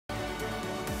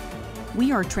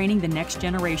We are training the next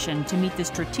generation to meet the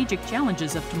strategic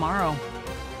challenges of tomorrow.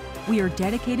 We are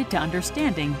dedicated to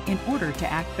understanding in order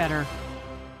to act better.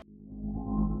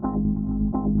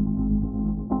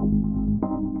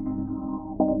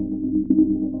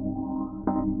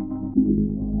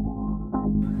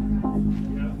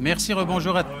 Merci,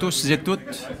 rebonjour à tous et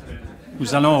toutes.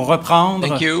 Nous allons reprendre.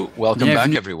 Thank you. Welcome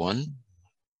back, everyone.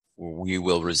 We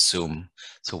will resume.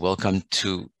 So welcome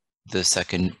to the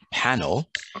second panel,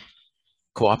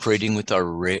 Cooperating with Our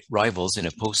Rivals in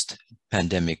a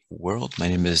Post-Pandemic World. My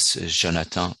name is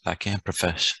Jonathan Paquin,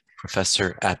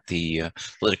 professor at the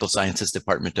Political Sciences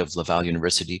Department of Laval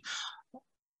University,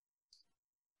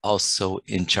 also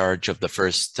in charge of the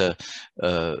first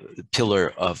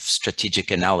pillar of strategic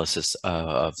analysis,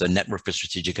 of the Network for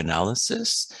Strategic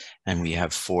Analysis. And we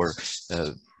have four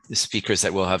speakers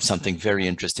that will have something very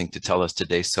interesting to tell us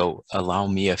today. So allow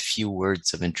me a few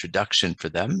words of introduction for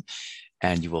them,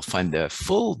 and you will find the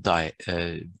full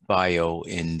bio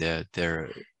in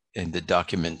the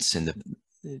documents, in the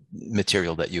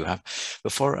material that you have.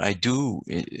 Before I do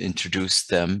introduce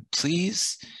them,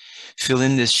 please fill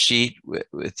in this sheet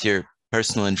with your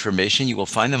personal information. You will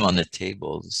find them on the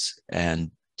tables,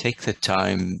 and take the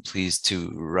time, please,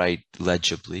 to write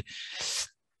legibly.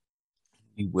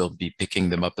 We will be picking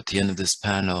them up at the end of this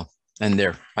panel. And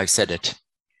there, I said it.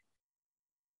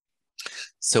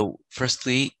 So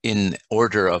firstly, in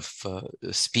order of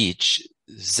speech,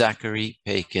 Zachary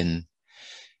Paquin.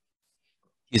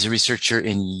 He's a researcher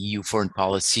in EU foreign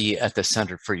policy at the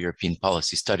Center for European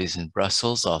Policy Studies in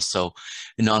Brussels, also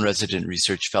a non-resident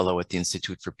research fellow at the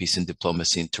Institute for Peace and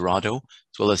Diplomacy in Toronto,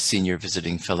 as well as senior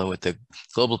visiting fellow at the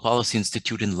Global Policy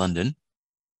Institute in London.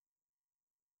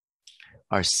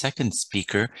 Our second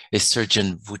speaker is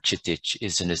Srđan Vučetić,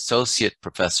 is an associate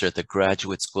professor at the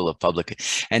Graduate School of Public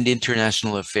and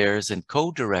International Affairs and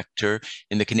co-director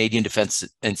in the Canadian Defence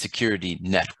and Security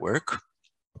Network.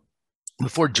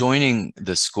 Before joining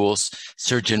the schools,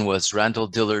 Srđan was Randall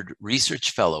Dillard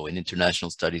Research Fellow in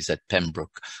International Studies at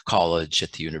Pembroke College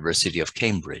at the University of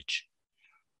Cambridge.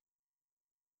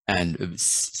 And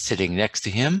sitting next to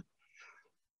him,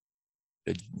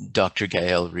 Dr.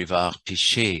 Gaël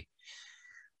Rivard-Piché,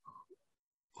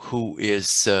 who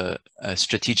is a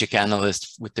strategic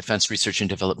analyst with Defence Research and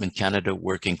Development Canada,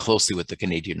 working closely with the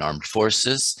Canadian Armed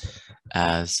Forces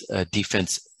as a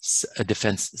defense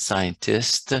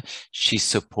scientist. She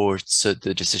supports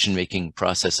the decision-making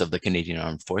process of the Canadian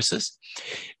Armed Forces.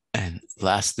 And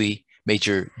lastly,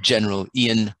 Major General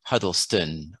Ian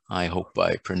Huddleston. I hope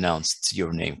I pronounced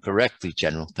your name correctly,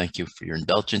 General. Thank you for your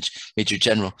indulgence. Major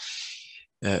General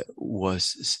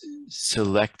was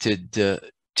selected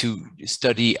to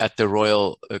study at the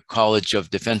Royal College of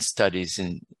Defence Studies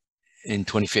in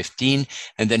 2015,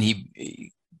 and then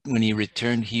when he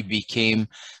returned, he became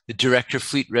the Director of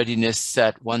Fleet Readiness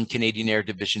at 1 Canadian Air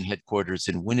Division headquarters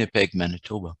in Winnipeg,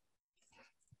 Manitoba.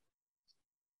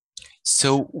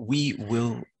 So we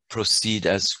will proceed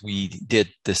as we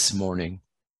did this morning.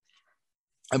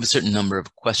 I have a certain number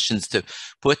of questions to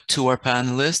put to our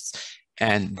panelists,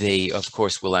 and they, of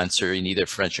course, will answer in either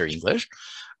French or English.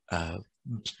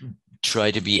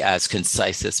 Try to be as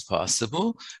concise as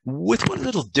possible, with one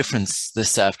little difference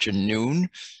this afternoon.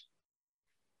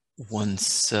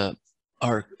 Once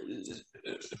our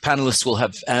panelists will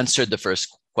have answered the first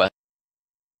question,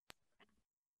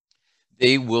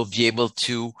 they will be able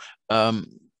to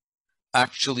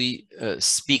actually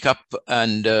speak up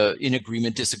and in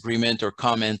agreement, disagreement, or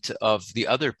comment of the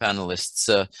other panelists'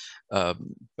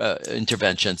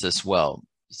 interventions as well.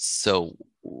 So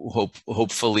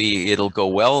hopefully it'll go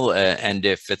well, and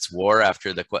if it's war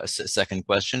after the second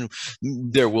question,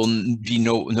 there will be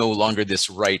no longer this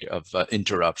right of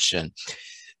interruption.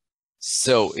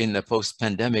 So in the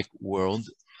post-pandemic world,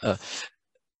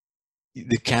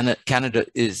 Canada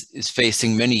is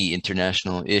facing many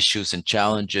international issues and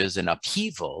challenges and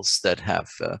upheavals that have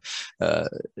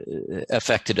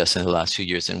affected us in the last few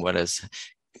years, and what has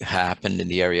happened in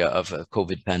the area of a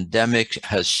COVID pandemic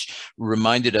has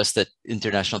reminded us that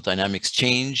international dynamics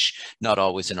change, not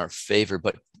always in our favor,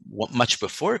 but much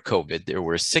before COVID, there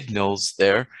were signals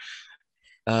there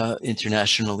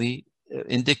internationally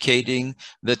indicating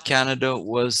that Canada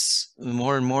was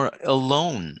more and more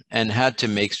alone and had to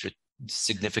make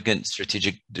significant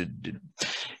strategic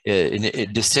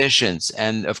decisions.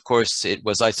 And of course, it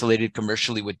was isolated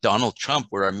commercially with Donald Trump,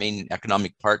 where our main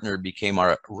economic partner became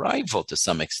our rival to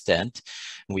some extent.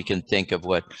 We can think of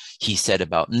what he said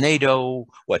about NATO,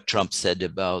 what Trump said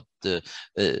about the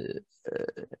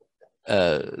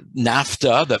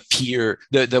NAFTA,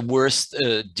 the worst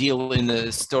deal in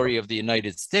the story of the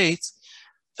United States.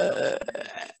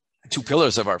 two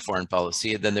pillars of our foreign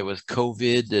policy. And then there was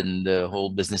COVID and the whole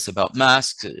business about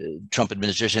masks. Trump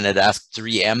administration had asked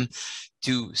 3M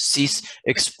to cease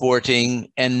exporting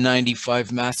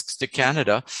N95 masks to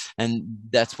Canada. And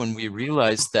that's when we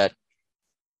realized that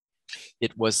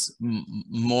it was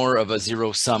more of a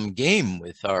zero-sum game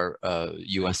with our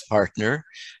US partner.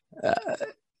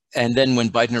 And then when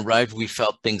Biden arrived, we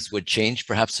felt things would change,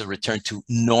 perhaps a return to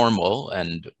normal,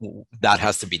 and that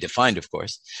has to be defined, of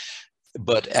course.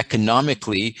 But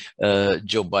economically,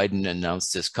 Joe Biden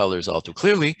announced his colors all too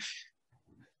clearly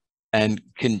and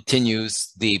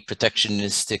continues the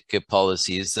protectionistic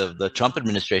policies of the Trump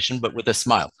administration, but with a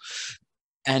smile.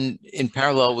 And in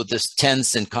parallel with this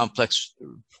tense and complex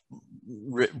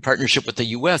partnership with the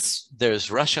US,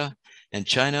 there's Russia and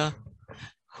China,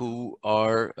 who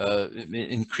are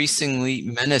increasingly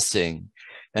menacing.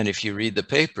 And if you read the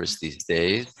papers these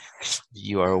days,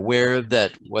 you are aware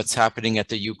that what's happening at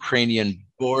the Ukrainian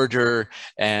border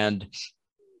and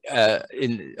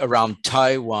around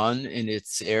Taiwan in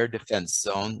its air defense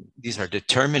zone, these are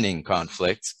determining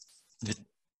conflicts.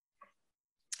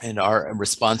 And our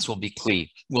response will be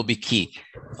key.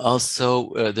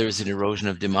 Also, there's an erosion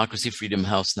of democracy. Freedom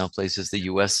House now places the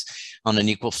US on an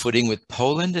equal footing with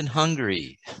Poland and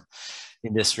Hungary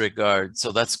in this regard.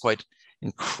 So that's quite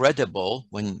incredible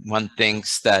when one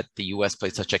thinks that the US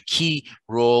played such a key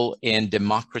role in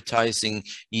democratizing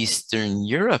Eastern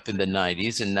Europe in the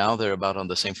 90s, and now they're about on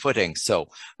the same footing. So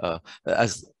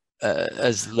as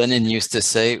Lenin used to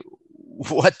say,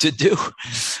 what to do?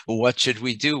 What should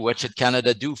we do? What should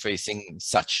Canada do facing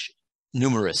such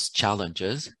numerous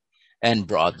challenges? And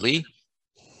broadly,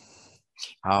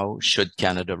 how should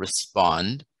Canada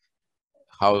respond?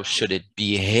 How should it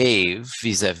behave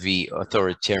vis-a-vis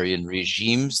authoritarian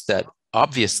regimes that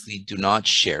obviously do not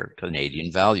share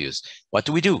Canadian values? What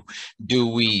do we do? Do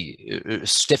we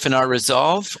stiffen our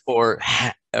resolve or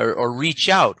reach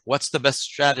out? What's the best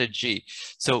strategy?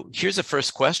 So here's the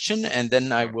first question, and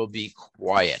then I will be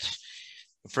quiet.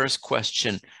 The first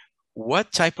question,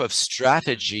 what type of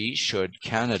strategy should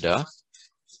Canada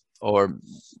or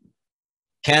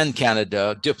can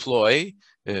Canada deploy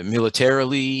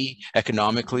militarily,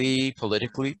 economically,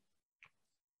 politically,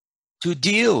 to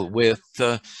deal with,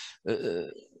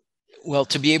 well,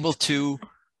 to be able to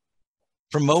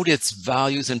promote its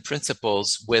values and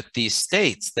principles with these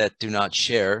states that do not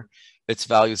share its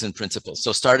values and principles?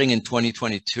 So starting in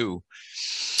 2022,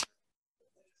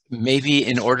 maybe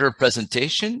in order of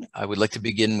presentation, I would like to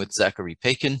begin with Zachary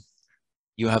Paikin.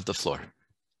 You have the floor.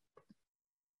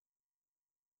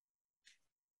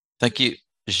 Thank you,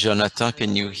 Jonathan.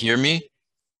 Can you hear me?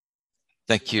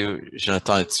 Thank you,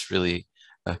 Jonathan. It's really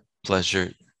a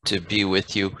pleasure to be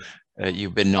with you.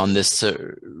 You've been on this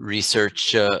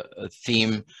research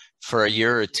theme for a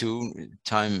year or two.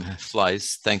 Time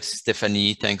flies. Thanks,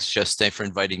 Stephanie. Thanks, Justin, for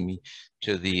inviting me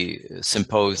to the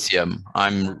symposium.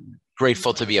 I'm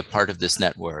grateful to be a part of this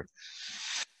network.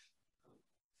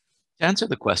 To answer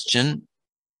the question,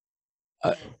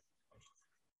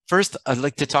 first, I'd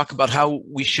like to talk about how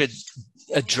we should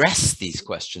address these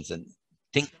questions and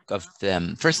think of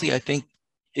them. Firstly, I think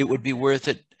it would be worth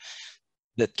it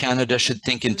that Canada should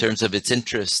think in terms of its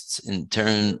interests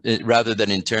rather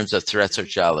than in terms of threats or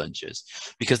challenges,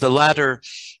 because the latter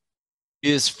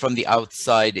is from the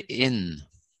outside in.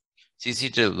 It's easy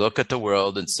to look at the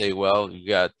world and say, well, we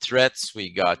got threats,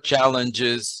 we got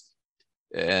challenges,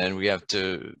 and we have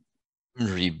to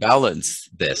rebalance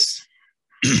this.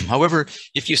 However,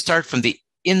 if you start from the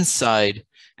inside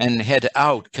and head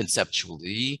out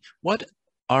conceptually, what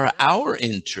are our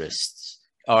interests?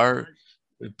 Our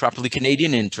properly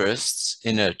Canadian interests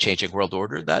in a changing world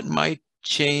order that might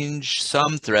change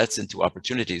some threats into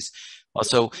opportunities.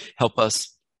 Also help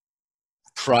us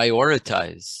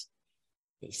prioritize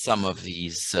some of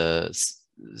these,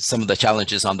 some of the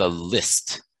challenges on the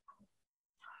list.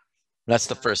 That's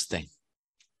the first thing.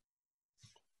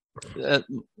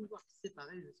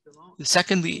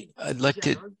 Secondly, I'd like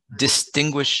to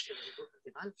distinguish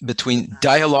between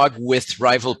dialogue with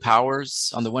rival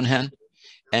powers on the one hand,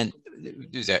 and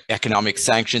economic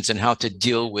sanctions and how to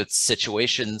deal with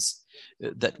situations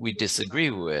that we disagree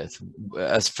with.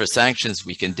 As for sanctions,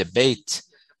 we can debate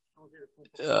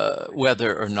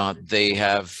whether or not they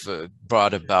have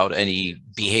brought about any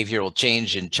behavioral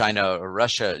change in China or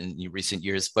Russia in recent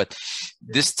years, but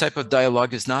this type of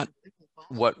dialogue is not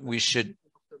what we should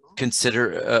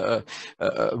consider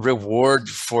a reward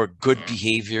for good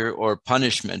behavior or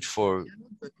punishment for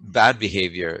bad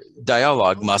behavior.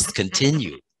 Dialogue must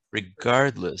continue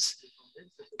regardless.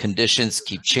 Conditions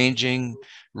keep changing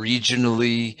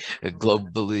regionally,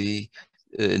 globally,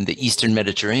 in the Eastern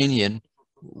Mediterranean.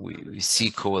 we see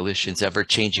coalitions ever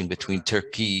changing between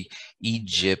Turkey,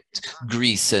 Egypt,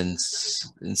 Greece, and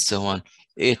so on,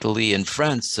 Italy and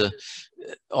France.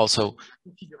 Also,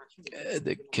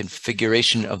 the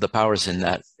configuration of the powers in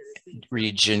that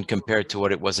region compared to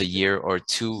what it was a year or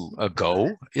two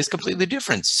ago is completely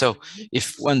different. So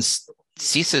if one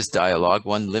ceases dialogue,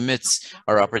 one limits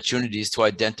our opportunities to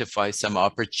identify some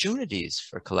opportunities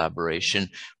for collaboration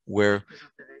where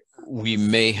we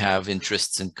may have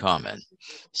interests in common.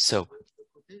 So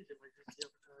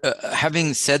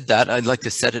having said that, I'd like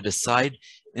to set it aside,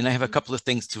 and I have a couple of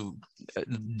things to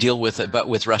deal with about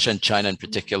with Russia and China in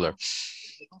particular.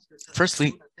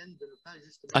 Firstly,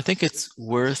 I think it's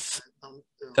worth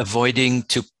avoiding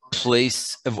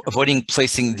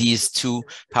placing these two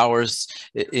powers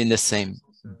in the same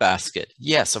basket.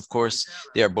 Yes, of course,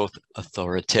 they are both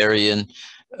authoritarian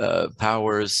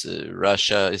powers.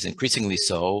 Russia is increasingly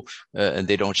so, and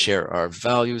they don't share our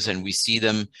values, and we see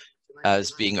them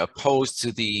as being opposed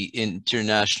to the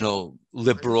international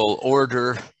liberal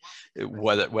order,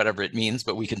 whatever it means,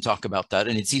 but we can talk about that.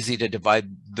 And it's easy to divide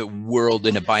the world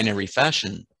in a binary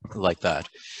fashion like that.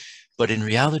 But in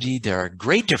reality, there are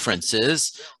great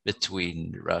differences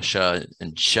between Russia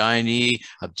and China,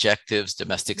 objectives,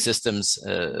 domestic systems,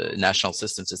 national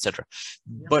systems, etc.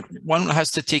 But one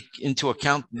has to take into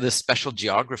account the special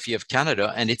geography of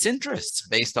Canada and its interests.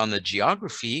 Based on the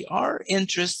geography, our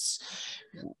interests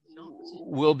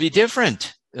will be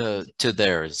different to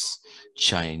theirs.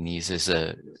 Chinese is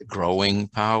a growing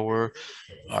power.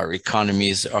 Our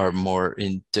economies are more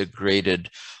integrated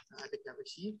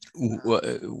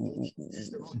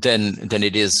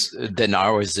than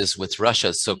ours is with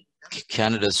Russia. So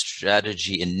Canada's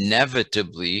strategy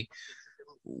inevitably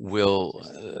will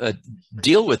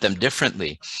deal with them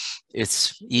differently.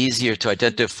 It's easier to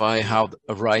identify how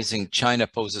a rising China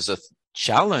poses a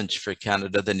challenge for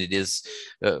Canada than it is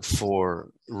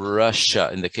for Russia.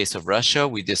 In the case of Russia,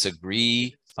 we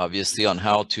disagree obviously on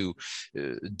how to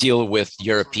deal with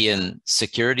European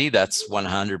security. That's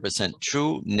 100%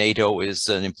 true. NATO is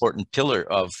an important pillar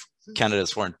of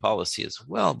Canada's foreign policy as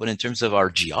well. But in terms of our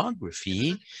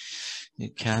geography,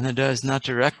 Canada is not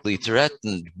directly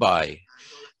threatened by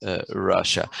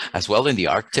Russia. As well, in the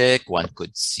Arctic, one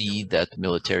could see that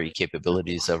military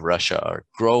capabilities of Russia are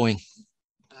growing.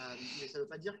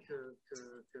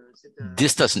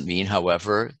 This doesn't mean,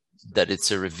 however, that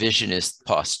it's a revisionist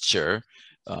posture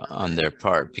on their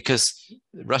part, because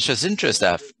Russia's interest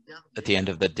at the end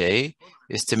of the day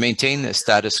is to maintain the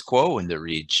status quo in the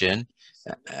region,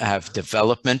 have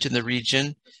development in the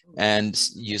region, and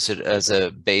use it as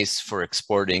a base for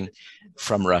exporting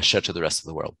from Russia to the rest of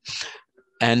the world.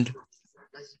 And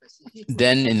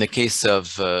then in the case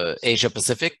of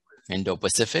Asia-Pacific,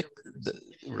 Indo-Pacific,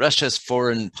 Russia's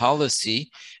foreign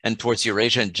policy and towards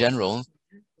Eurasia in general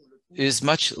is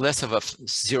much less of a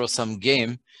zero-sum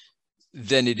game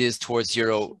than it is towards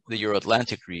the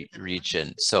Euro-Atlantic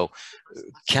region. So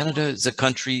Canada is a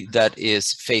country that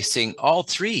is facing all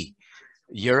three,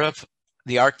 Europe,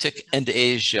 the Arctic, and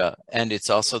Asia. And it's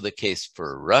also the case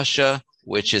for Russia,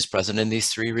 which is present in these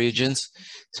three regions.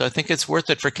 So I think it's worth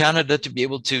it for Canada to be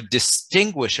able to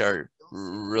distinguish our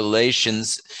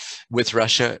relations with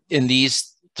Russia in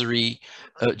these three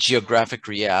geographic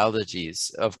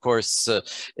realities. Of course,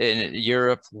 in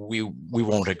Europe, we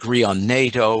won't agree on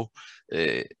NATO,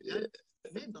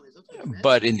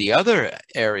 but in the other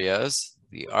areas,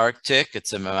 the Arctic,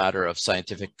 it's a matter of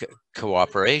scientific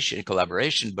collaboration,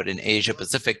 but in Asia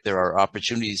Pacific, there are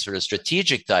opportunities for a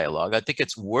strategic dialogue. I think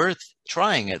it's worth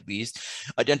trying, at least,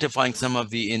 identifying some of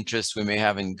the interests we may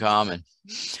have in common.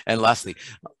 And lastly,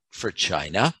 for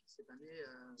China,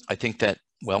 I think that,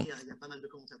 well,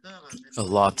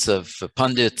 lots of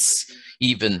pundits,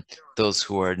 even those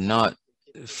who are not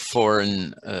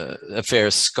foreign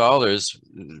affairs scholars,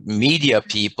 media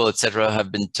people, etc.,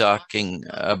 have been talking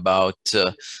about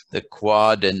the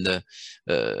Quad and the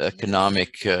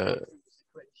economic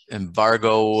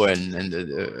embargo and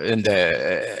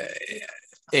the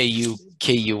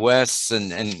AU-KUS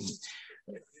and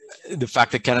the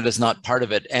fact that Canada is not part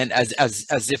of it, and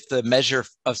as if the measure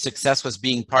of success was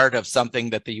being part of something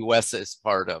that the US is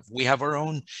part of. We have our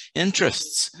own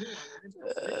interests.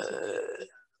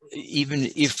 Even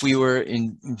if we were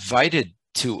invited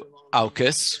to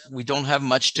AUKUS, we don't have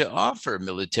much to offer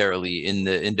militarily in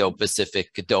the Indo-Pacific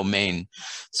domain.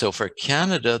 So for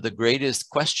Canada, the greatest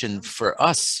question for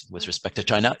us with respect to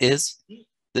China is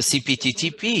the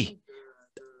CPTPP.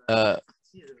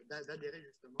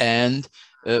 And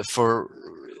for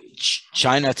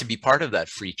China to be part of that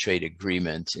free trade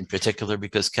agreement, in particular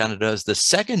because Canada is the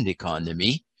second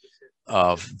economy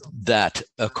of that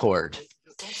accord.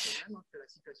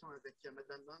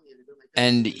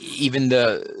 And even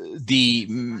the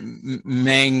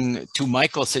Meng to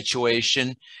Michael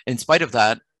situation, in spite of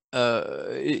that,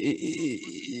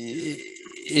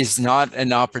 is not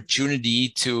an opportunity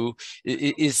to,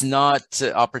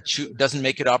 doesn't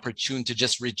make it opportune to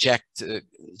just reject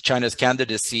China's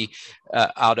candidacy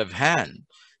out of hand.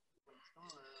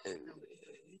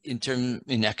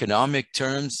 In economic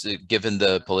terms, given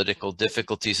the political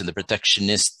difficulties and the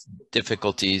protectionist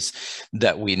difficulties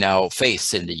that we now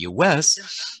face in the US,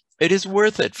 it is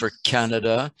worth it for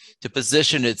Canada to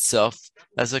position itself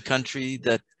as a country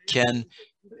that can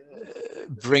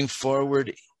bring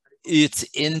forward its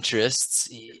interests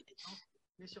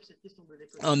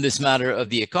on this matter of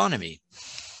the economy.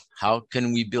 How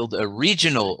can we build a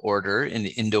regional order in the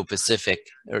Indo-Pacific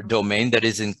domain that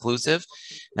is inclusive,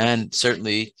 and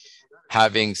certainly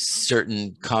having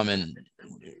certain common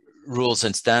rules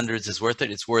and standards is worth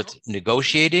it. It's worth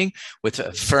negotiating with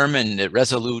a firm and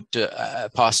resolute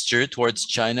posture towards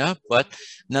China, but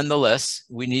nonetheless,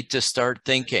 we need to start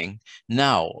thinking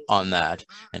now on that.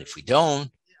 And if we don't,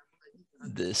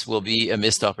 this will be a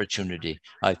missed opportunity,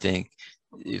 I think.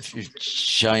 If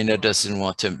China doesn't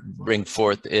want to bring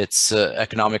forth its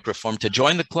economic reform to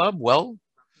join the club, well,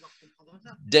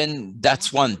 then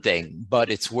that's one thing, but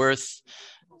it's worth,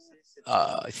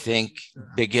 I think,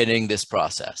 beginning this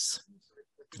process.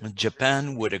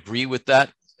 Japan would agree with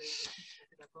that,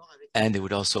 and they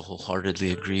would also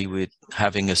wholeheartedly agree with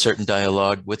having a certain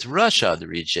dialogue with Russia, the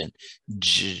region.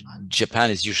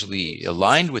 Japan is usually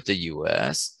aligned with the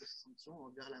US,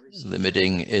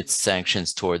 limiting its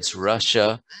sanctions towards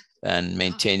Russia and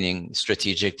maintaining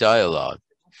strategic dialogue.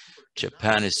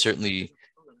 Japan is certainly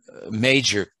a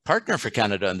major partner for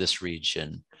Canada in this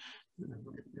region.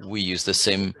 We use the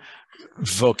same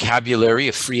vocabulary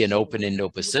of free and open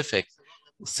Indo-Pacific.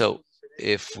 So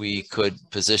if we could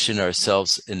position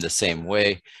ourselves in the same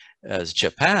way as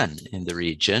Japan in the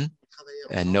region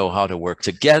and know how to work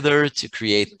together to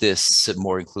create this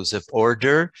more inclusive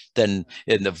order than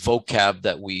in the vocab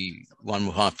that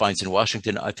one finds in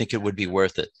Washington, I think it would be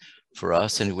worth it for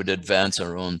us, and it would advance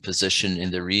our own position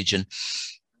in the region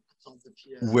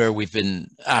where we've been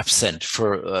absent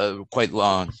for quite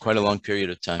a long period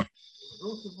of time.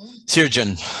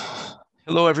 Sirjan,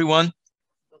 hello everyone.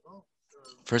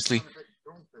 Firstly,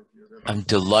 I'm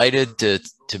delighted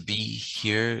to be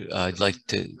here. I'd like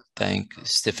to thank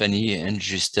Stephanie and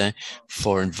Justin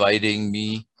for inviting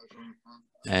me,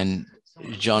 and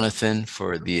Jonathan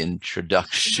for the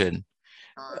introduction.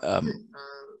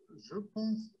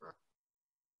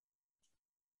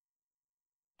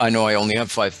 I know I only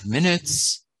have 5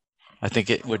 minutes. I think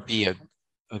it would be a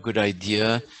good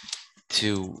idea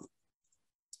to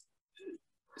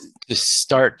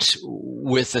start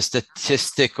with a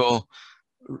statistical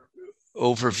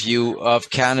overview of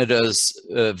Canada's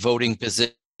voting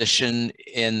position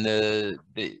in the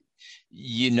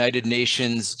United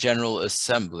Nations General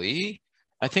Assembly.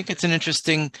 I think it's an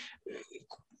interesting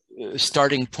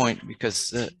starting point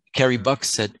because Carrie Buck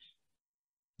said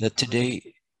that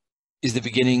today is the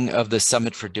beginning of the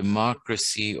Summit for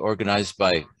Democracy organized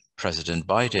by President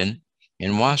Biden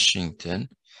in Washington.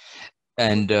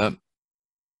 And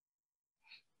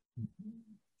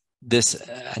this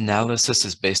analysis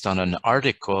is based on an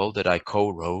article that I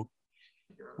co-wrote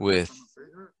with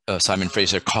Simon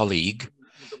Fraser, colleague.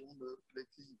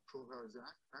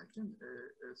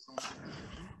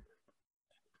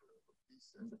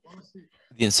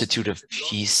 The Institute of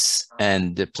Peace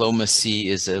and Diplomacy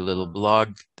is a little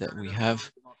blog that we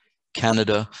have.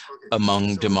 Canada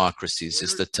Among Democracies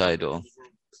is the title.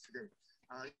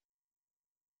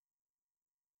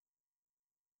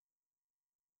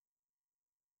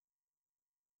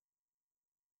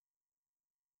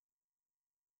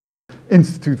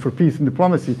 Institute for Peace and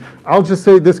Diplomacy. I'll just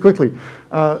say this quickly.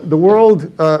 The world,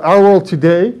 our world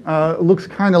today looks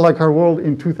kind of like our world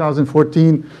in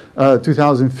 2014,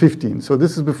 2015. So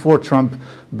this is before Trump,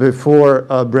 before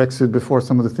Brexit, before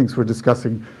some of the things we're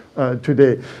discussing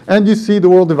today. And you see the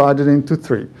world divided into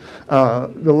three.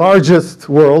 The largest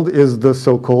world is the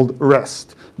so-called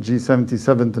rest.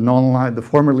 G77, the non-aligned, the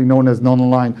formerly known as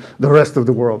non-aligned, the rest of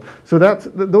the world. So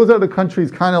those are the countries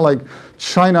kind of like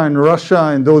China and Russia,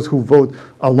 and those who vote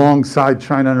alongside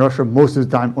China and Russia most of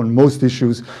the time on most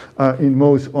issues,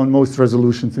 on most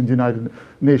resolutions in the United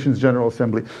Nations General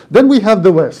Assembly. Then we have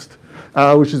the West,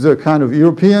 which is a kind of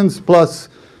Europeans plus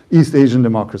East Asian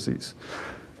democracies.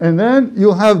 And then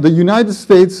you'll have the United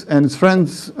States and its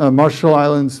friends, Marshall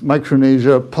Islands,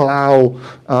 Micronesia, Palau,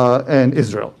 and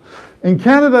Israel. And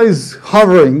Canada is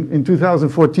hovering in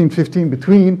 2014-15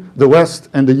 between the West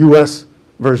and the US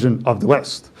version of the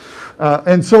West.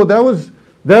 And so that was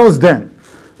That was then.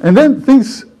 And then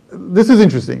things, this is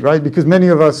interesting, right? Because many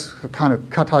of us kind of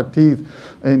cut our teeth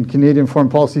in Canadian foreign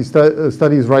policy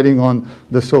studies, writing on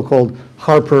the so-called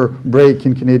Harper break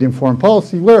in Canadian foreign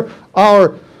policy, where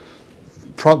our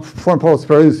foreign policy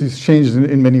priorities changed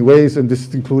in many ways, and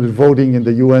this included voting in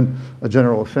the UN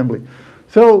General Assembly.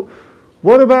 So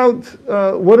what about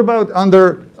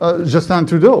under Justin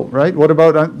Trudeau, right? What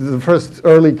about the first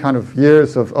early kind of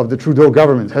years of the Trudeau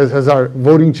government? Has our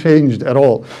voting changed at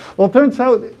all? Well, it turns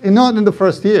out not in the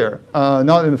first year,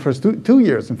 not in the first two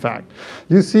years, in fact.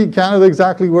 You see Canada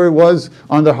exactly where it was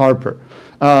under Harper.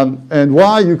 And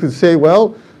why? You could say,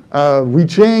 well, we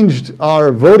changed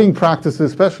our voting practices,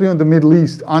 especially in the Middle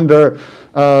East, under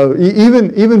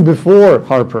even before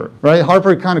Harper, right?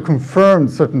 Harper kind of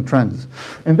confirmed certain trends.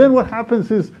 And then what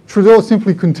happens is Trudeau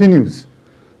simply continues.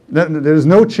 There's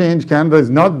no change. Canada is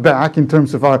not back in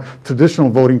terms of our traditional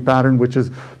voting pattern, which is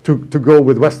to go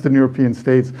with Western European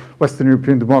states, Western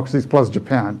European democracies, plus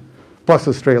Japan, plus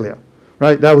Australia,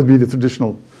 right? That would be the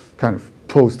traditional kind of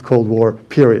post-Cold War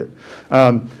period.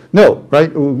 No,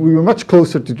 right? We were much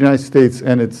closer to the United States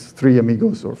and its 3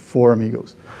 amigos or 4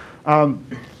 amigos.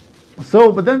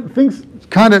 But then things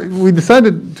kind of, we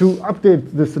decided to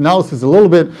update this analysis a little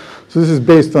bit. So this is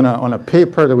based on a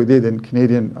paper that we did in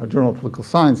Canadian Journal of Political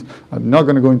Science. I'm not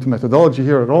going to go into methodology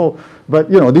here at all, but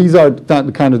you know, these are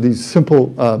kind of these simple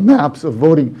maps of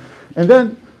voting. And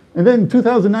then in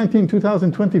 2019,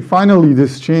 2020, finally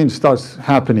this change starts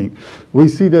happening. We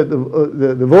see that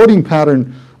the voting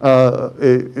pattern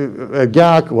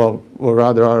GAC, well, or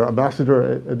rather our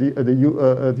ambassador at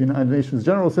the United Nations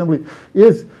General Assembly,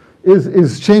 is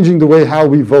changing the way how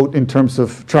we vote in terms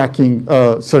of tracking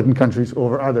certain countries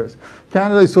over others.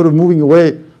 Canada is sort of moving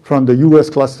away from the US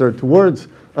cluster towards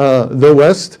the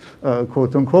West,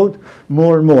 quote unquote,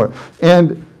 more and more.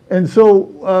 And so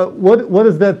what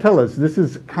does that tell us? This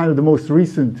is kind of the most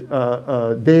recent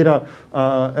data,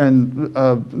 and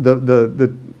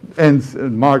the ends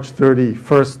March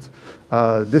 31st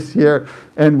this year.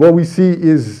 And what we see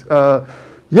is,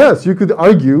 yes, you could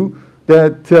argue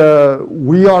that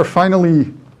we are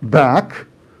finally back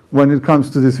when it comes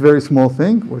to this very small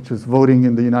thing, which is voting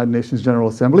in the United Nations General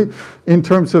Assembly, in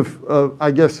terms of,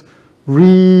 I guess,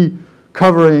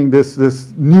 recovering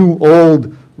this new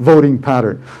old voting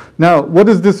pattern. Now, what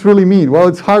does this really mean? Well,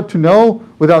 it's hard to know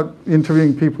without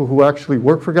interviewing people who actually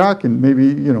work for GAC and maybe,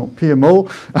 you know, PMO,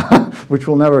 which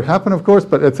will never happen, of course,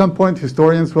 but at some point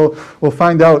historians will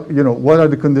find out, you know, what are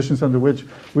the conditions under which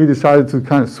we decided to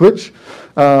kind of switch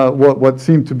what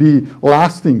seemed to be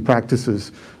lasting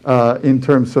practices in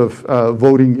terms of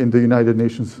voting in the United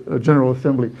Nations General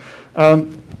Assembly.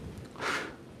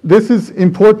 This is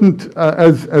important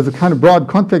as a kind of broad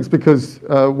context because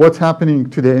what's happening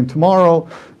today and tomorrow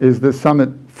is the Summit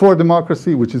for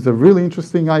Democracy, which is a really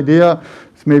interesting idea.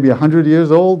 It's maybe 100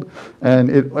 years old, and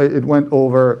it went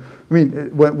over. I mean,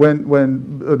 when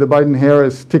the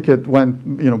Biden-Harris ticket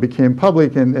became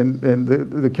public, and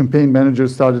the campaign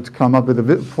managers started to come up with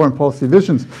the foreign policy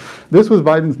visions, this was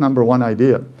Biden's #1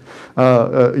 idea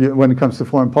when it comes to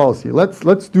foreign policy.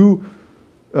 Let's do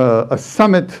a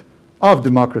summit of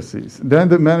democracies. Then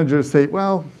the managers say,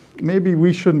 well, maybe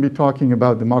we shouldn't be talking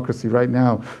about democracy right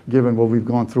now, given what we've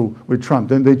gone through with Trump.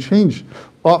 Then they changed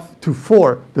off to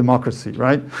for democracy,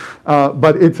 right?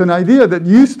 But it's an idea that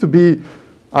used to be,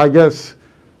 I guess,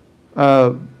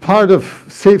 part of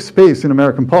safe space in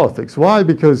American politics. Why?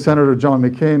 Because Senator John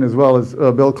McCain, as well as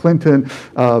Bill Clinton,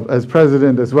 as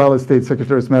president, as well as State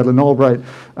Secretaries Madeleine Albright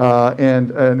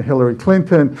and Hillary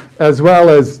Clinton, as well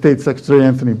as State Secretary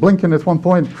Anthony Blinken at one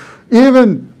point,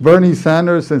 even Bernie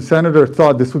Sanders and Senator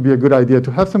thought this would be a good idea to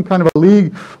have some kind of a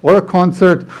league or a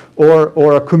concert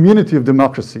or a community of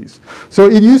democracies. So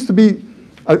it used to be,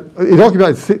 it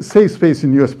occupied safe space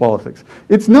in US politics.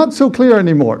 It's not so clear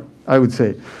anymore, I would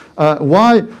say.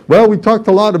 Why? Well, we talked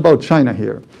a lot about China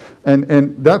here,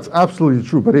 and that's absolutely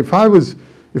true. But if I was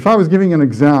giving an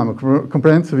exam, a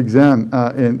comprehensive exam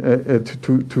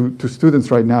to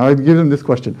students right now, I'd give them this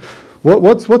question.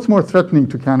 What's more threatening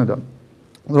to Canada?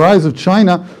 The rise of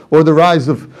China or the rise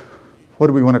of, what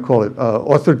do we want to call it,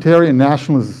 authoritarian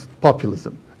nationalist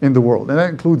populism in the world? And that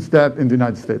includes that in the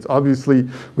United States. Obviously,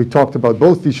 we talked about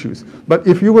both issues. But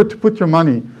if you were to put your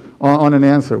money on an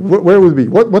answer, where would it be?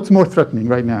 What's more threatening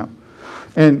right now?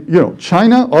 And, you know,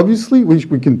 China, obviously,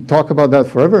 we can talk about that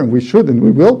forever, and we should, and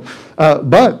we will.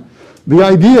 But the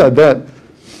idea that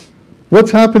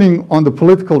what's happening on the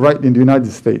political right in the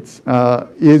United States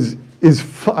is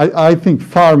I think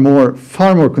far more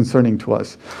concerning to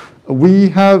us. we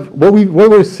have, what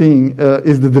we're seeing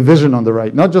is the division on the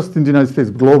right, not just in the United States,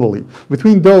 globally,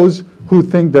 between those who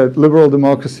think that liberal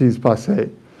democracy is passé.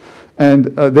 And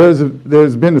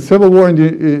there's been a civil war in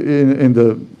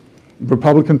the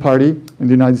Republican Party in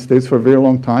the United States for a very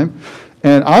long time.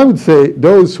 And I would say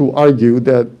those who argue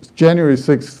that January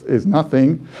 6th is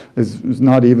nothing, is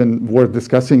not even worth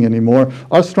discussing anymore,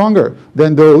 are stronger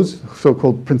than those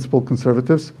so-called principled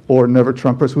conservatives or never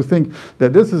Trumpers who think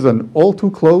that this is an all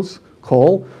too close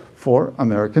call for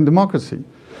American democracy.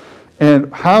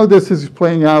 And how this is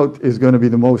playing out is going to be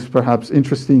the most perhaps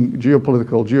interesting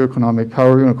geopolitical, geoeconomic,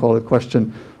 however you want to call it,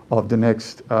 question of the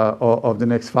next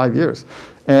 5 years.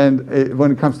 And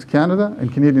when it comes to Canada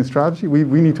and Canadian strategy, we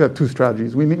need to have two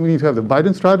strategies. We need to have the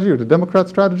Biden strategy or the Democrat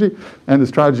strategy, and the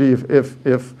strategy if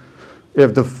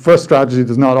the first strategy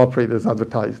does not operate as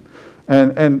advertised.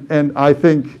 And I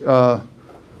think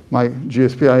my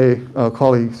GSPIA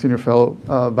colleague, senior fellow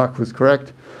Bach, was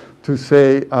correct to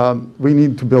say we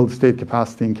need to build state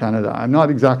capacity in Canada. I'm not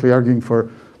exactly arguing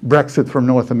for Brexit from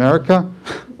North America,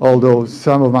 although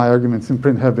some of my arguments in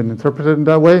print have been interpreted in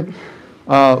that way.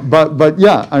 But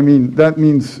yeah, I mean, that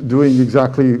means doing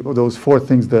exactly those four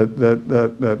things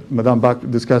that Madame Bach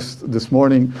discussed this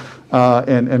morning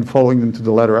and following them to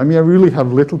the letter. I mean, I really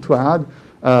have little to add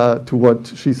to what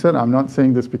she said. I'm not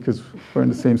saying this because we're in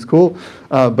the same school,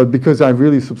 but because I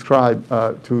really subscribe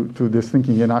to this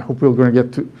thinking, and I hope we're going to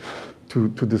get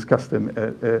to discuss them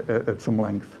at some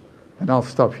length. And I'll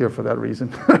stop here for that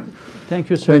reason.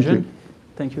 Thank you, Surgeon.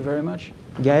 Thank you very much.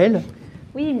 Gaëlle?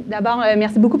 Oui, d'abord,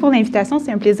 merci beaucoup pour l'invitation.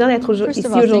 C'est un plaisir d'être ici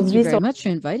aujourd'hui. Thank you very much for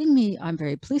inviting me. I'm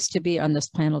very pleased to be on this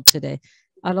panel today.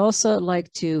 I'd also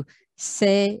like to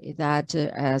say that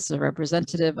as a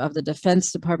representative of the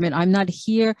Defense Department, I'm not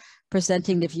here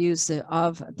presenting the views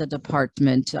of the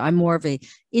department. I'm more of a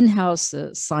in-house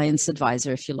science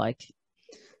advisor, if you like.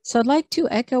 So I'd like to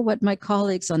echo what my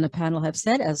colleagues on the panel have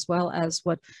said, as well as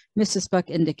what Mrs.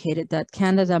 Buck indicated, that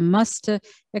Canada must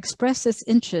express its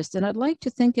interest. And I'd like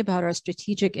to think about our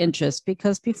strategic interest,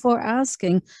 because before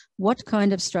asking what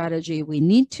kind of strategy we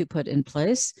need to put in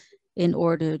place in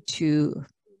order to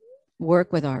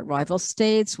work with our rival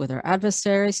states, with our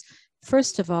adversaries,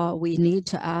 first of all, we need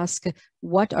to ask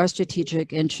what our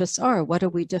strategic interests are. What are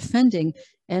we defending,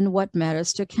 and what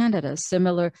matters to Canada,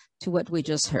 similar to what we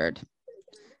just heard.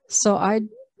 So I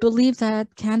believe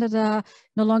that Canada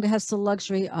no longer has the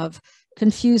luxury of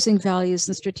confusing values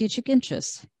and strategic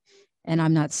interests. And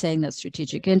I'm not saying that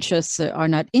strategic interests are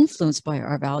not influenced by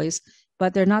our values,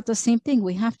 but they're not the same thing.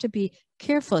 We have to be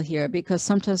careful here, because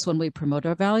sometimes when we promote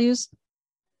our values,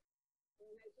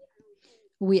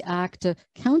 we act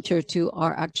counter to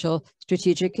our actual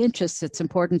strategic interests. It's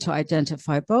important to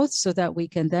identify both so that we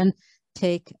can then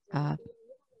take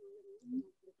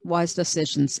wise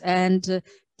decisions. And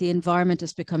the environment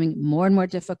is becoming more and more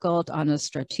difficult on a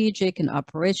strategic and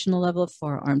operational level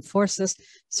for our armed forces.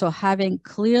 So having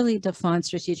clearly defined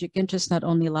strategic interests not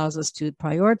only allows us to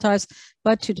prioritize,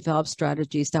 but to develop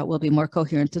strategies that will be more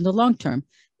coherent in the long term.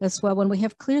 As well, when we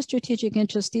have clear strategic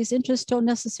interests, these interests don't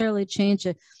necessarily change.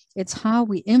 It's how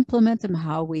we implement them,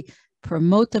 how we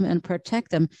promote them and protect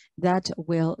them, that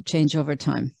will change over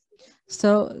time.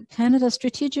 So Canada's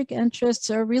strategic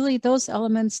interests are really those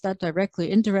elements that directly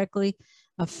or indirectly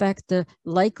affect the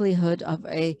likelihood of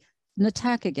an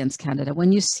attack against Canada.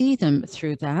 When you see them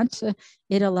through that,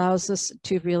 it allows us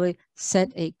to really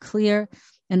set a clear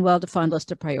and well-defined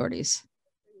list of priorities.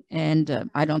 And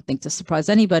I don't think this surprises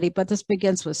anybody, but this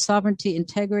begins with sovereignty,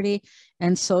 integrity,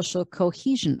 and social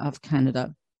cohesion of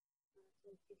Canada.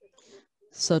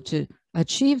 So to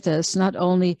achieve this, not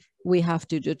only we have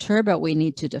to deter, but we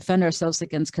need to defend ourselves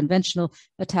against conventional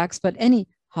attacks, but any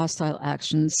hostile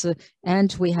actions,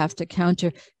 and we have to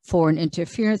counter foreign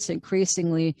interference.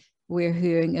 Increasingly, we're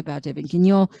hearing about David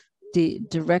Guignon, the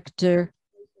director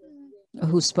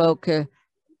who spoke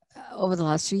over the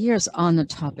last few years on the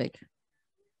topic.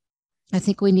 I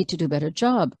think we need to do a better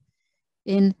job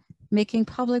in making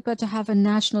public, but to have a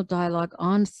national dialogue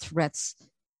on threats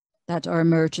that are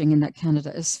emerging and that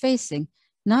Canada is facing,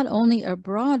 not only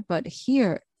abroad, but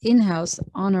here in-house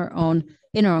on our own,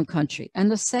 in our own country. And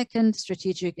the second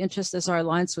strategic interest is our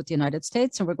alliance with the United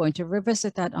States, and we're going to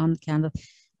revisit that on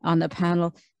the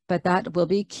panel, but that will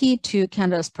be key to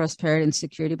Canada's prosperity and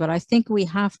security. But I think we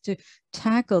have to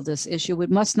tackle this issue. We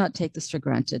must not take this for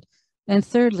granted. And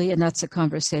thirdly, and that's a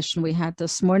conversation we had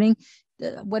this morning,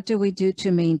 what do we do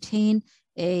to maintain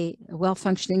a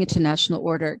well-functioning international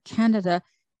order? Canada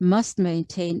must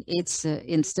maintain its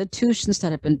institutions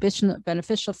that have been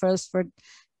beneficial for us for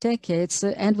decades,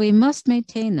 and we must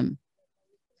maintain them,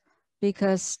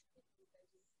 because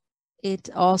it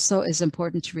also is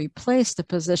important to replace the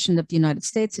position of the United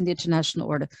States in the international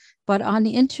order. But on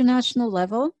the international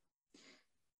level,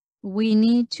 we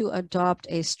need to adopt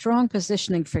a strong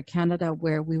positioning for Canada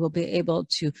where we will be able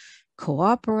to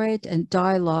cooperate and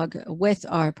dialogue with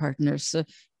our partners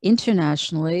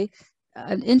internationally.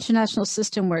 An international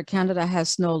system where Canada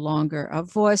has no longer a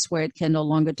voice, where it can no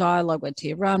longer dialogue with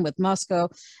Tehran, with Moscow,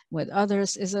 with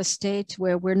others, is a state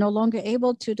where we're no longer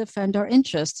able to defend our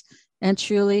interests and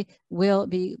truly will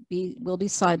be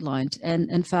sidelined. And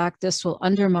in fact, this will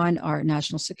undermine our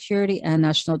national security and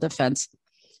national defense.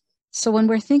 So when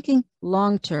we're thinking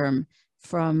long-term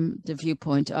from the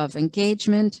viewpoint of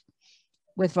engagement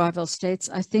with rival states,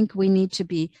 I think we need to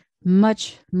be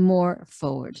much more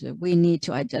forward. We need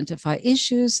to identify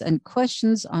issues and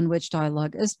questions on which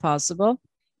dialogue is possible.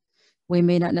 We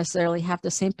may not necessarily have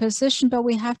the same position, but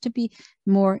we have to be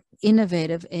more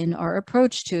innovative in our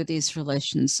approach to these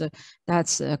relations.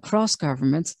 That's across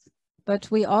governments, but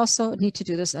we also need to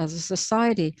do this as a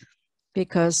society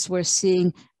because we're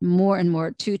seeing more and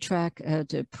more two-track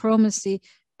diplomacy,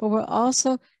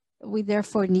 but we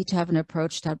therefore need to have an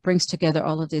approach that brings together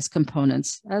all of these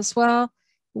components. As well,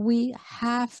 we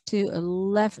have to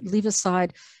leave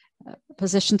aside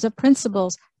positions of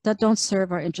principles that don't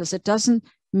serve our interests. It doesn't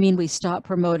mean we stop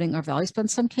promoting our values, but in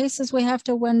some cases we have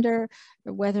to wonder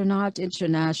whether or not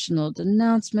international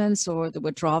denouncements or the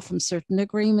withdrawal from certain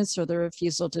agreements or the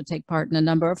refusal to take part in a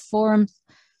number of forums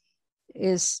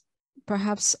is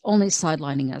perhaps only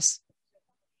sidelining us.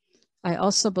 I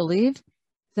also believe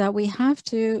that we have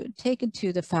to take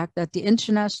into the fact that the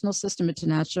international system,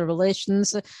 international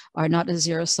relations are not a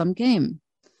zero-sum game.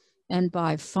 And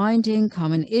by finding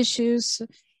common issues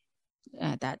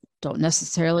that don't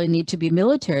necessarily need to be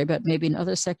military, but maybe in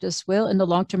other sectors will in the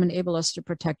long term enable us to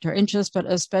protect our interests, but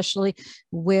especially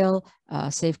will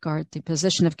safeguard the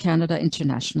position of Canada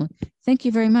internationally. Thank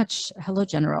you very much. Hello,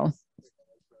 General.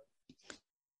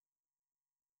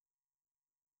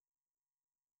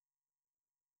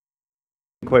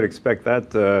 Quite expect that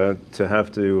to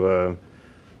have to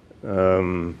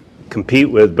compete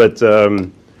with, but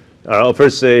I'll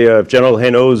first say if General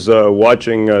Hainaut's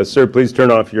watching, sir, please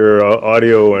turn off your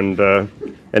audio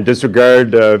and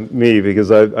disregard me,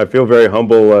 because I feel very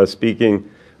humble speaking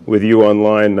with you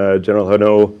online. General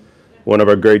Hainaut, one of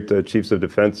our great chiefs of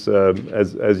defense,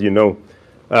 as you know.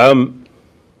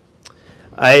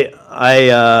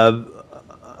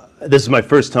 This is my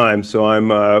first time, so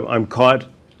I'm caught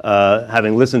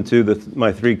having listened to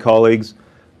my three colleagues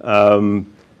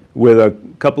with a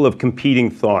couple of competing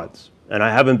thoughts. And I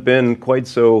haven't been quite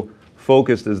so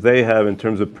focused as they have in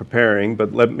terms of preparing,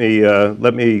 but let me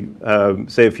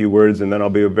say a few words and then I'll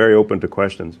be very open to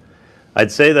questions.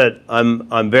 I'd say that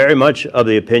I'm very much of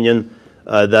the opinion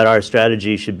that our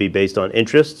strategy should be based on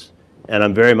interests, and I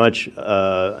very much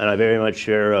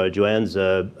share Joanne's.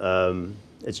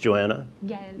 It's Joanna?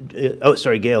 Gail. Oh,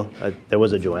 sorry, Gail. There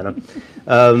was a Joanna.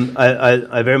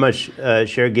 I very much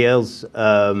share Gail's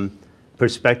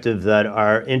perspective that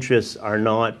our interests are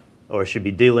not or should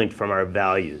be delinked from our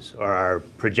values or our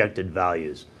projected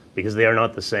values, because they are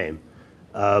not the same.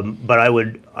 But I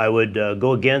would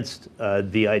go against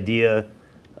the idea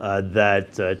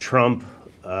that Trump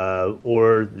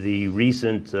or the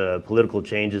recent political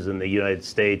changes in the United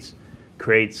States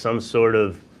create some sort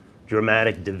of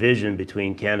dramatic division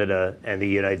between Canada and the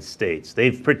United States.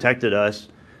 They've protected us,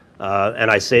 and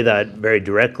I say that very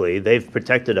directly, they've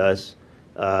protected us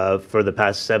for the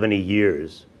past 70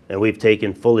 years. And we've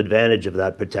taken full advantage of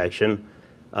that protection,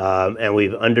 and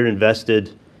we've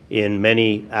underinvested in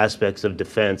many aspects of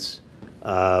defense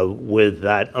with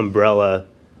that umbrella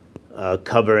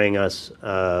covering us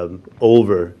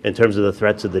over in terms of the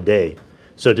threats of the day.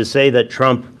 So to say that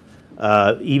Trump,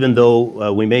 even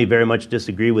though we may very much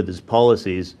disagree with his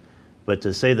policies, but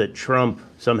to say that Trump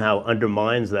somehow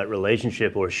undermines that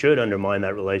relationship or should undermine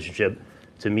that relationship,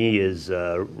 to me is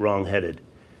wrong-headed.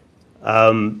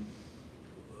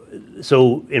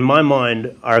 So in my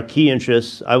mind, our key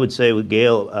interests, I would say with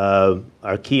Gail,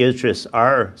 our key interests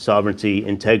are sovereignty,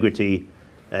 integrity,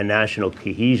 and national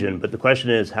cohesion. But the question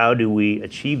is, how do we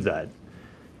achieve that?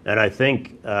 And I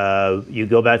think you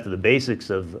go back to the basics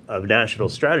of national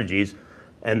strategies,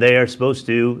 and they are supposed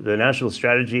to, the national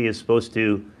strategy is supposed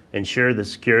to ensure the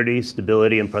security,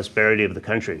 stability, and prosperity of the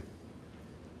country.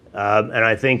 And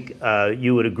I think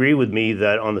you would agree with me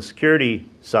that on the security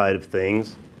side of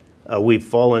things, we've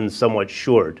fallen somewhat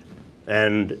short,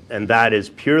 and that is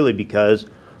purely because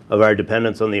of our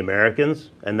dependence on the Americans,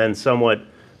 and then somewhat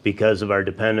because of our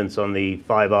dependence on the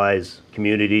Five Eyes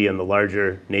community and the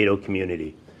larger NATO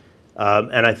community.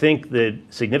 And I think the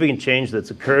significant change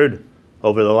that's occurred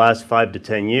over the last 5 to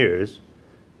 10 years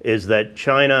is that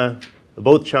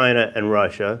both China and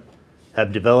Russia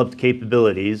have developed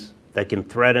capabilities that can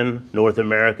threaten North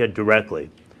America directly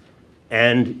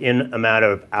and in a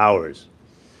matter of hours.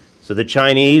 So the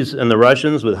Chinese and the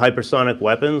Russians with hypersonic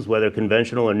weapons, whether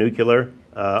conventional or nuclear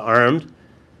armed,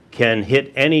 can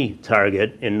hit any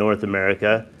target in North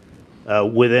America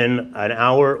within an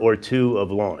hour or two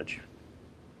of launch.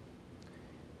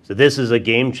 So this is a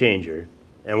game changer,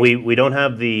 and we don't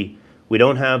have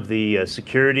the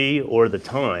security or the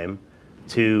time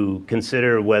to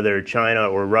consider whether China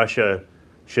or Russia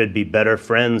should be better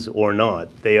friends or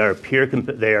not. They are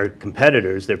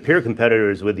competitors. They're peer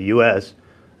competitors with the U.S.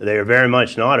 They are very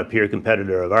much not a peer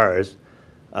competitor of ours.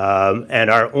 And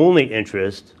our only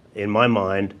interest, in my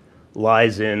mind,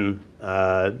 lies in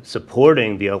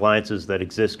supporting the alliances that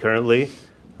exist currently.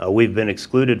 We've been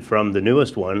excluded from the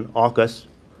newest one, AUKUS.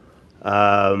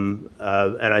 And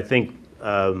I think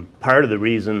part of the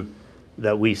reason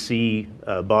that we see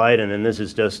Biden, and this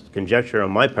is just conjecture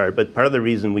on my part, but part of the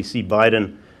reason we see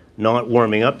Biden not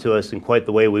warming up to us in quite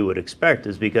the way we would expect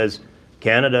is because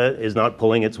Canada is not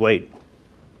pulling its weight.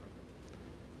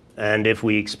 And if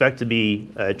we expect to be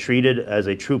treated as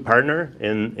a true partner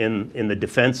in the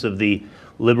defense of the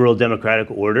liberal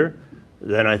democratic order,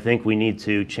 then I think we need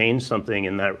to change something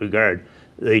in that regard.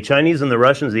 The Chinese and the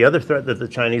Russians, the other threat that the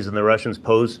Chinese and the Russians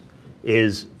pose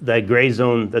is that gray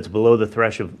zone that's below the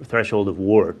threshold of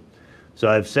war. So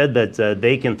I've said that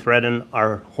they can threaten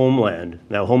our homeland.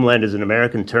 Now, homeland is an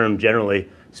American term, generally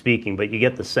speaking, but you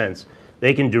get the sense.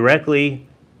 They can directly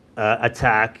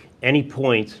attack any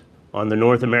point on the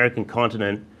North American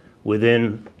continent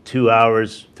within 2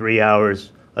 hours, 3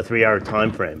 hours, a 3-hour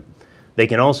time frame. They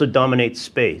can also dominate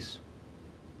space.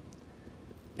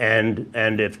 And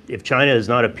if China is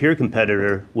not a peer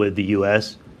competitor with the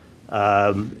U.S.,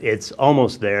 it's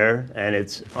almost there, and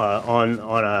it's on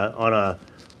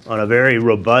a very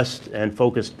robust and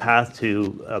focused path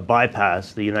to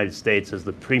bypass the United States as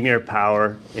the premier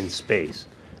power in space.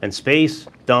 And space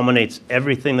dominates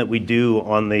everything that we do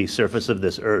on the surface of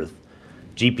this Earth.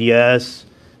 GPS,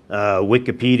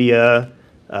 Wikipedia,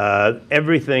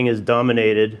 everything is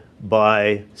dominated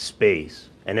by space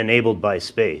and enabled by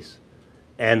space.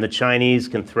 And the Chinese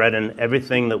can threaten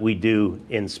everything that we do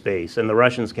in space, and the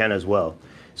Russians can as well.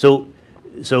 So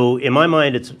in my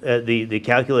mind, it's the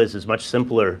calculus is much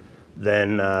simpler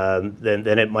than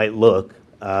it might look.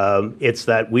 It's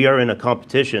that we are in a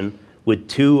competition with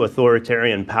two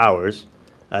authoritarian powers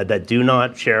that do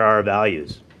not share our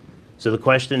values. So the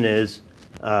question is,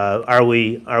 are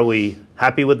we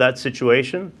happy with that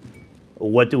situation?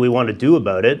 What do we want to do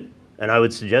about it? And I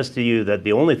would suggest to you that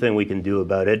the only thing we can do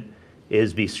about it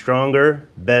is be stronger,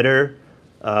 better,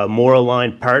 more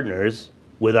aligned partners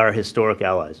with our historic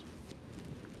allies.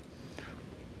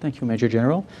 Thank you, Major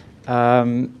General.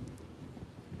 Il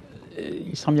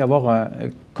semble y avoir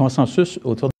un consensus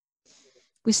autour.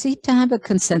 We seem to have a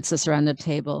consensus around the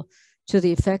table to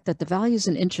the effect that the values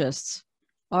and interests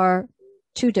are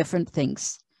two different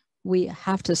things. We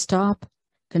have to stop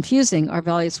confusing our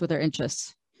values with our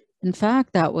interests. In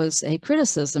fact, that was a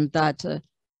criticism that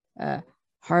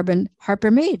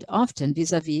Harper made often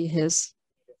vis-a-vis his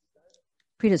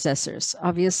predecessors.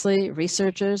 Obviously,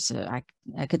 researchers,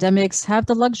 academics have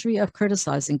the luxury of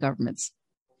criticizing governments,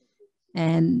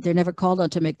 and they're never called on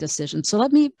to make decisions. So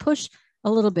let me push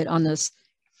a little bit on this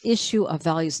issue of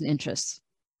values and interests.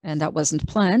 And that wasn't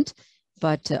planned,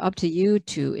 but up to you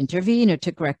to intervene or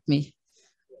to correct me.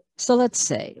 So let's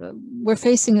say we're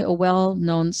facing a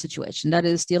well-known situation. That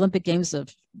is the Olympic Games of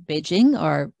Beijing.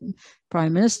 Our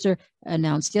Prime Minister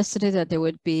announced yesterday that there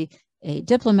would be a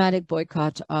diplomatic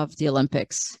boycott of the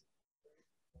Olympics.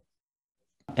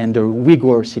 And the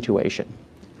Uyghur situation.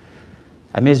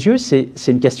 À mes yeux, c'est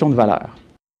une question de valeur.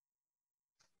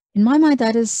 In my mind,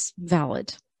 that is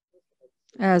valid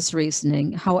as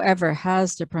reasoning. However,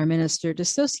 has the Prime Minister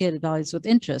dissociated values with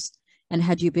interests? And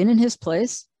had you been in his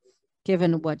place,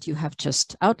 given what you have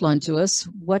just outlined to us,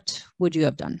 what would you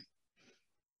have done?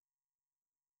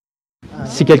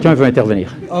 Si quelqu'un veut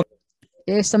intervenir.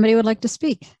 If somebody would like to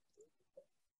speak.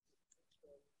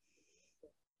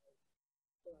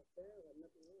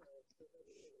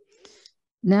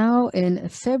 Now in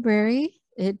February,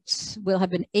 it will have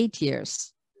been 8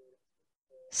 years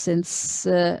since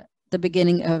the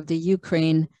beginning of the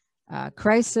Ukraine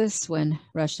crisis, when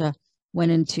Russia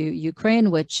went into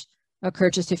Ukraine, which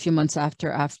occurred just a few months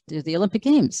after the Olympic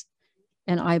Games.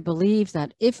 And I believe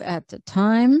that if at the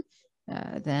time,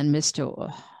 then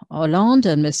Mr. Hollande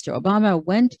and Mr. Obama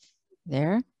went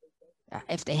there,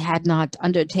 if they had not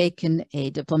undertaken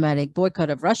a diplomatic boycott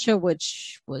of Russia,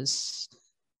 which was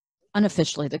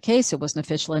unofficially the case. It wasn't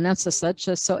officially announced as such.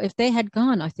 So if they had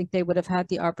gone, I think they would have had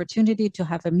the opportunity to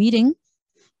have a meeting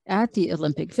at the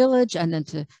Olympic Village and then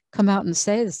to come out and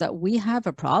say is that we have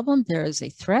a problem. There is a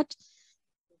threat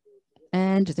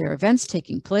and there are events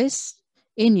taking place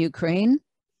in Ukraine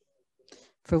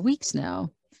for weeks now.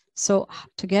 So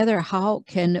together, how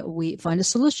can we find a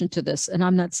solution to this? And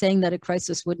I'm not saying that a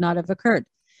crisis would not have occurred,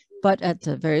 but at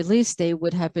the very least, they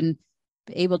would have been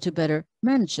able to better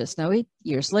manage this. Now, 8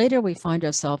 years later, we find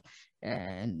ourselves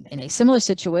in a similar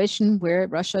situation where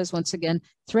Russia is once again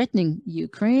threatening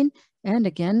Ukraine. And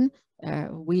again,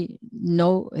 we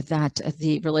know that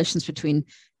the relations between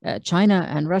China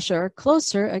and Russia are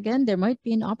closer. Again, there might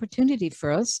be an opportunity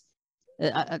for us.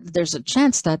 There's a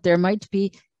chance that there might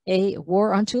be a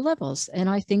war on two levels. And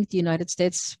I think the United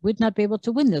States would not be able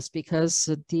to win this because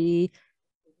they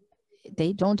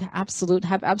don't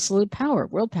have absolute power,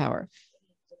 world power.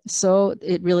 So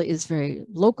it really is very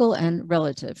local and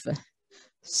relative.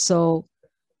 So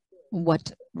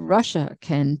what Russia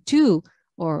can do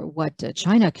or what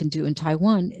China can do in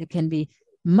Taiwan, it can be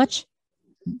much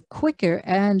quicker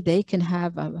and they can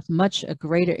have a much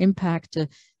greater impact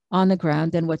on the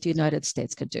ground than what the United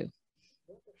States could do.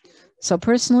 So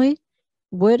personally,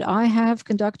 would I have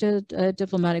conducted a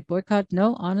diplomatic boycott?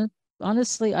 No,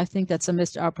 honestly, I think that's a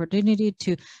missed opportunity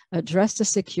to address the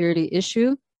security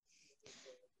issue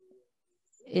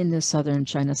in the southern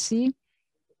China Sea.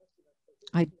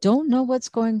 I don't know what's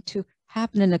going to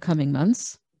happen in the coming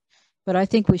months, but I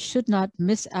think we should not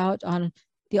miss out on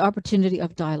the opportunity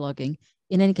of dialoguing.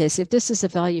 In any case, if this is a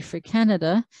value for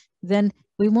Canada, then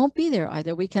we won't be there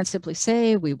either. We can't simply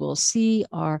say we will see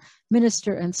our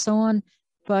minister and so on,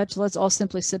 but let's all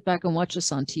simply sit back and watch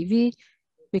us on TV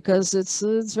because it's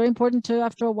very important to,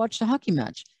 after all, watch the hockey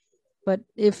match. But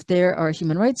if there are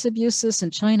human rights abuses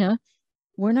in China,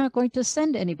 we're not going to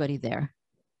send anybody there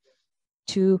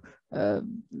to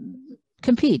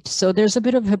compete. So there's a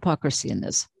bit of hypocrisy in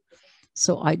this.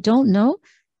 So I don't know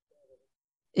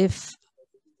if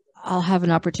I'll have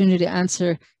an opportunity to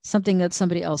answer something that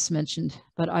somebody else mentioned,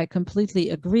 but I completely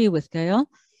agree with Gail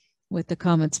with the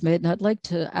comments made. And I'd like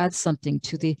to add something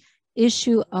to the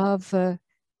issue of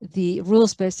the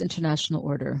rules-based international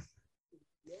order.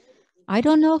 I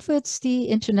don't know if it's the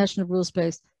international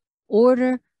rules-based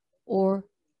order or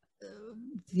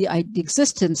the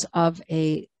existence of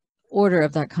a order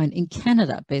of that kind in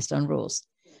Canada based on rules,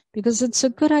 because it's a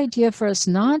good idea for us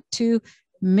not to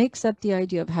mix up the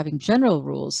idea of having general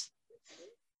rules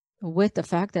with the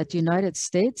fact that the United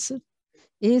States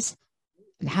is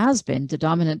and has been the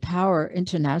dominant power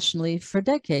internationally for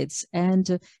decades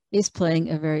and is playing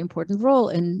a very important role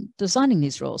in designing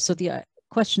these rules. So the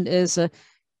question is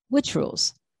which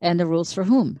rules and the rules for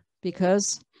whom?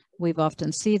 Because we've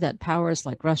often seen that powers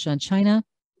like Russia and China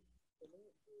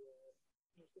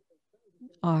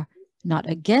are not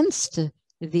against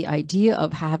the idea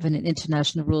of having an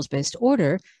international rules-based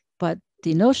order, but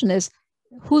the notion is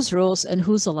whose rules and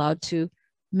who's allowed to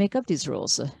make up these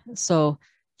rules. So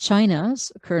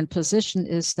China's current position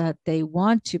is that they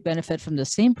want to benefit from the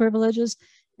same privileges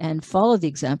and follow the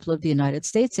example of the United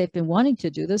States. They've been wanting to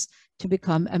do this to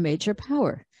become a major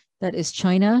power. That is,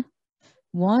 China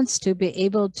wants to be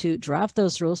able to draft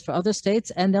those rules for other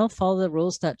states, and they'll follow the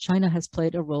rules that China has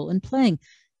played a role in playing.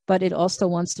 But it also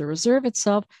wants to reserve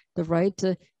itself the right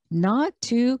to not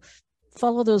to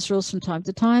follow those rules from time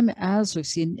to time, as we've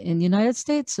seen in the United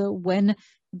States, so when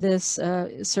this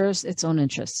serves its own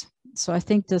interests. So I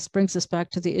think this brings us back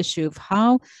to the issue of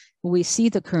how we see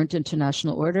the current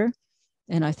international order.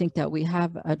 And I think that we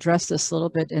have addressed this a little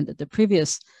bit in the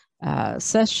previous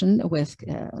session with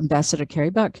Ambassador Kerry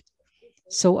Buck.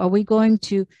 So are we going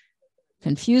to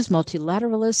confuse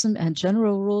multilateralism and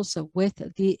general rules with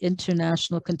the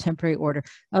international contemporary order?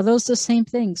 Are those the same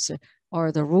things?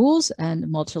 Are the rules and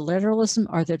multilateralism,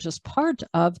 are they just part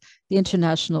of the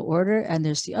international order? And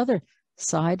there's the other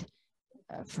side.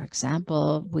 For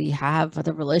example, we have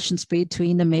the relations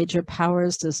between the major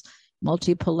powers, this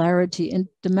multipolarity in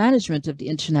the management of the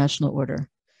international order,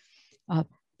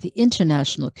 the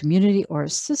international community or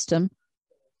system.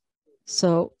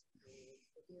 So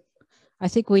I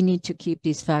think we need to keep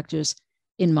these factors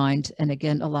in mind. And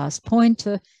again, a last point,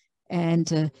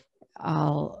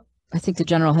 I think the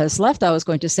general has left. I was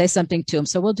going to say something to him,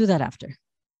 so we'll do that after.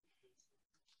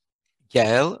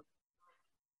 Gail?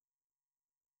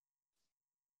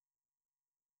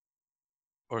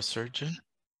 Or Surgeon?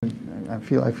 I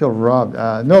feel robbed.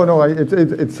 No,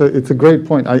 it's a great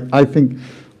point. I think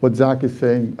what Zach is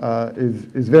saying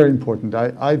is very important.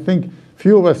 I think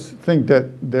few of us think that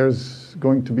there's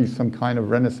going to be some kind of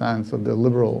renaissance of the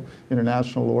liberal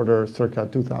international order circa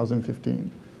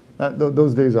 2015.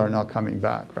 Those days are not coming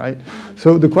back, right?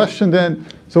 So the question then,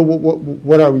 so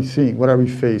what are we seeing? What are we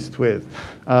faced with?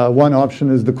 One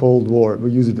option is the Cold War.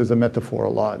 We use it as a metaphor a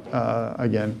lot.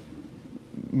 Again,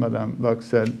 Madame Buck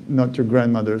said, not your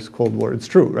grandmother's Cold War. It's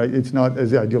true, right? It's not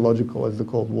as ideological as the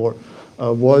Cold War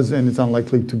was, and it's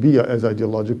unlikely to be as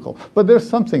ideological. But there's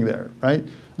something there, right?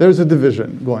 There's a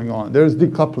division going on. There's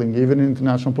decoupling, even in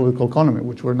international political economy,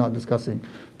 which we're not discussing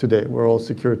today. We're all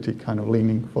security kind of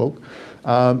leaning folk.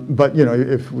 But you know,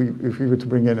 if we were to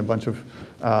bring in a bunch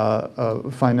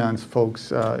of finance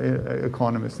folks,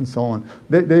 economists, and so on,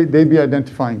 they'd be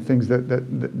identifying things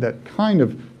that kind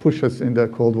of push us in the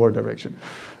Cold War direction.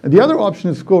 And the other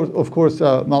option is, of course,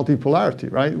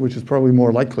 multipolarity, right? Which is probably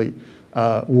more likely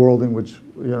world in which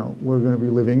we're going to be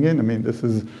living in. I mean, this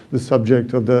is the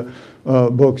subject of the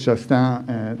book Justin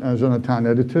and Jonathan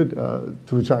edited,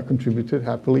 to which I contributed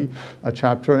happily a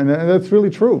chapter, and that's really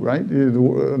true, right?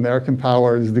 The American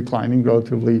power is declining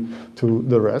relatively to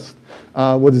the rest.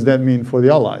 What does that mean for the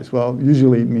Allies? Well,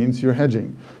 usually it means you're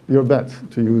hedging your bets,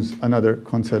 to use another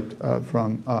concept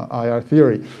from IR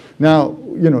theory. Now,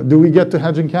 do we get to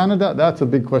hedge in Canada? That's a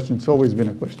big question. It's always been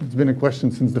a question. It's been a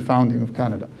question since the founding of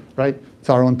Canada, right? It's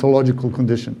our ontological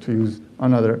condition, to use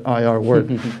another IR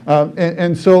word.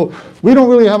 And so we don't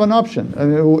really have an option.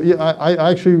 And I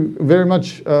actually very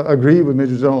much agree with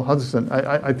Major General Hudson.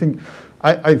 I think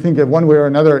that one way or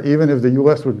another, even if the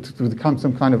US were to become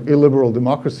some kind of illiberal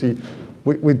democracy,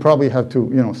 we'd probably have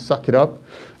to suck it up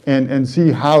and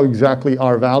see how exactly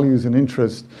our values and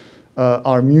interests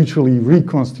are mutually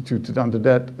reconstituted under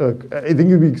that. I think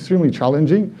it would be extremely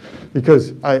challenging,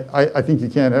 because I think you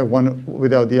can't have one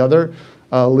without the other.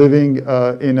 Living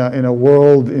in a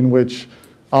world in which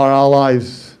our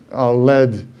allies are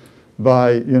led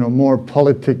by more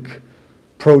politic,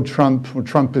 pro-Trump or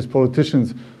Trumpist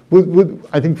politicians would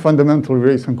I think fundamentally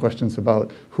raise some questions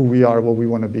about who we are, what we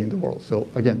want to be in the world. So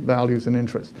again, values and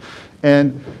interests,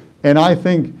 and I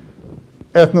think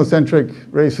ethnocentric,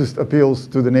 racist appeals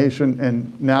to the nation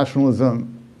and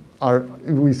nationalism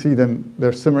we see them,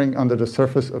 they're simmering under the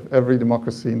surface of every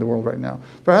democracy in the world right now.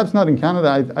 Perhaps not in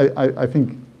Canada. I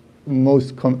think the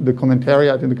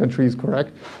commentariat in the country is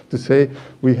correct to say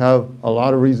we have a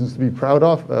lot of reasons to be proud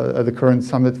of at the current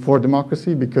Summit for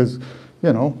Democracy, because,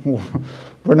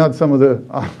 we're not some of the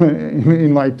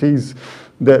invitees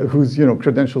whose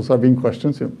credentials are being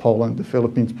questioned. Poland, the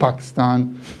Philippines,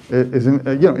 Pakistan is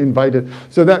invited.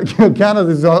 So that Canada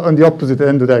is on the opposite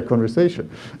end of that conversation,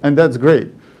 and that's great.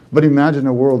 But imagine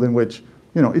a world in which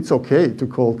it's okay to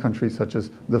call countries such as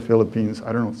the Philippines,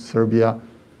 I don't know, Serbia,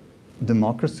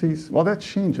 democracies. Well, that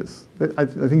changes. I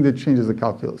think that changes the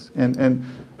calculus.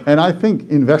 And I think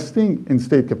investing in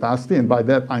state capacity, and by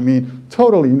that I mean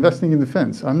totally investing in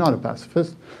defense, I'm not a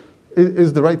pacifist,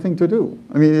 is the right thing to do.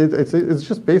 I mean, it's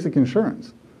just basic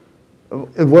insurance.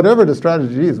 Whatever the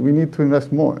strategy is, we need to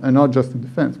invest more, and not just in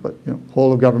defense, but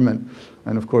whole of government.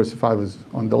 And of course, if I was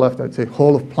on the left, I'd say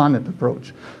whole of planet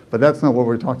approach. But that's not what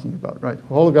we're talking about, right?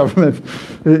 Whole of government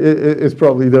is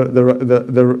probably the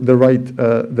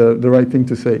right thing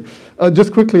to say.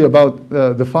 Just quickly about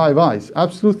the Five Eyes.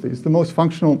 Absolutely, it's the most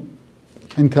functional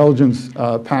intelligence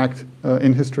pact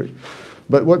in history.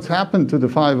 But what's happened to the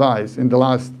Five Eyes in the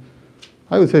last,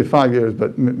 I would say 5 years,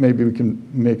 but maybe we can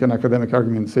make an academic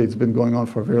argument and say it's been going on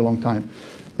for a very long time,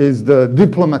 is the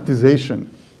diplomatization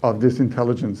of this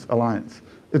intelligence alliance.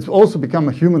 It's also become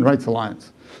a human rights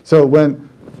alliance. So when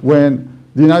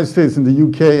the United States and the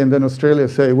UK and then Australia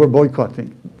say we're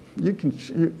boycotting,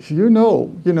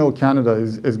 Canada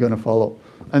is going to follow,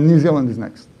 and New Zealand is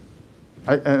next.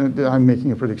 I'm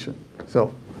making a prediction.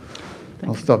 So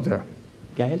I'll stop there.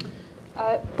 Gaëlle?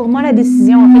 Pour moi, la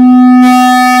décision en fait,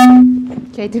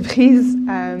 qui a été prise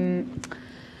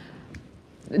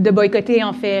de boycotter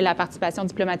en fait la participation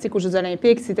diplomatique aux Jeux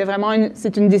Olympiques, c'est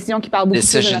une décision qui parle beaucoup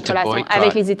plus de notre relation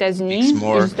avec les États-Unis,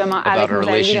 et justement avec nos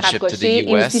alliés rapprochés,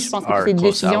 et aussi je pense que c'est une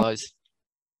décision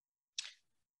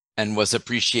and was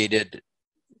appreciated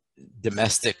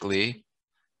domestically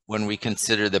when we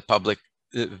consider the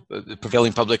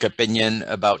prevailing public opinion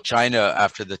about China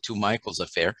after the Two Michaels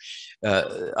affair.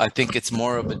 I think it's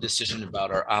more of a decision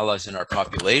about our allies and our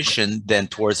population than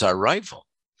towards our rival.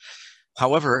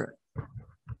 However,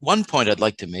 one point I'd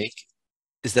like to make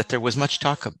is that there was much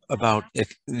talk about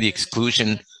the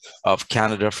exclusion of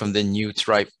Canada from the new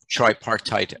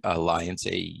tripartite alliance,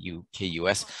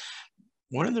 AU-KUS.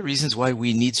 One of the reasons why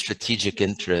we need strategic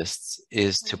interests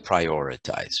is to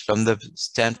prioritize. From the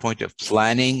standpoint of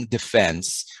planning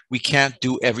defense, we can't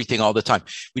do everything all the time.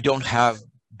 We don't have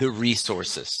the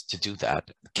resources to do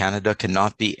that. Canada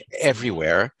cannot be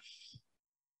everywhere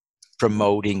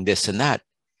promoting this and that.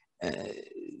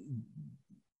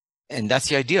 And that's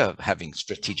the idea of having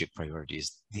strategic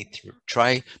priorities. The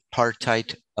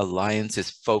tripartite alliance is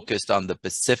focused on the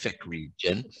Pacific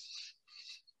region.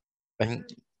 And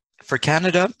for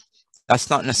Canada, that's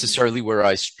not necessarily where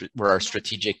our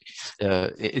strategic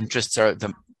interests are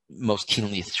the most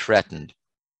keenly threatened.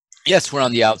 Yes, we're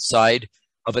on the outside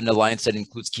of an alliance that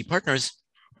includes key partners,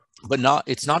 but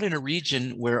it's not in a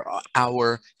region where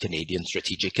our Canadian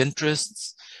strategic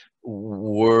interests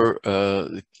were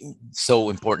so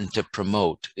important to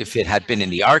promote. If it had been in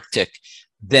the Arctic,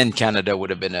 then Canada would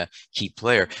have been a key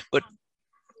player. But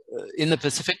in the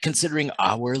Pacific, considering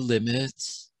our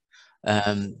limits,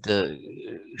 the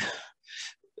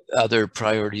other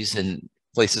priorities and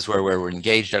places where we're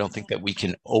engaged, I don't think that we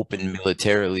can open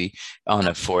militarily on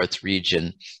a fourth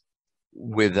region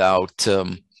without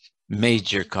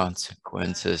major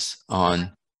consequences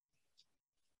on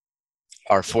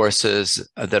our forces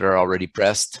that are already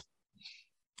pressed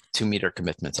to meet our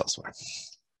commitments elsewhere.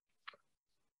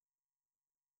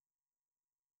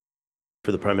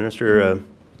 For the Prime Minister,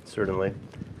 certainly.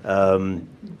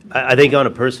 I think on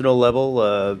a personal level,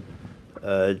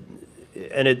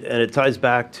 and it ties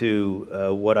back to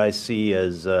what I see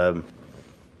as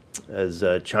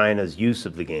China's use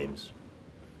of the games.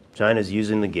 China's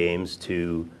using the games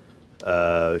to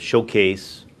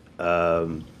showcase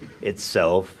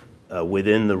itself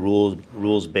within the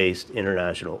rules-based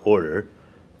international order.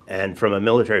 And from a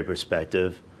military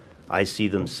perspective, I see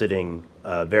them sitting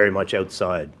very much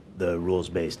outside the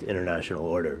rules-based international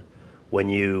order. When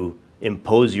you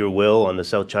impose your will on the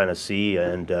South China Sea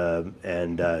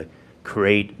and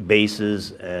create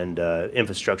bases and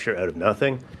infrastructure out of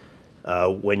nothing,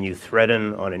 when you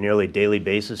threaten on a nearly daily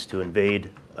basis to invade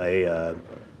a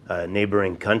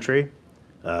neighboring country,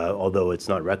 although it's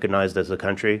not recognized as a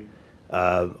country,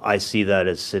 I see that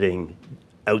as sitting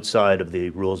outside of the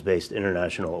rules-based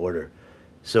international order.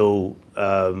 So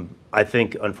I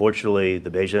think, unfortunately, the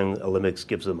Beijing Olympics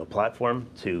gives them a platform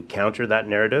to counter that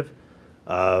narrative.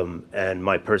 And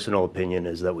my personal opinion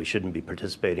is that we shouldn't be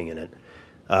participating in it.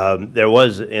 There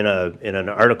was, in an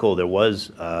article, there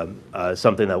was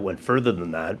something that went further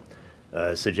than that,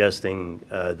 suggesting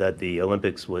that the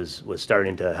Olympics was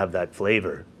starting to have that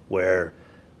flavor, where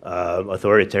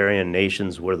authoritarian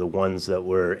nations were the ones that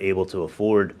were able to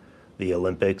afford the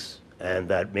Olympics, and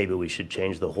that maybe we should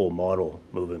change the whole model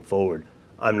moving forward.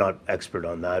 I'm not expert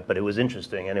on that, but it was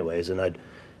interesting anyways, and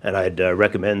I'd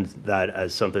recommend that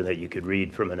as something that you could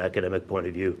read from an academic point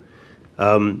of view.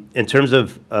 In terms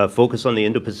of focus on the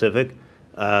Indo-Pacific,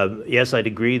 yes, I'd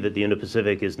agree that the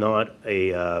Indo-Pacific is not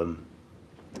a,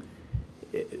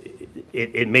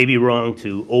 it may be wrong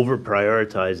to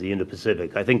over-prioritize the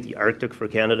Indo-Pacific. I think the Arctic for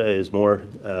Canada is more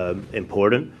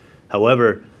important.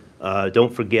 However,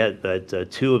 don't forget that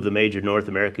two of the major North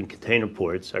American container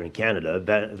ports are in Canada,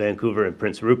 Vancouver and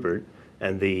Prince Rupert.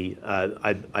 And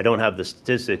I don't have the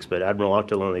statistics, but Admiral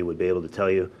Ochterlony would be able to tell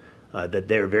you that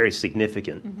they're very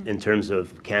significant in terms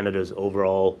of Canada's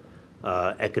overall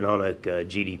economic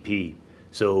GDP.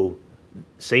 So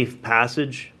safe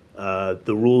passage,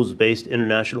 the rules-based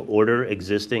international order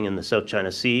existing in the South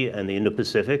China Sea and the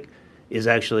Indo-Pacific is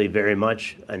actually very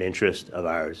much an interest of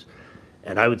ours.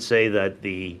 And I would say that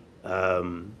the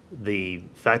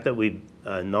fact that we've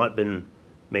not been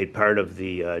made part of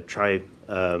the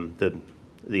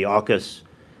AUKUS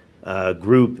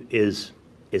group is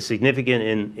significant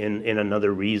in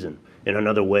another reason, in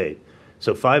another way.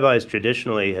 So Five Eyes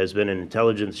traditionally has been an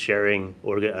intelligence sharing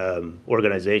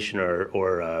organization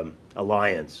or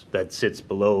alliance that sits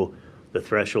below the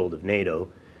threshold of NATO.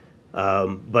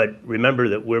 But remember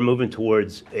that we're moving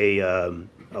towards a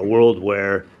world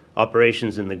where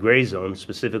operations in the gray zone,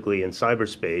 specifically in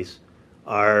cyberspace,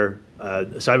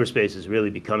 cyberspace is really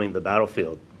becoming the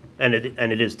battlefield, and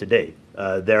it is today.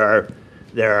 There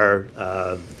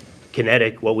are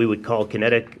kinetic, what we would call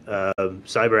kinetic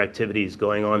cyber activities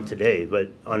going on today, but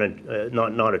on a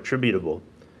not attributable.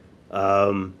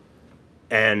 And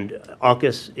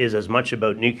AUKUS is as much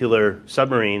about nuclear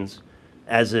submarines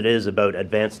as it is about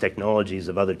advanced technologies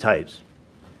of other types.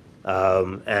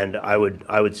 And I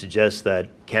would suggest that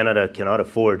Canada cannot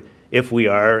afford, if we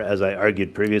are, as I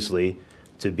argued previously,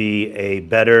 to be a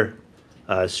better,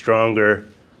 stronger,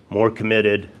 more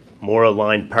committed, more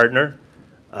aligned partner,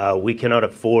 we cannot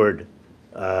afford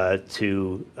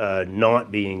to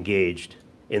not be engaged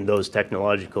in those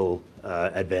technological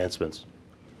advancements.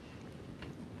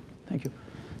 Thank you.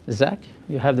 Zach,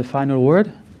 you have the final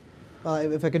word.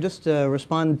 If I could just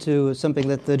respond to something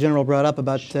that the General brought up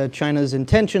about China's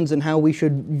intentions and how we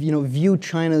should view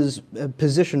China's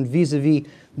position vis-a-vis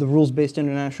the rules-based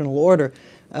international order.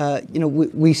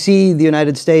 We see the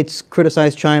United States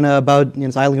criticize China about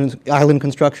its island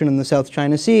construction in the South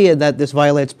China Sea, and that this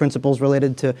violates principles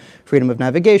related to freedom of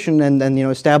navigation and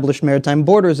established maritime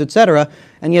borders, etc.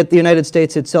 And yet the United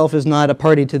States itself is not a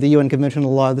party to the UN Convention on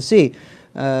the Law of the Sea.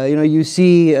 You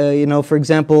see, for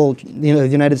example, the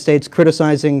United States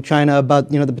criticizing China about,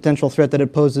 the potential threat that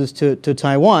it poses to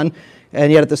Taiwan. And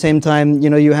yet at the same time,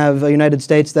 you have a United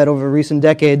States that over recent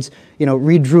decades,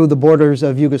 redrew the borders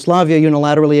of Yugoslavia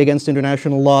unilaterally against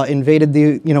international law, invaded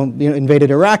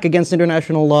invaded Iraq against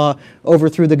international law,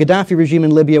 overthrew the Gaddafi regime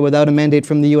in Libya without a mandate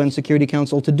from the UN Security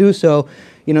Council to do so.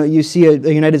 You see a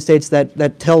United States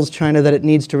that tells China that it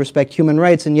needs to respect human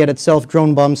rights, and yet itself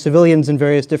drone bombs civilians in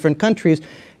various different countries.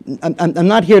 I'm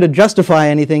not here to justify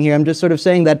anything here. I'm just sort of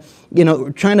saying that,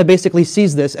 China basically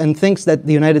sees this and thinks that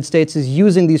the United States is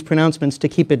using these pronouncements to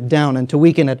keep it down and to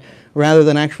weaken it, rather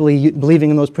than actually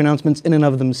believing in those pronouncements in and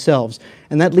of themselves.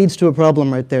 And that leads to a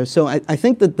problem right there. So I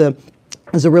think that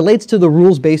as it relates to the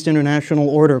rules-based international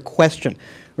order question,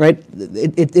 right?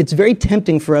 It's very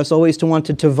tempting for us always to want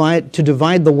to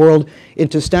divide the world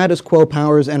into status quo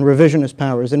powers and revisionist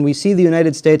powers. And we see the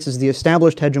United States as the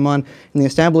established hegemon and the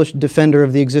established defender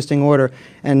of the existing order,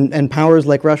 and powers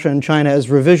like Russia and China as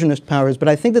revisionist powers. But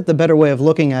I think that the better way of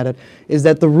looking at it is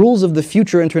that the rules of the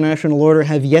future international order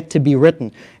have yet to be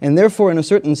written. And therefore, in a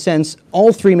certain sense,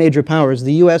 all three major powers,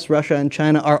 the US, Russia, and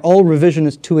China, are all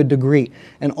revisionist to a degree,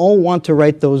 and all want to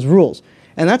write those rules.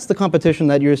 And that's the competition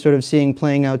that you're sort of seeing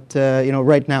playing out,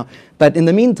 right now. But in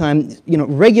the meantime,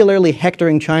 regularly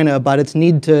hectoring China about its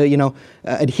need to,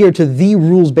 adhere to the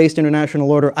rules-based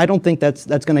international order, I don't think that's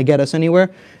going to get us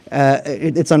anywhere.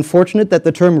 It's unfortunate that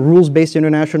the term rules-based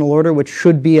international order, which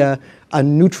should be a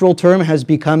neutral term, has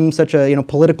become such a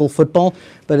political football.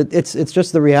 But it's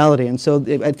just the reality. And so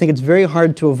I think it's very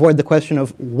hard to avoid the question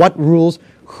of what rules,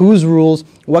 whose rules,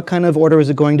 what kind of order is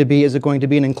it going to be? Is it going to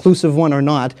be an inclusive one or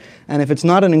not? And if it's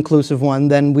not an inclusive one,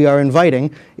 then we are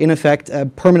inviting, in effect, a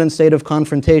permanent state of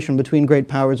confrontation between great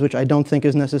powers, which I don't think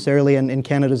is necessarily in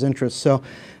Canada's interest. So,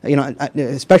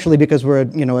 especially because we're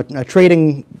a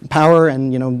trading power,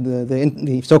 and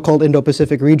the so-called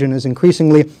Indo-Pacific region is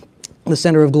increasingly the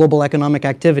center of global economic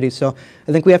activity. So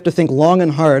I think we have to think long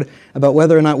and hard about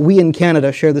whether or not we in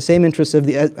Canada share the same interests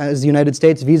as the United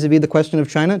States vis-a-vis the question of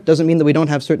China. Doesn't mean that we don't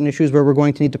have certain issues where we're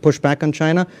going to need to push back on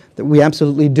China, that we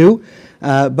absolutely do.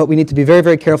 But we need to be very,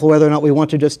 very careful whether or not we want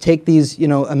to just take these,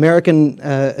 American,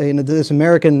 this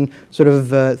American sort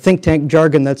of think tank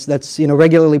jargon that's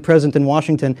regularly present in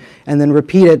Washington, and then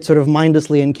repeat it sort of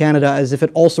mindlessly in Canada as if it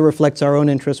also reflects our own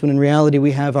interests, when in reality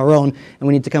we have our own, and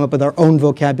we need to come up with our own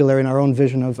vocabulary and our own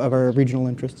vision of our regional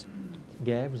interests.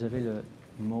 Gaël, vous avez le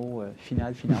mot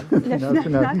final.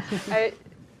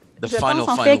 The final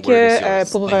word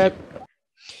is yours.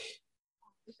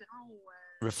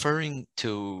 Referring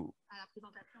to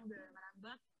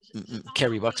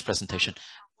Carrie Buck's presentation,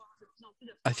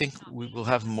 I think we will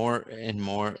have more and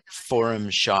more forum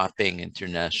shopping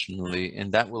internationally,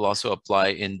 and that will also apply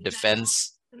in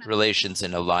defense relations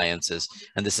and alliances.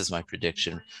 And this is my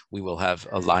prediction. We will have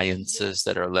alliances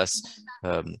that are less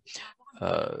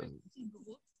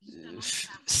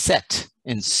set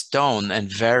in stone and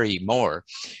vary more.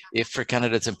 If for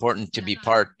Canada it's important to be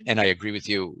part, and I agree with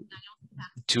you,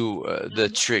 to the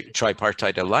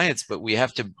tripartite alliance, but we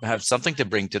have to have something to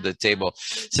bring to the table,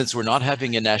 since we're not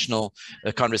having a national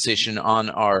conversation on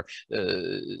our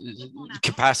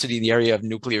capacity in the area of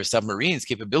nuclear submarines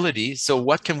capability. So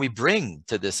what can we bring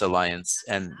to this alliance?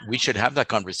 And we should have that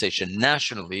conversation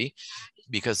nationally,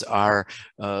 because our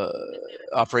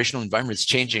operational environment is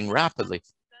changing rapidly.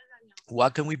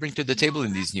 What can we bring to the table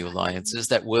in these new alliances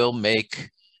that will make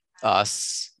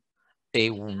us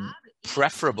a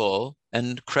preferable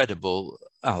and credible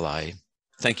ally?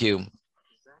 Thank you.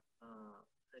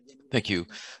 Thank you.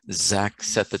 Zach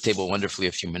set the table wonderfully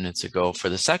a few minutes ago. For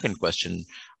the second question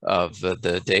of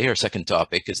the day, our second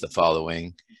topic is the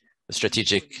following: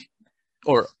 strategic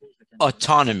or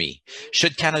autonomy.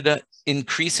 Should Canada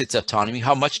increase its autonomy?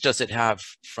 How much does it have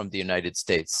from the United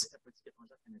States?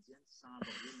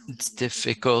 It's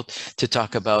difficult to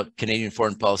talk about Canadian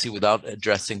foreign policy without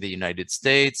addressing the United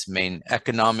States, main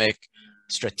economic,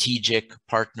 strategic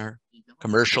partner,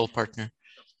 commercial partner.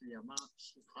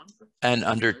 And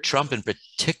under Trump in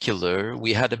particular,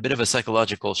 we had a bit of a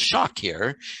psychological shock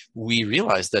here. We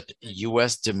realized that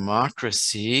US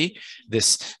democracy,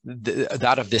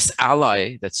 that of this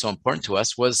ally that's so important to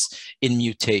us, was in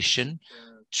mutation,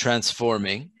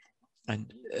 transforming,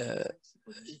 and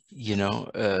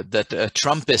that a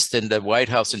Trumpist in the White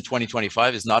House in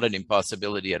 2025 is not an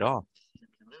impossibility at all.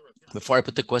 Before I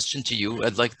put the question to you,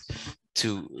 I'd like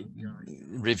to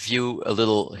review a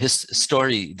little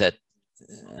story that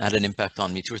had an impact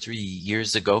on me. 2 or 3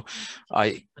 years ago,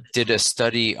 I did a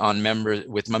study on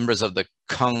members of the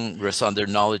Congress on their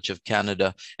knowledge of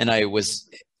Canada, and I was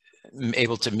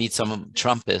able to meet some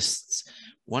Trumpists.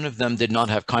 One of them did not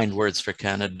have kind words for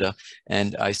Canada,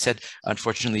 and I said,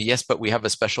 unfortunately, yes, but we have a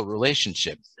special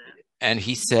relationship. And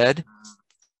he said,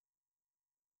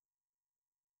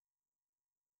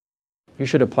 you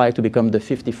should apply to become the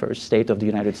 51st state of the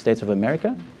United States of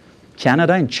America.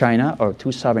 Canada and China are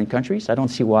two sovereign countries. I don't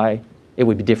see why it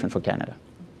would be different for Canada.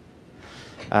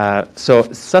 So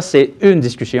ça c'est une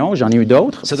discussion. J'en ai eu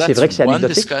d'autres. So c'est vrai que c'est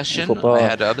anecdotique. I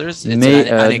had others. It's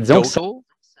anecdotal,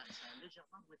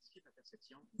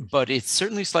 but it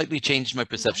certainly slightly changed my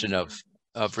perception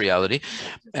of reality.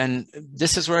 And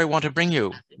this is where I want to bring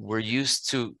you. We're used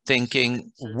to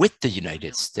thinking with the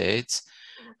United States.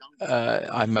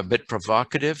 I'm a bit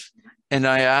provocative, and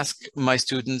I ask my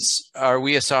students, are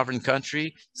we a sovereign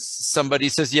country? Somebody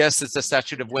says, yes, it's the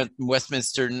Statute of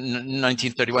Westminster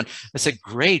 1931. I said,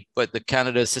 great, but the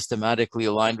Canada is systematically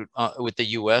aligned with the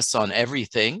US on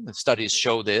everything. The studies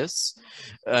show this.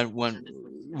 When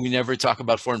we never talk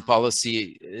about foreign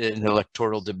policy in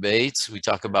electoral debates, we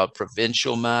talk about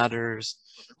provincial matters.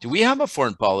 Do we have a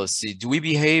foreign policy? Do we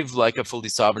behave like a fully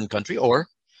sovereign country or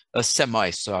a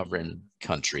semi-sovereign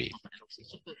country?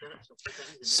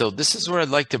 So this is where I'd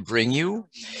like to bring you.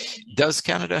 Does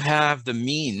Canada have the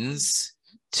means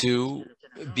to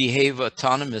behave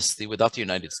autonomously without the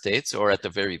United States, or at the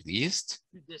very least,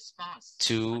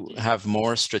 to have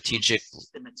more strategic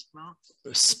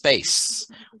space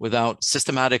without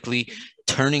systematically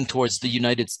turning towards the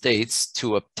United States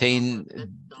to obtain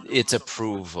its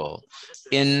approval?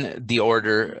 In the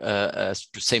order,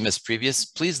 same as previous,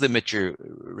 please limit your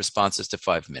responses to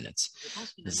 5 minutes.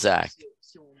 Zach.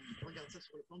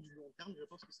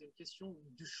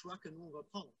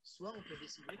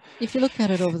 If you look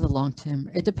at it over the long term,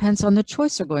 it depends on the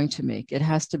choice we're going to make. It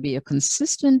has to be a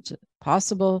consistent,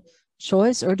 possible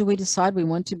choice, or do we decide we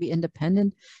want to be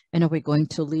independent, and are we going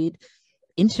to lead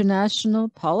international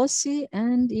policy?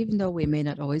 And even though we may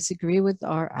not always agree with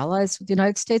our allies with the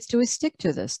United States, do we stick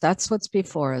to this? That's what's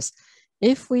before us.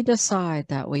 If we decide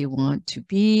that we want to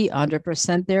be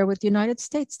 100% there with the United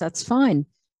States, that's fine.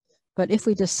 But if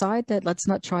we decide that let's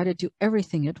not try to do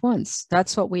everything at once,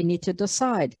 that's what we need to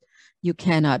decide. You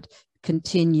cannot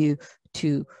continue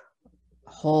to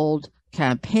hold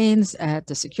campaigns at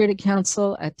the Security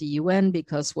Council, at the UN,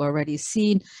 because we're already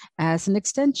seen as an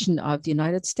extension of the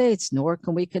United States, nor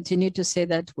can we continue to say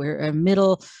that we're a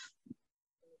middle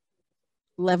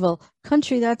level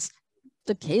country. That's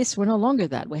the case. We're no longer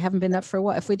that. We haven't been that for a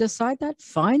while. If we decide that,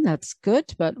 fine, that's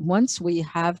good. But once we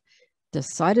have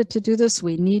decided to do this,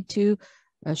 we need to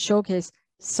showcase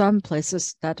some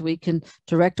places that we can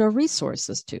direct our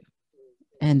resources to.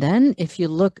 And then if you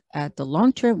look at the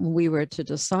long term, we were to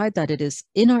decide that it is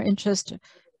in our interest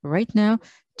right now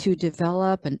to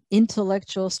develop an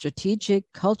intellectual, strategic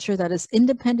culture that is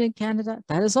independent Canada.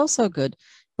 That is also good,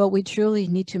 but we truly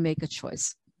need to make a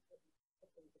choice.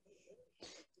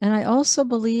 And I also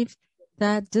believe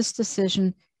that this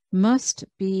decision must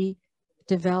be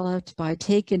developed by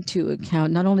taking into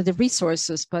account not only the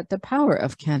resources, but the power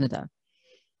of Canada.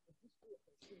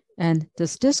 And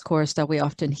this discourse that we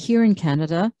often hear in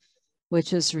Canada,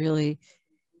 which is really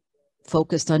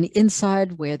focused on the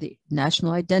inside, where the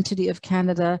national identity of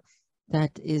Canada,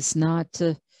 that is not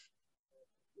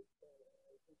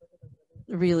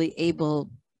really able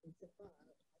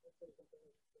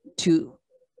to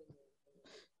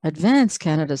advance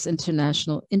Canada's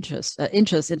international interests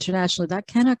internationally, that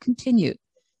cannot continue.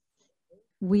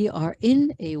 We are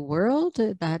in a world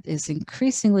that is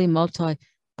increasingly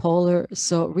multipolar,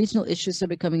 so regional issues are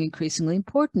becoming increasingly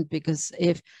important, because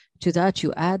if to that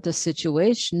you add the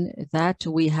situation that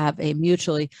we have a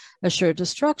mutually assured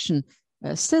destruction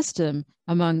system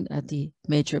among the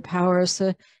major powers,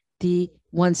 the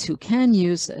ones who can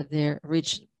use their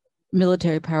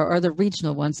military power are the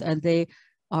regional ones, and they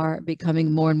are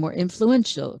becoming more and more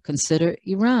influential. Consider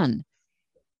Iran,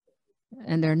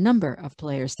 and there are a number of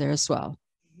players there as well.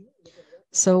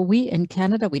 So we in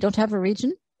Canada, we don't have a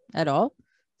region at all,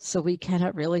 so we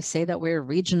cannot really say that we're a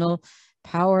regional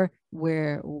power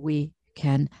where we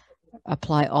can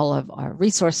apply all of our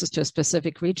resources to a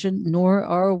specific region, nor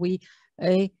are we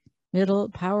a middle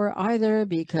power either,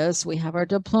 because we have our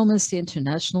diplomacy,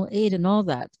 international aid, and all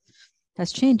that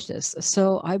has changed this.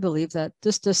 So I believe that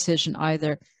this decision,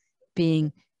 either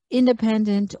being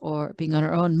independent or being on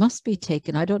our own, must be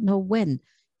taken. I don't know when,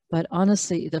 but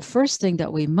honestly, the first thing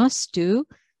that we must do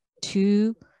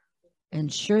to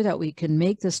ensure that we can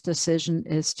make this decision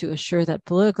is to assure that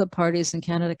political parties in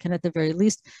Canada can at the very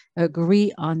least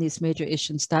agree on these major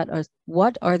issues that are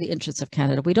what are the interests of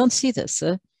Canada. We don't see this.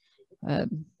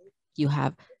 You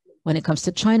have, when it comes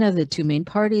to China, the two main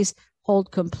parties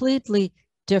hold completely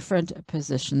different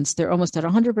positions. They're almost at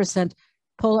 100%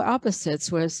 polar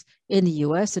opposites, whereas in the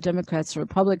US, the Democrats and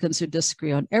Republicans who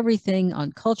disagree on everything,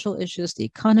 on cultural issues, the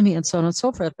economy, and so on and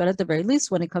so forth. But at the very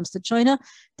least, when it comes to China,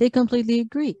 they completely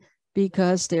agree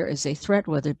because there is a threat,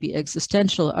 whether it be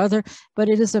existential or other, but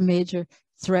it is a major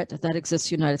threat that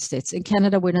exists in the United States. In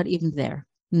Canada, we're not even there,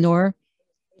 nor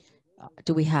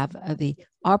do we have the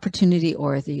opportunity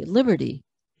or the liberty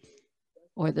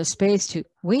or the space to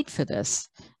wait for this.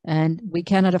 And we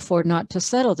cannot afford not to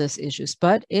settle these issues.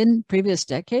 But in previous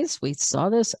decades, we saw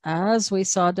this as we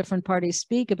saw different parties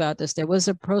speak about this. There was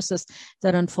a process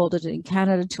that unfolded in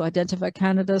Canada to identify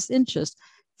Canada's interest.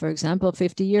 For example,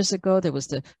 50 years ago, there was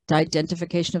the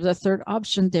identification of the third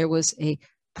option. There was a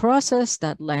process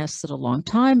that lasted a long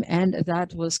time, and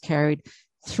that was carried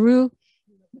through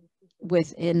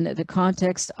within the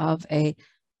context of a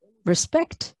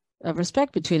respect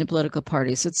between the political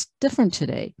parties. It's different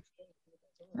today.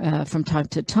 From time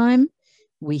to time,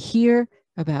 we hear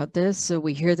about this. So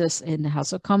we hear this in the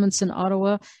House of Commons in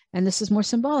Ottawa, and this is more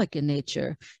symbolic in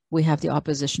nature. We have the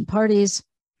opposition parties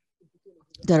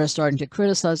that are starting to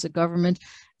criticize the government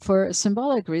for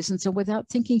symbolic reasons and without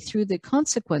thinking through the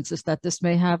consequences that this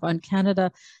may have on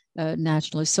Canada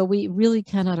nationally. So we really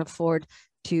cannot afford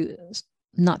to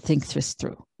not think this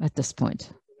through at this point.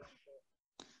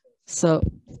 So,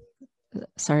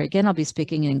 sorry, again, I'll be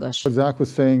speaking English. What Zach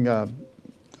was saying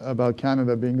about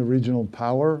Canada being a regional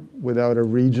power without a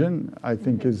region, I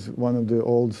think is one of the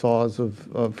old saws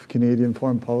of Canadian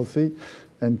foreign policy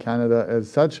and Canada as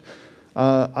such.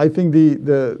 I think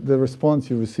the response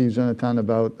you received, Jonathan,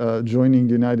 about joining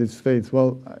the United States,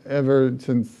 well, ever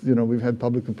since we've had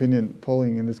public opinion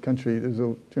polling in this country, there's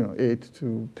 8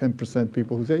 to 10%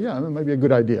 people who say, yeah, that might be a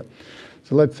good idea.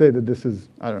 So let's say that this is,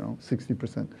 I don't know,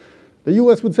 60%. The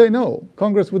U.S. would say no.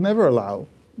 Congress would never allow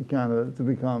Canada to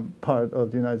become part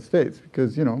of the United States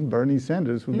because, Bernie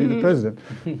Sanders would be the president.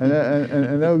 And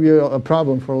that would be a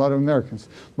problem for a lot of Americans,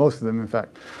 most of them, in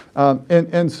fact.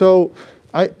 And so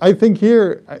I think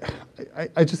here,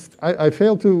 I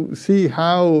fail to see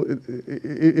how,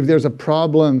 if there's a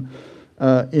problem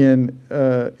in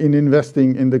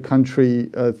investing in the country,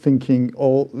 thinking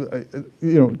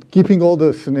keeping all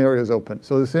the scenarios open.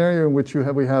 So the scenario in which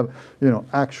we have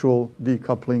actual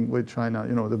decoupling with China,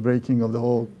 the breaking of the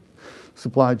whole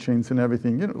supply chains and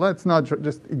everything. Let's not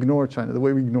just ignore China the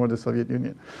way we ignore the Soviet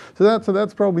Union. So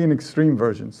that's probably an extreme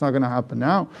version. It's not going to happen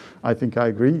now. I think I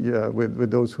agree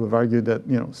with those who have argued that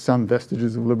some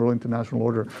vestiges of liberal international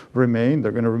order remain.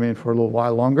 They're going to remain for a little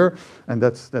while longer, and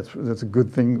that's a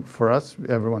good thing for us.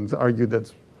 Everyone's argued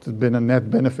that's been a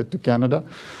net benefit to Canada,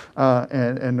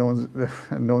 and no one's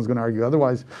going to argue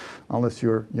otherwise, unless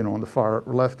you're on the far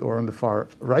left or on the far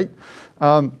right.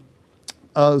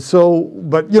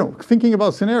 But thinking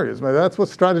about scenarios, that's what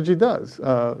strategy does.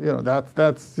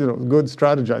 That's good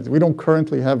strategizing. We don't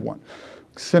currently have one.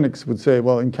 Cynics would say,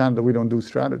 well, in Canada we don't do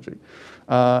strategy.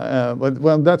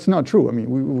 But that's not true. I mean,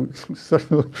 we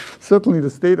certainly the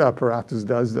state apparatus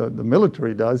does, the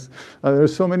military does.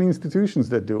 There's so many institutions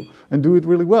that do and do it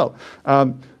really well.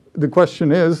 The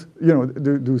question is,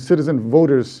 do citizen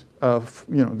voters,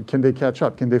 can they catch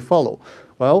up? Can they follow?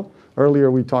 Well,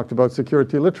 earlier we talked about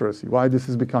security literacy, why this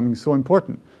is becoming so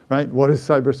important, right? What is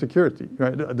cybersecurity,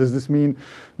 right? Does this mean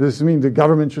the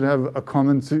government should have a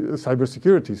common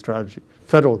cybersecurity strategy?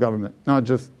 Federal government, not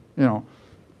just,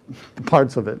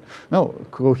 parts of it. No,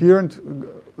 coherent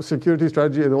security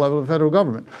strategy at the level of federal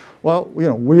government. Well,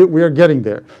 we are getting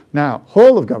there. Now,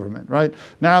 whole of government, right?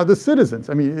 Now the citizens,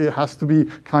 I mean, it has to be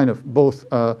kind of both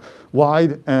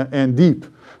wide and deep.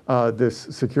 This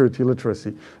security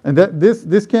literacy, and that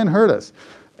this can hurt us,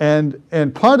 and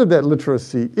part of that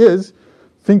literacy is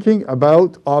thinking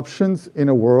about options in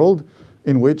a world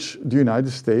in which the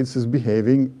United States is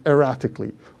behaving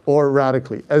erratically or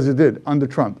radically, as it did under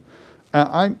Trump.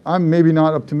 I'm maybe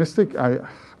not optimistic. I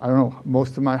don't know.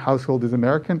 Most of my household is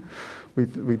American.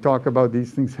 We talk about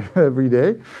these things every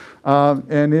day,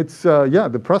 and it's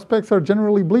the prospects are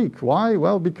generally bleak. Why?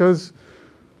 Well, because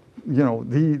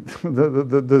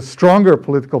the stronger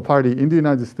political party in the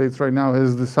United States right now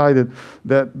has decided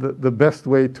that the best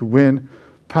way to win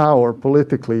power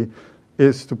politically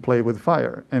is to play with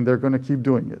fire, and they're going to keep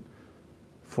doing it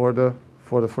for the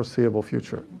foreseeable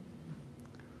future.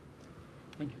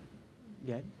 Thank you.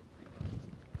 Yeah.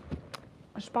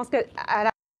 Je pense que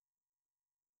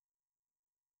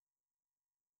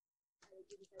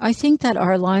I think that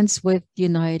our alliance with the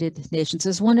United Nations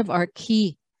is one of our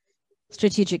key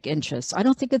strategic interests. I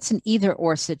don't think it's an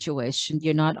either-or situation.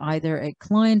 You're not either a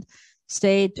client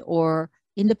state or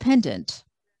independent.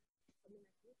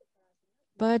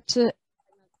 But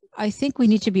I think we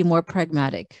need to be more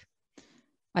pragmatic.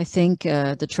 I think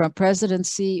the Trump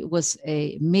presidency was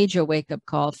a major wake-up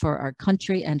call for our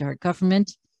country and our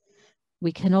government.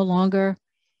 We can no longer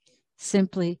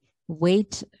simply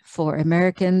wait for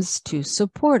Americans to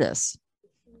support us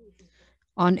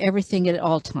on everything at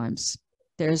all times.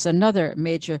 There's another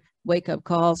major wake-up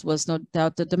call, was no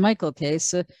doubt the DeMichael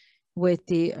case with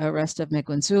the arrest of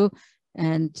Megwanzu,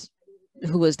 and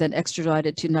who was then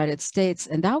extradited to the United States.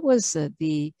 And that was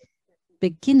the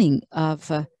beginning of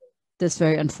this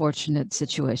very unfortunate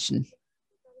situation.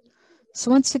 So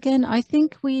once again, I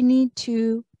think we need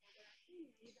to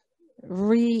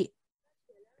recalibrate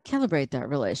that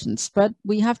relations, but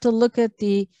we have to look at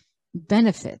the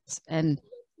benefits and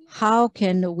how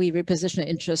can we reposition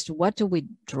interest? What do we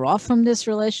draw from this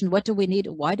relation? What do we need?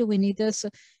 Why do we need this?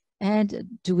 And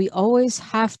do we always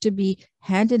have to be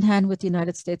hand in hand with the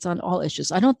United States on all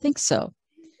issues? I don't think so.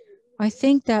 I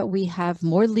think that we have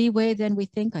more leeway than we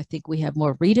think. I think we have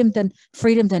more freedom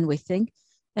than we think.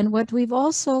 And what we've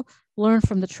also learned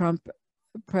from the Trump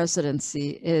presidency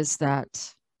is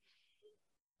that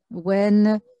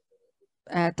when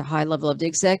at the high level of the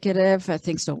executive,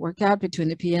 things don't work out between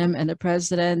the PM and the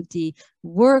president, the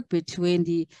work between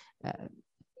the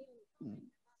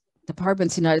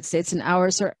departments in the United States and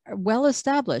ours are well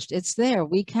established. It's there,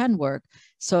 we can work.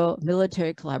 So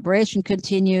military collaboration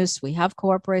continues. We have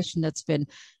cooperation that's been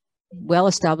well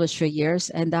established for years,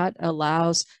 and that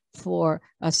allows for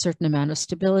a certain amount of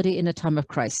stability in a time of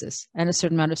crisis and a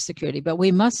certain amount of security. But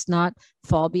we must not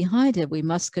fall behind it. We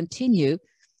must continue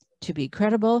to be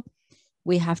credible.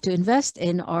 We have to invest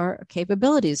in our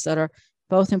capabilities that are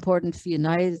both important for the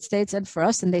United States and for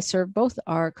us, and they serve both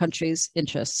our countries'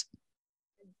 interests.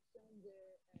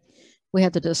 We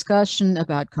had the discussion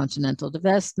about continental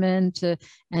divestment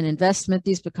and investment.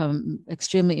 These become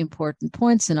extremely important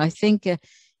points, and I think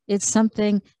it's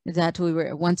something that we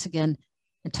were once again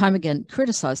and time again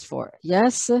criticized for.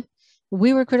 Yes,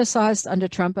 we were criticized under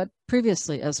Trump, but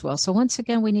previously as well. So once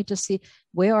again, we need to see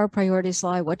where our priorities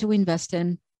lie. What do we invest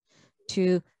in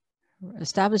to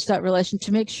establish that relation,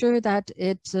 to make sure that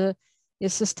it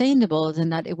is sustainable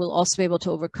and that it will also be able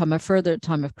to overcome a further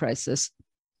time of crisis.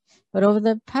 But over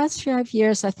the past 5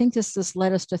 years, I think this has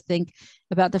led us to think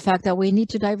about the fact that we need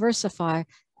to diversify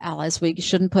allies. We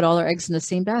shouldn't put all our eggs in the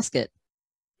same basket.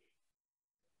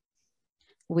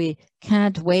 We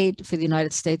can't wait for the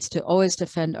United States to always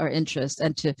defend our interests,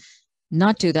 and to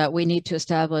not do that, we need to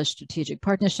establish strategic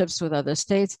partnerships with other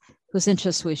states whose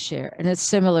interests we share. And it's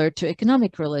similar to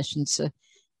economic relations.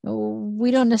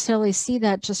 We don't necessarily see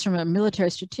that just from a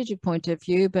military strategic point of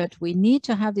view, but we need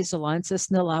to have these alliances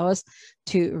and allow us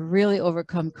to really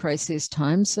overcome crisis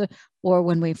times, or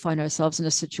when we find ourselves in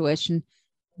a situation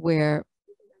where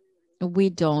we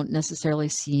don't necessarily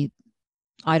see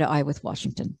eye to eye with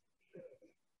Washington.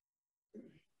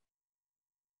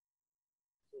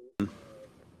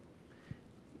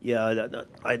 Yeah,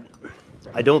 I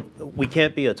don't, we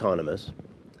can't be autonomous.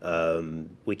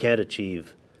 We can't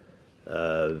achieve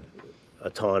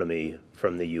autonomy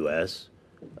from the U.S.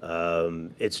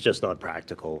 It's just not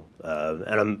practical,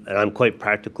 and I'm quite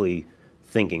practically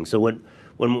thinking. So when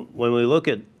we look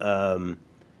at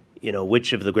you know,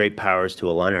 which of the great powers to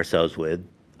align ourselves with,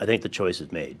 I think the choice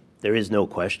is made. There is no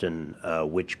question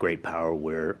which great power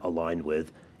we're aligned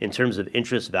with in terms of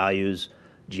interests, values,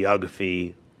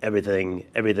 geography, everything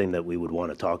that we would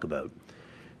want to talk about.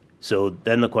 So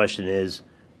then the question is,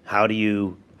 how do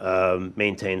you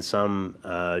maintain some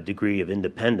degree of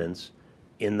independence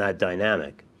in that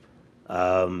dynamic?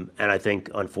 And I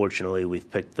think, unfortunately, we've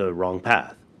picked the wrong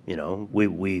path. You know,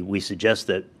 we suggest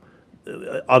that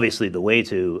obviously the way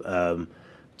to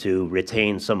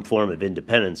retain some form of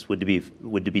independence would be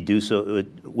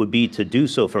to do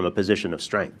so from a position of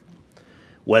strength,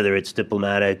 whether it's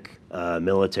diplomatic,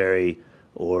 military,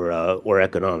 or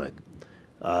economic.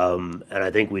 And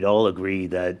I think we'd all agree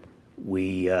that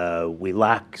we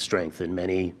lack strength in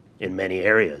many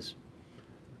areas.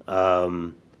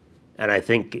 And I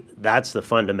think that's the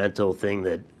fundamental thing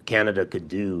that Canada could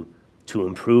do to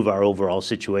improve our overall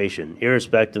situation,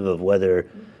 irrespective of whether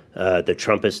the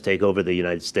Trumpists take over the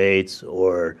United States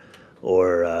or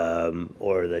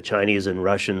the Chinese and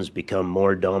Russians become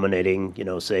more dominating, you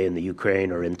know, say in the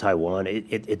Ukraine or in Taiwan.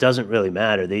 It doesn't really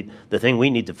matter. The thing we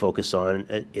need to focus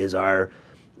on is our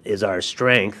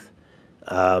strength,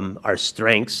 our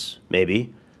strengths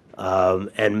maybe,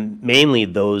 and mainly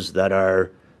those that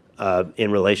are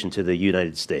in relation to the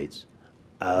United States.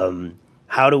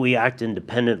 How do we act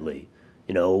independently?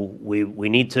 You know, we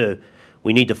need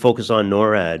to focus on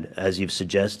NORAD, as you've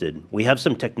suggested. We have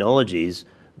some technologies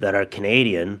that are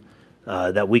Canadian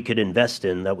that we could invest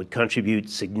in that would contribute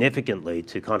significantly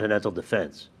to continental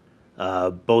defense,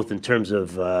 both in terms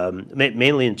of,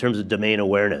 mainly in terms of domain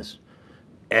awareness.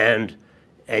 And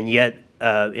yet,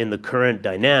 in the current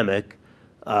dynamic,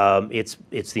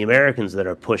 it's the Americans that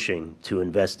are pushing to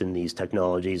invest in these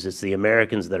technologies. It's the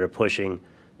Americans that are pushing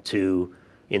to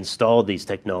install these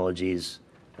technologies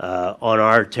on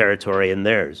our territory and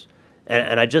theirs.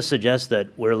 And I just suggest that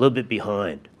we're a little bit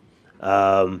behind.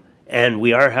 And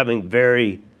we are having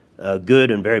very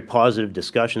good and very positive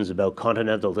discussions about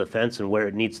continental defense and where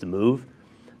it needs to move.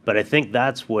 But I think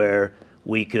that's where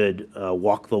we could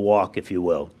walk the walk, if you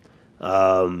will.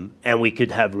 And we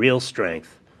could have real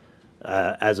strength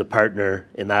as a partner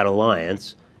in that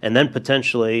alliance, and then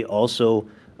potentially also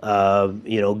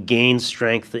you know, gain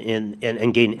strength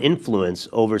and gain influence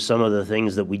over some of the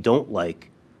things that we don't like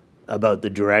about the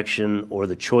direction or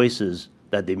the choices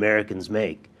that the Americans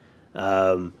make.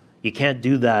 You can't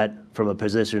do that from a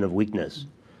position of weakness.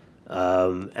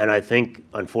 And I think,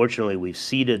 unfortunately, we've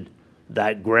ceded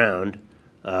that ground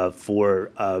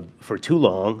for too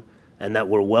long, and that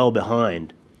we're well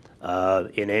behind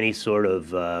in any sort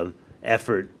of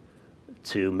effort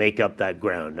to make up that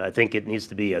ground. I think it needs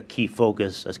to be a key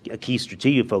focus, a key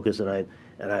strategic focus.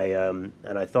 And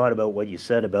I thought about what you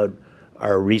said about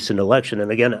our recent election.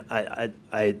 And again,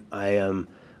 I'm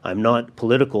not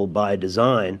political by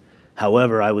design.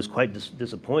 However, I was quite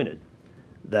disappointed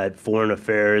that foreign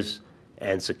affairs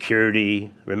and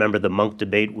security, remember the Monk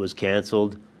debate was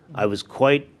canceled. I was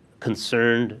quite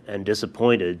concerned and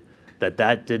disappointed that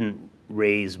that didn't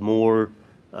raise more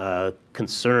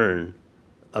concern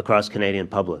across Canadian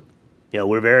public. You know,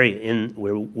 we're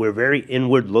very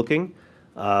inward looking,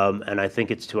 and I think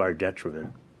it's to our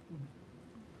detriment.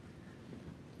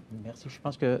 Merci. Je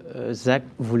pense que Zach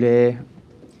voulait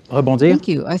rebondir. Thank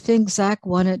you. I think Zach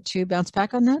wanted to bounce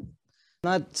back on that.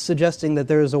 I'm not suggesting that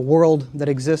there is a world that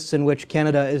exists in which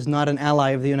Canada is not an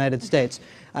ally of the United States.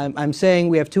 I'm saying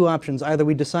we have two options. Either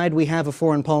we decide we have a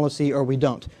foreign policy or we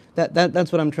don't.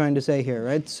 That's what I'm trying to say here,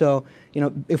 right? So, you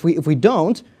know, if we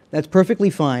don't, that's perfectly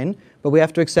fine, but we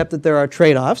have to accept that there are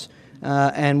trade-offs.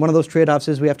 And one of those trade-offs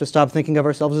is we have to stop thinking of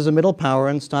ourselves as a middle power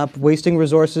and stop wasting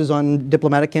resources on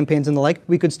diplomatic campaigns and the like.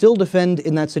 We could still defend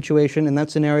in that situation, in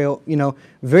that scenario, you know,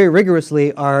 very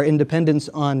rigorously our independence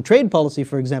on trade policy,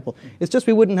 for example. It's just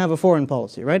we wouldn't have a foreign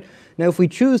policy, right? Now, if we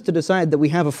choose to decide that we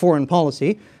have a foreign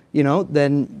policy, you know,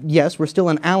 then yes, we're still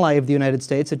an ally of the United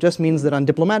States. It just means that on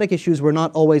diplomatic issues, we're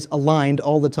not always aligned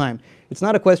all the time. It's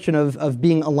not a question of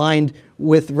being aligned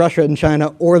with Russia and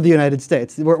China or the United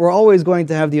States. We're always going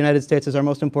to have the United States as our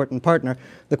most important partner.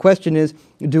 The question is,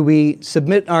 do we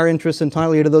submit our interests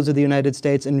entirely to those of the United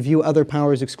States and view other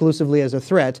powers exclusively as a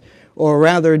threat? Or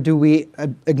rather, do we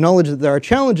acknowledge that there are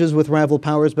challenges with rival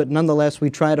powers, but nonetheless we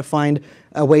try to find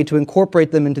a way to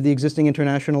incorporate them into the existing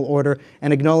international order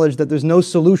and acknowledge that there's no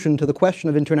solution to the question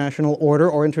of international order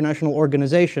or international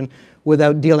organization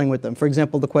without dealing with them. For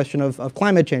example, the question of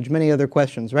climate change, many other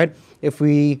questions, right? If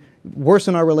we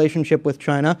worsen our relationship with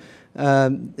China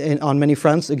on many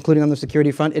fronts, including on the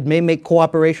security front, it may make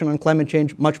cooperation on climate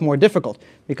change much more difficult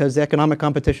because the economic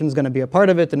competition is going to be a part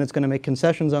of it, and it's going to make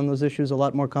concessions on those issues a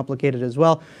lot more complicated as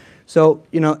well. So,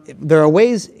 you know, there are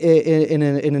ways in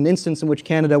an instance in which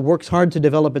Canada works hard to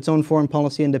develop its own foreign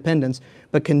policy independence,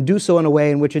 but can do so in a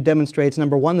way in which it demonstrates,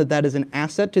 number one, that that is an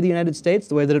asset to the United States,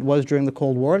 the way that it was during the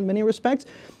Cold War in many respects,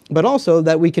 but also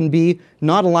that we can be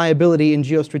not a liability in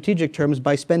geostrategic terms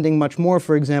by spending much more,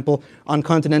 for example, on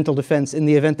continental defense in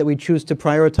the event that we choose to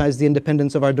prioritize the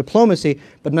independence of our diplomacy,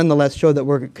 but nonetheless show that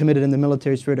we're committed in the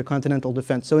military sphere to continental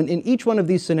defense. So in each one of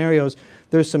these scenarios,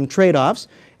 there's some trade-offs,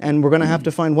 and we're going to have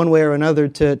to find one way or another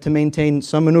to maintain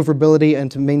some maneuverability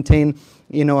and to maintain,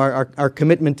 you know, our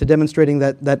commitment to demonstrating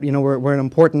that you know, we're an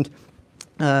important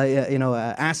you know,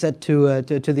 asset to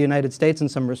the United States in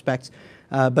some respects.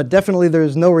 But definitely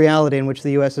there's no reality in which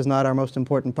the U.S. is not our most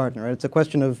important partner. Right? It's a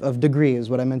question of degree is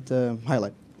what I meant to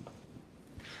highlight.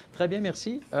 Très bien,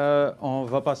 merci. On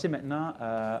va passer maintenant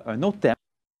à un autre thème.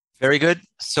 Very good.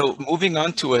 So moving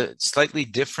on to a slightly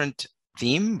different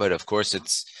theme, but of course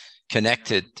it's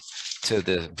connected to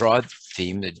the broad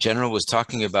theme. The general was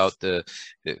talking about the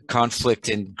conflict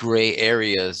in gray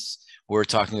areas. We're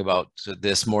talking about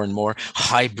this more and more,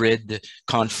 hybrid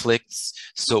conflicts.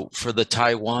 So for the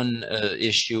Taiwan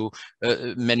issue,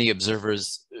 many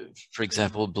observers, for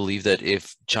example, believe that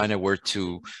if China were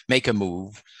to make a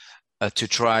move to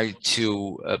try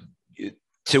to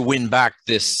to win back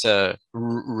this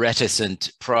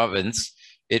reticent province,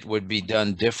 it would be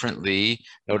done differently,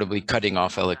 notably cutting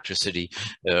off electricity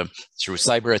through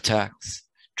cyber attacks,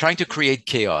 trying to create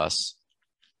chaos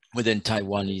within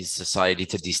Taiwanese society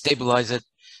to destabilize it,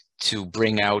 to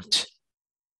bring out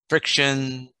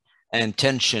friction and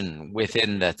tension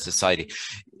within that society.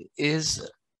 Is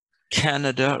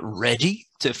Canada ready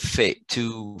to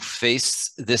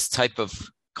face this type of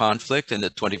conflict in the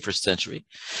 21st century?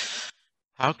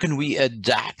 How can we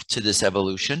adapt to this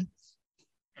evolution?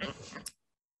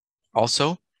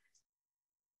 Also,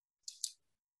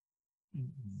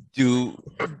 do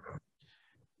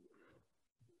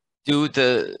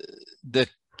the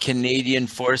Canadian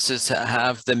forces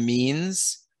have the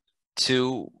means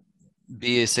to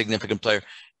be a significant player?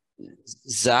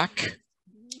 Zach,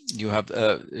 you have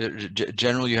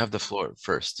General, you have the floor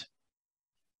first.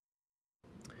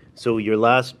 So your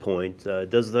last point,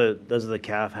 does the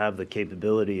CAF have the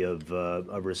capability of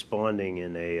responding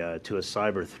to a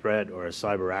cyber threat or a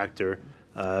cyber actor?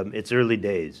 It's early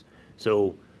days.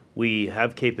 So we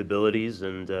have capabilities,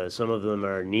 and some of them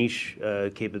are niche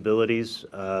capabilities,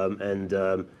 and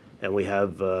we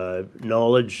have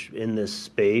knowledge in this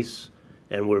space,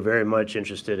 and we're very much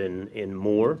interested in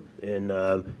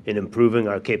improving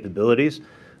our capabilities.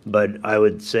 But I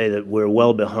would say that we're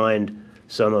well behind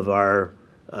some of our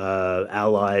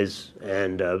allies,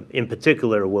 and in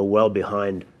particular, we're well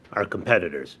behind our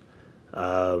competitors.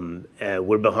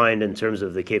 We're behind in terms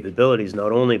of the capabilities,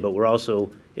 not only, but we're also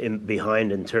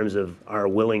behind in terms of our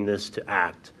willingness to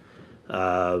act.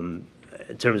 In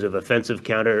terms of offensive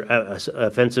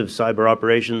cyber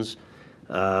operations,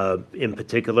 in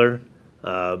particular,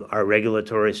 our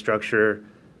regulatory structure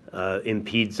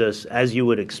impedes us, as you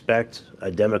would expect a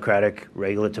democratic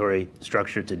regulatory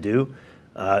structure to do.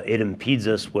 It impedes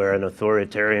us where an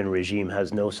authoritarian regime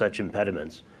has no such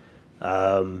impediments.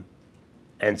 And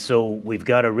so we've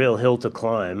got a real hill to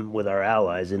climb with our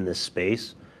allies in this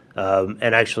space.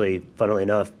 And actually, funnily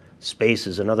enough, space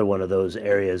is another one of those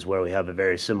areas where we have a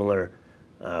very similar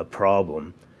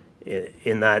problem,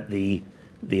 in that the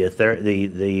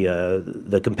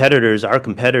competitors, our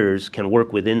competitors, can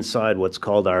work inside what's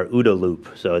called our OODA loop.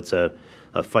 So it's a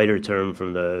fighter term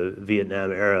from the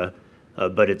Vietnam era.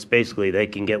 But it's basically they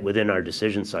can get within our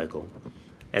decision cycle,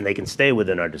 and they can stay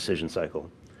within our decision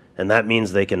cycle. And that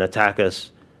means they can attack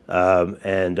us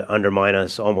and undermine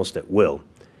us almost at will.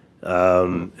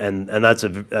 And that's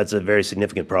a very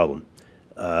significant problem.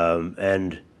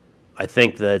 And I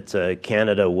think that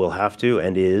Canada will have to,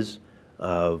 and is,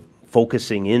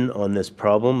 focusing in on this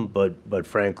problem, but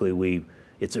frankly,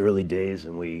 it's early days,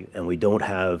 and we don't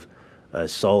have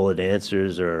solid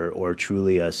answers or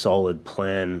truly a solid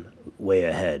plan way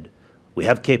ahead. We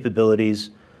have capabilities,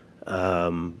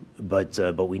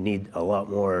 but we need a lot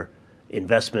more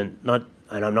investment.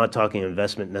 And I'm not talking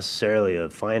investment necessarily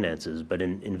of finances, but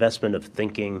investment of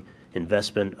thinking,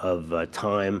 investment of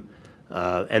time,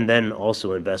 and then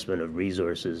also investment of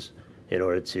resources in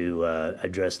order to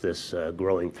address this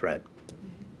growing threat.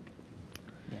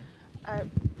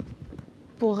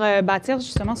 Pour bâtir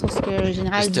justement sur ce que le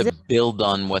général disait. Just to build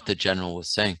on what the general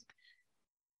was saying,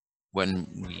 when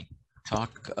we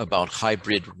talk about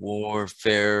hybrid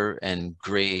warfare and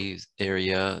gray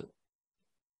area,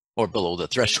 or below the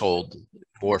threshold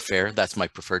warfare, that's my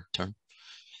preferred term.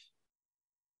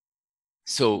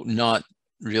 So not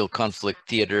real conflict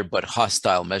theater, but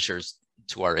hostile measures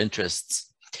to our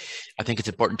interests. I think it's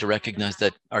important to recognize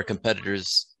that our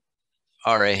competitors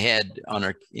are ahead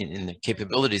in their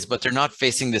capabilities, but they're not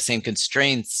facing the same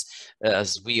constraints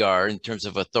as we are in terms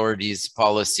of authorities,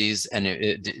 policies, and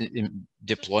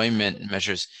deployment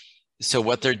measures. So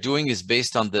what they're doing is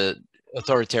based on the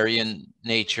authoritarian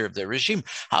nature of the regime.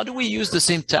 How do we use the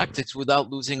same tactics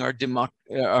without losing our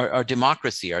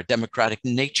democracy, our democratic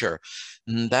nature?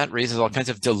 And that raises all kinds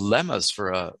of dilemmas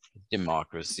for a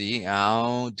democracy.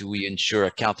 How do we ensure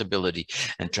accountability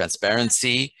and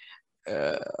transparency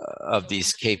of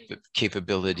these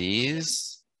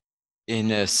capabilities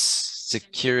in a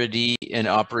security and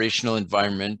operational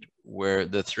environment where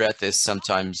the threat is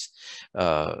sometimes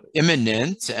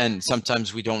imminent, and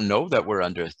sometimes we don't know that we're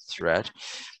under threat?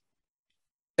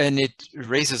 And it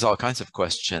raises all kinds of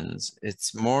questions.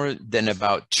 It's more than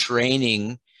about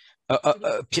training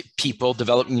people,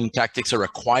 developing new tactics or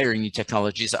acquiring new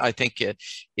technologies. I think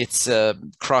it's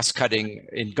cross-cutting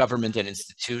in government and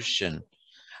institution.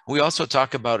 We also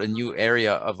talk about a new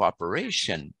area of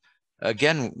operation.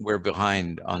 Again, we're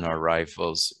behind on our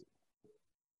rivals.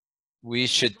 We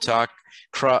should talk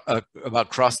about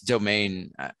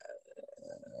cross-domain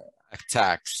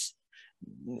attacks,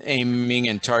 aiming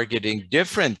and targeting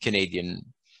different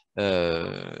Canadian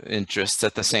interests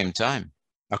at the same time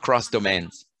across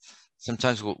domains.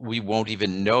 Sometimes we won't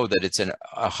even know that it's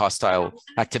a hostile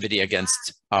activity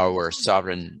against our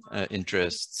sovereign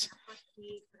interests.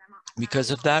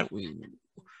 Because of that,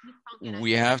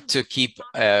 we have to keep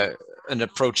an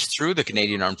approach through the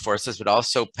Canadian Armed Forces, but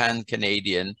also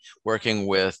pan-Canadian, working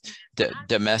with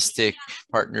domestic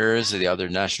partners, the other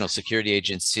national security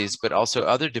agencies, but also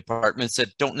other departments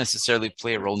that don't necessarily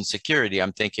play a role in security.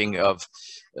 I'm thinking of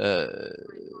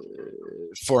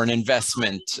foreign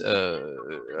investment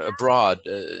abroad.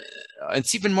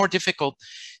 It's even more difficult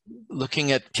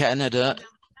looking at Canada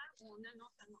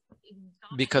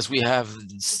because we have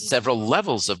several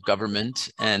levels of government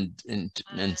and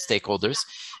stakeholders,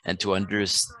 and to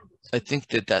understand, I think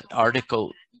that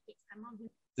article,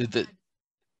 the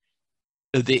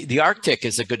Arctic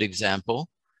is a good example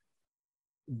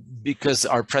because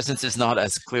our presence is not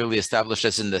as clearly established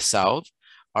as in the South.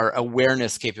 Our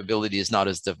awareness capability is not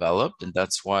as developed, and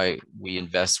that's why we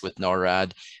invest with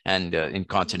NORAD and in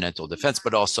continental defense,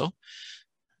 but also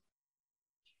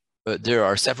there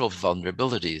are several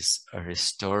vulnerabilities, our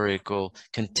historical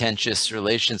contentious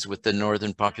relations with the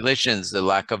northern populations, the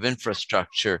lack of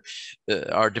infrastructure,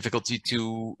 our difficulty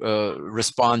to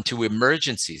respond to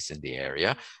emergencies in the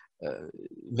area,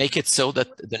 make it so that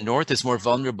the north is more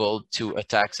vulnerable to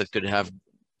attacks that could have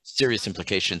serious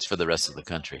implications for the rest of the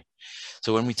country.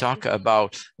 So when we talk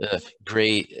about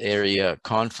gray area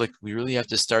conflict, we really have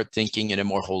to start thinking in a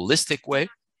more holistic way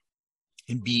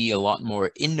and be a lot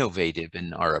more innovative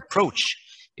in our approach.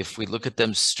 If we look at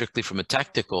them strictly from a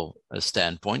tactical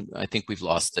standpoint, I think we've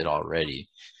lost it already.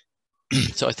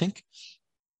 So I think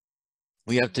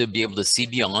we have to be able to see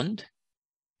beyond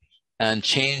and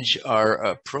change our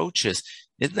approaches.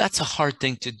 That's a hard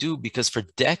thing to do because for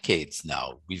decades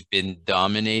now, we've been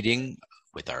dominating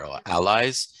with our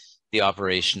allies the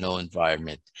operational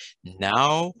environment.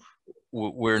 Now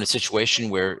we're in a situation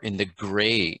where in the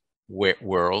gray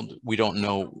world, we don't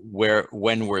know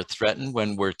when we're threatened,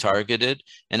 when we're targeted,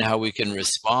 and how we can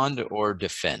respond or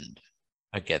defend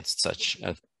against such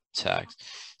attacks.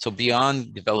 So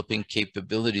beyond developing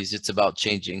capabilities, it's about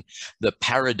changing the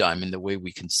paradigm in the way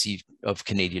we conceive of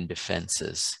Canadian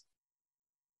defenses.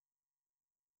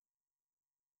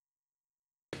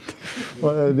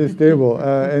 Well, this table,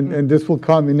 and this will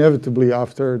come inevitably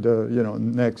after the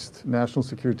next national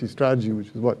security strategy, which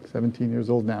is what, 17 years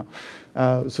old now.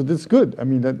 So that's good. I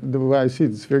mean, the way I see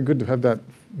it, it's very good to have that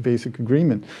basic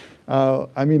agreement.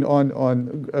 I mean,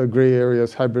 on gray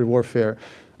areas, hybrid warfare.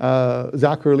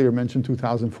 Zach earlier mentioned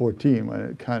 2014 when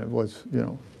it kind of was,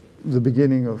 the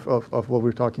beginning of what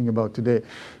we're talking about today.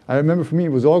 I remember for me,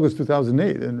 it was August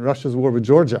 2008 and Russia's war with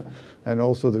Georgia, and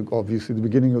also obviously the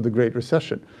beginning of the Great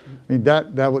Recession. I mean,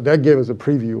 that gave us a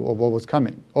preview of what was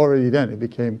coming. Already then, it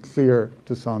became clear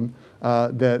to some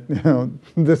that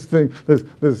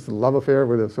this love affair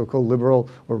with a so-called liberal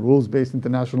or rules-based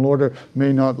international order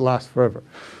may not last forever.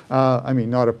 I mean,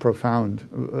 not a profound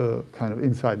kind of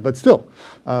insight, but still,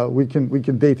 we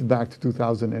can date it back to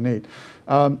 2008.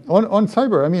 On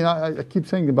cyber, I mean, I keep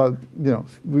saying about,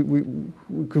 we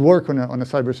could work on a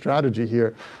cyber strategy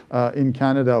here in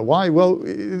Canada. Why? Well,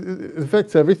 it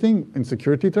affects everything in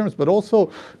security terms, but also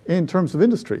in terms of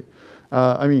industry.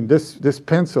 I mean, this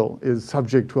pencil is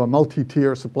subject to a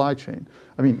multi-tier supply chain.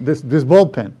 I mean, this ball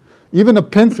pen, even a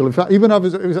pencil, if I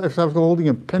was holding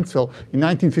a pencil in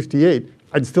 1958,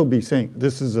 I'd still be saying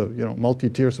this is a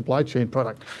multi-tier supply chain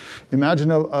product.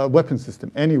 Imagine a weapon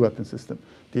system, any weapon system.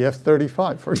 The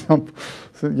F-35, for example.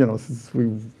 So, since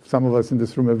some of us in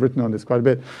this room have written on this quite a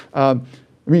bit. I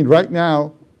mean, right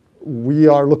now, we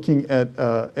are looking at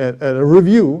a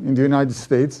review in the United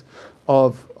States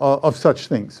of such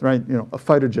things, right? A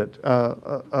fighter jet,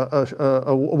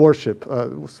 a warship,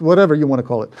 whatever you want to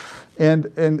call it.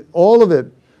 And all of it,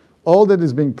 all that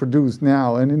is being produced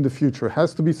now and in the future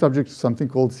has to be subject to something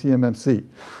called CMMC,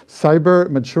 Cyber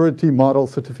Maturity Model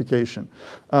Certification.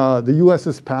 The US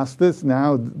has passed this.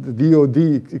 Now the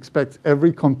DoD expects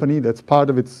every company that's part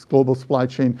of its global supply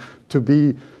chain to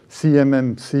be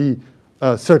CMMC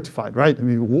certified, right? I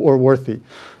mean, or worthy.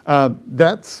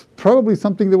 That's probably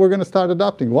something that we're going to start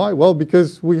adopting. Why? Well,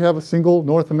 because we have a single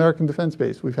North American defense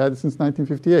base. We've had it since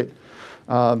 1958.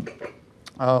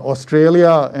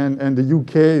 Australia and the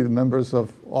UK, the members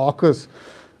of AUKUS,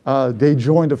 they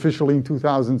joined officially in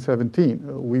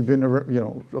 2017. We've been,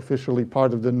 officially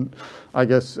part of the,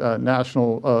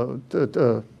 national,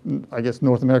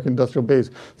 North American industrial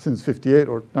base since 58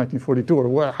 or 1942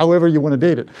 or however you want to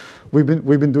date it. We've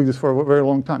been doing this for a very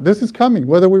long time. This is coming,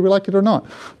 whether we like it or not.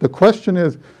 The question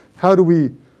is, how do we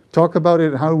talk about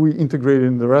it, how do we integrate it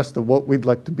in the rest of what we'd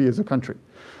like to be as a country,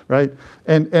 right?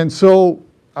 And so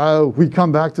we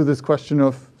come back to this question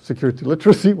of security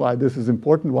literacy, why this is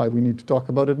important, why we need to talk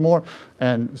about it more,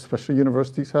 and especially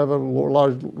universities have a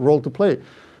large role to play.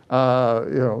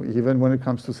 Even when it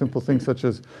comes to simple things such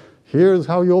as, here's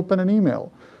how you open an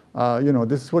email.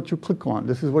 This is what you click on.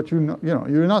 This is what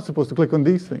you're not supposed to click on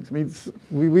these things. I mean,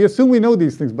 we assume we know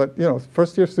these things, but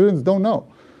first-year students don't know.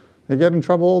 They get in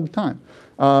trouble all the time.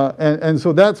 And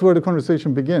so that's where the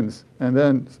conversation begins. And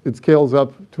then it scales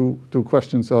up to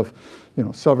questions of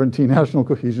sovereignty, national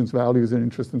cohesion, values and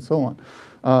interests, and so on.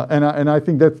 And I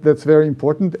think that's very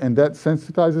important, and that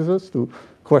sensitizes us to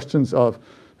questions of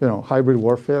hybrid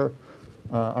warfare,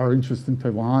 our interest in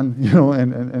Taiwan,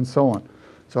 and so on.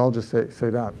 So I'll just say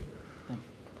that.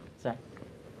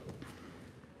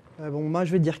 Moi,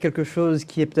 je vais dire quelque chose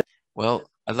qui est peut-être. Well,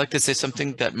 I'd like to say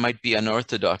something that might be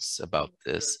unorthodox about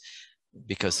this,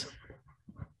 because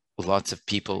lots of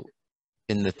people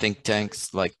in the think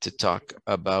tanks like to talk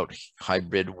about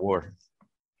hybrid war.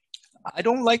 I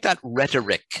don't like that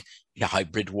rhetoric,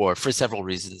 hybrid war, for several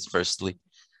reasons. Firstly,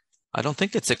 I don't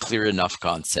think it's a clear enough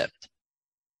concept.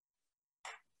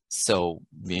 So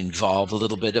we involve a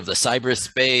little bit of the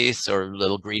cyberspace or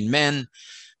little green men,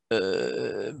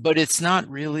 but it's not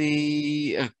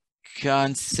really a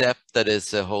concept that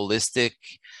is a holistic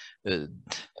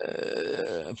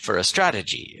for a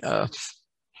strategy.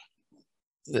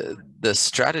 The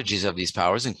strategies of these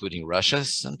powers, including Russia,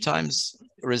 sometimes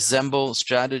resemble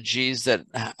strategies that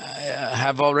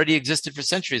have already existed for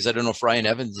centuries. I don't know if Ryan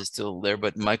Evans is still there,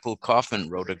 but Michael Kaufman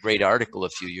wrote a great article a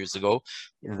few years ago,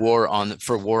 War on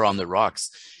the Rocks,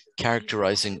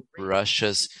 characterizing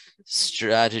Russia's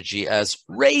strategy as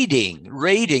raiding.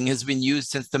 Raiding has been used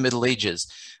since the Middle Ages.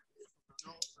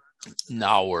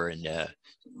 Now we're in a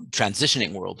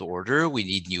transitioning world order. We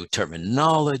need new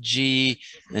terminology,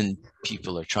 and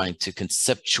people are trying to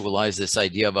conceptualize this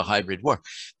idea of a hybrid war.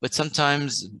 But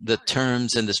sometimes the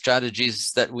terms and the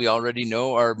strategies that we already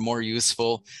know are more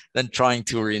useful than trying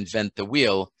to reinvent the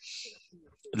wheel.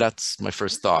 That's my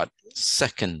first thought.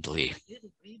 Secondly,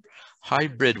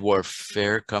 hybrid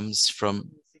warfare comes from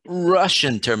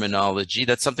Russian terminology.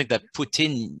 That's something that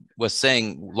Putin was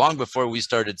saying long before we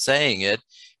started saying it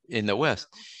in the West.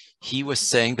 He was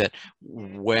saying that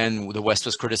when the West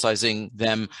was criticizing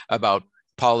them about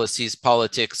policies,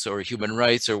 politics, or human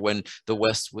rights, or when the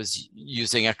West was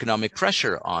using economic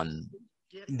pressure on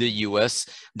the US,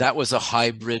 that was a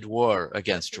hybrid war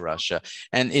against Russia.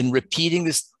 And in repeating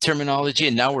this terminology,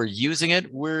 and now we're using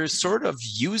it, we're sort of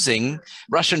using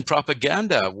Russian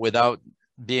propaganda without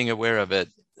being aware of it.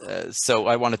 So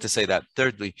I wanted to say that.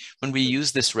 Thirdly, when we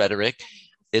use this rhetoric,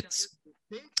 it's,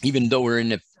 even though we're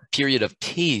in a period of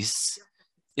peace,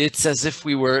 it's as if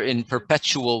we were in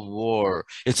perpetual war.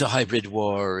 It's a hybrid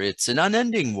war. It's an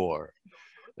unending war,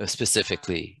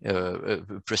 specifically,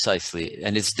 precisely.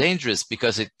 And it's dangerous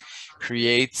because it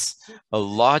creates a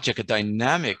logic, a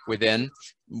dynamic within.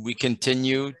 We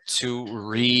continue to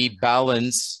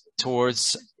rebalance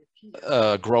towards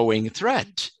a growing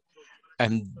threat.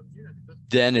 And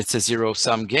then it's a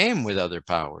zero-sum game with other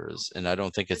powers. And I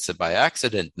don't think it's by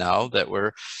accident now that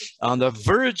we're on the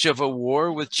verge of a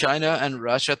war with China and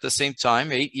Russia at the same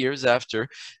time, 8 years after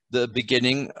the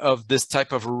beginning of this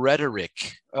type of rhetoric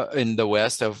in the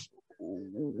West of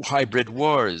hybrid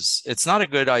wars. It's not a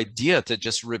good idea to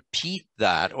just repeat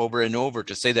that over and over,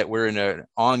 to say that we're in an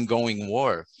ongoing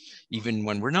war, even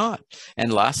when we're not.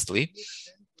 And lastly,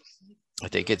 I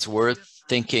think it's worth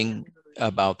thinking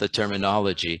about the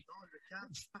terminology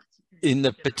in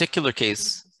the particular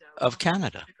case of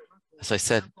Canada. As I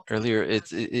said earlier,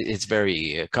 it's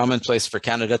very commonplace for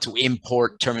Canada to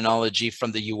import terminology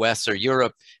from the US or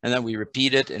Europe, and then we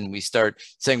repeat it and we start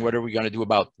saying, what are we going to do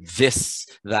about this,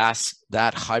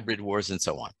 that, hybrid wars, and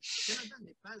so on.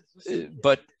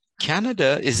 But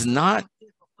Canada is not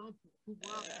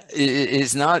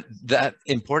that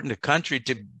important a country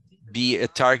to be a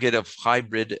target of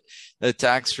hybrid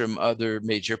attacks from other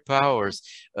major powers.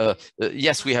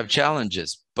 Yes, we have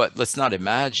challenges, but let's not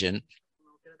imagine,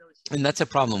 and that's a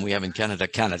problem we have in Canada.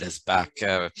 Canada's back.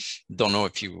 Don't know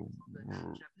if you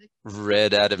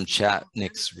read Adam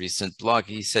Chatnick's recent blog.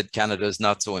 He said Canada is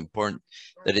not so important,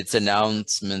 that its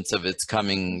announcements of its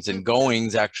comings and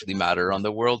goings actually matter on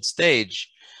the world stage.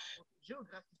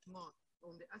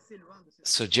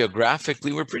 So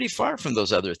geographically, we're pretty far from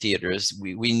those other theaters.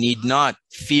 We need not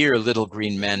fear little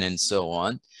green men and so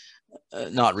on.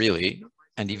 Not really.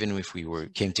 And even if we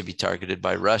came to be targeted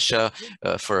by Russia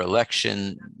for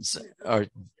elections,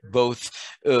 both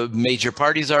major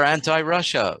parties are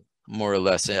anti-Russia. more or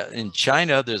less. In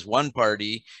China, there's one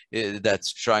party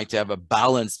that's trying to have a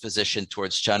balanced position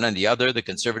towards China, and the other, the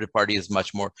Conservative Party, is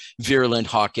much more virulent,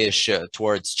 hawkish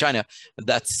towards China.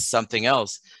 That's something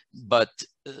else. But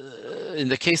in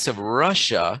the case of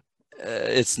Russia,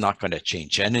 it's not going to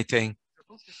change anything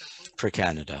for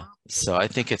Canada. So I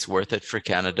think it's worth it for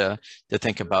Canada to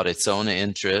think about its own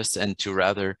interests and to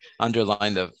rather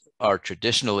underline our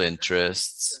traditional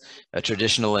interests, a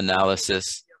traditional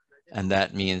analysis, and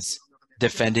that means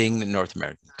defending the North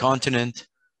American continent,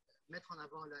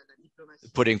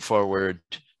 putting forward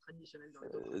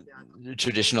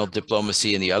traditional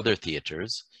diplomacy in the other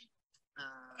theaters,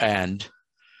 and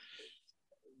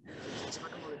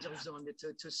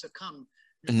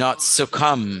not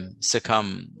succumb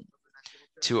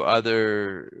to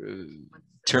other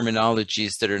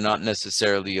terminologies that are not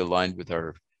necessarily aligned with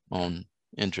our own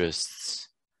interests.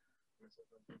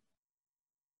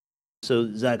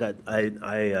 So Zach, I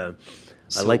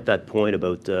like that point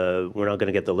about we're not going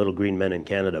to get the little green men in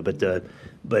Canada, but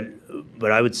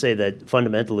I would say that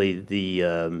fundamentally the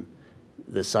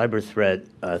cyber threat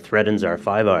threatens our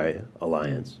Five Eye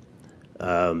alliance,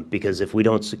 because if we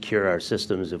don't secure our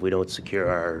systems, if we don't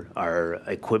secure our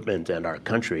equipment and our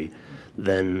country,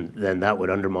 then that would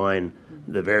undermine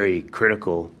the very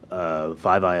critical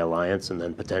Five Eye alliance, and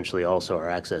then potentially also our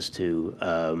access to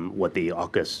what the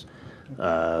AUKUS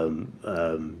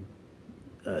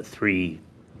 3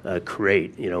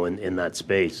 create, in that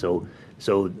space. So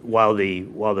while the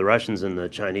Russians and the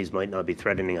Chinese might not be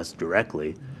threatening us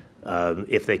directly,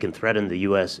 if they can threaten the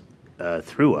U.S.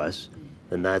 Through us,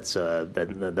 then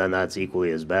that's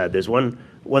equally as bad. There's one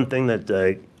thing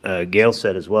that Gail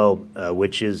said as well,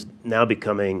 which is now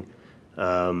becoming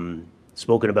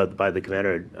spoken about by the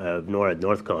commander of NORAD,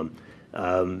 Northcom.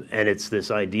 And it's this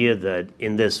idea that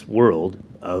in this world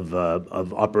of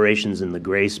operations in the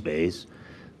gray space,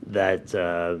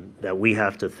 that we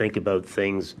have to think about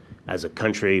things as a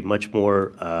country much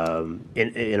more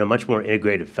in a much more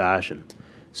integrated fashion.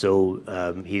 So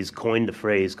he's coined a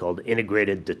phrase called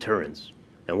integrated deterrence,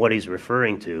 and what he's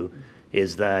referring to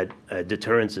is that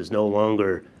deterrence is no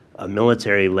longer a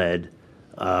military-led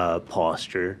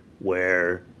posture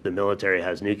where the military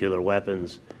has nuclear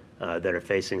weapons that are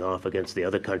facing off against the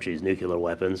other country's nuclear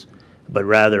weapons, but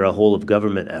rather a whole of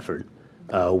government effort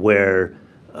where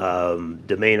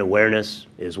domain awareness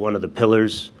is one of the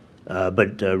pillars,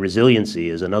 but resiliency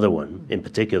is another one. In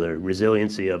particular,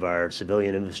 resiliency of our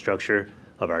civilian infrastructure,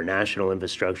 of our national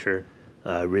infrastructure,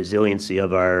 resiliency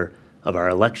of our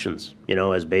elections,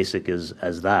 as basic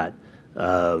as that.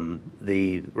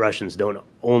 The Russians don't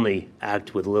only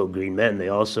act with little green men, they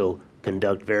also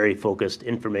conduct very focused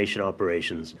information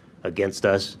operations against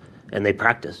us, and they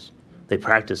practice. They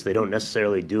don't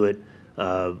necessarily do it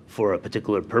for a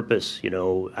particular purpose,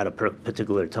 at a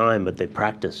particular time, but they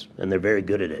practice, and they're very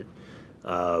good at it.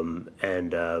 And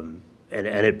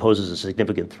it poses a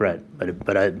significant threat.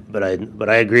 But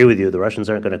I agree with you. The Russians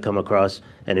aren't going to come across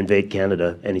and invade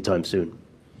Canada anytime soon.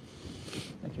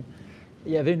 Thank you.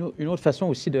 Il y avait une autre façon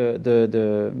aussi de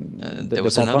there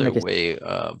was another way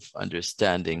of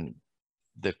understanding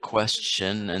the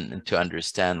question and to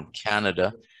understand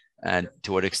Canada and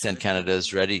to what extent Canada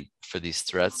is ready for these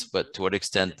threats, but to what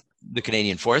extent the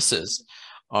Canadian forces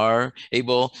are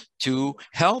able to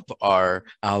help our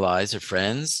allies or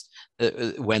friends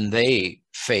when they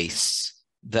face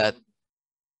that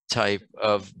type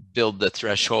of build the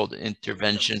threshold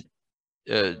intervention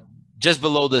just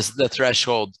below the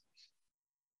threshold,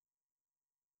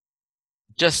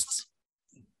 just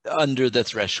under the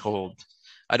threshold.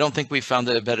 I don't think we found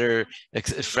a better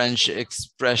French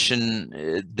expression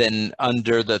than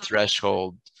under the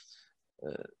threshold.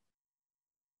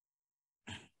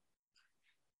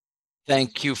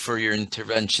 Thank you for your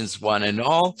interventions, one and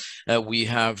all. We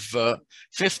have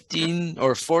 14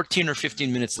 or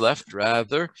 15 minutes left,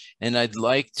 rather, and I'd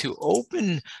like to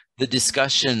open the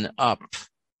discussion up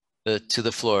to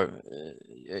the floor,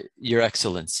 Your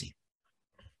Excellency.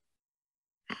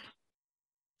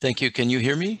 Thank you. Can you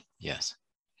hear me? Yes.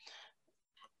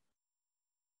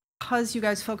 Because you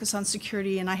guys focus on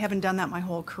security, and I haven't done that my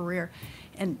whole career,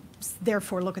 and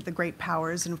therefore look at the great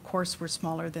powers, and of course we're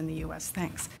smaller than the US,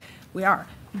 thanks. We are.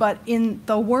 But in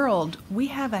the world, we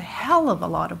have a hell of a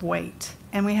lot of weight,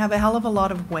 and we have a hell of a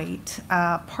lot of weight,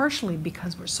 partially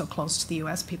because we're so close to the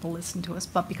US, people listen to us,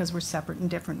 but because we're separate and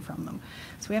different from them.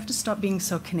 So we have to stop being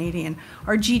so Canadian.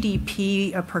 Our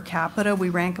GDP per capita, we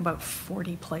rank about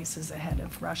 40 places ahead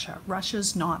of Russia.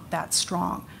 Russia's not that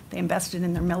strong. They invested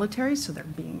in their military, so they're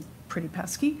being pretty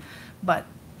pesky, but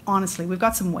honestly, we've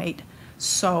got some weight.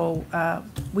 So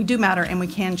we do matter, and we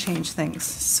can change things.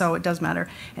 So it does matter.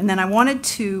 And then I wanted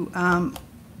to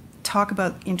talk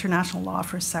about international law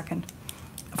for a second.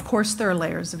 Of course, there are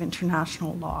layers of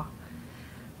international law,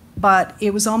 but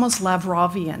it was almost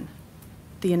Lavrovian,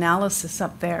 the analysis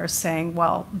up there saying,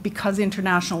 well, because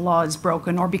international law is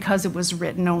broken or because it was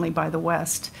written only by the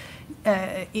West,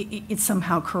 it's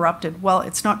somehow corrupted. Well,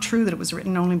 it's not true that it was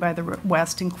written only by the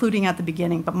West, including at the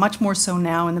beginning, but much more so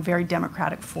now in the very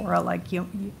democratic fora like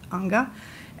UNGA,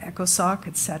 ECOSOC,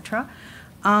 etc.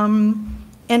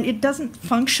 And it doesn't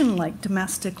function like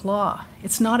domestic law.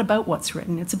 It's not about what's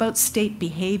written. It's about state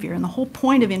behavior. And the whole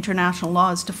point of international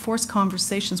law is to force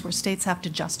conversations where states have to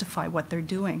justify what they're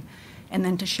doing and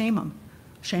then to shame them,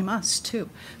 shame us too.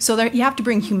 So there, you have to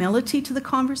bring humility to the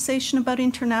conversation about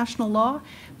international law,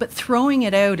 but throwing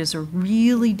it out is a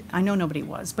really, I know nobody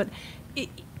was, but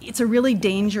it's a really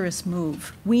dangerous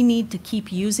move. We need to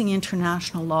keep using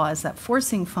international law as that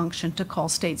forcing function to call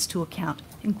states to account,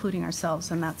 including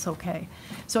ourselves, and that's okay.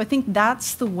 So I think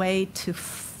that's the way to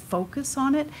focus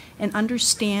on it and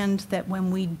understand that when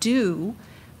we do,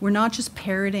 we're not just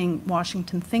parroting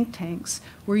Washington think tanks.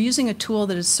 We're using a tool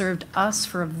that has served us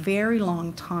for a very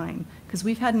long time because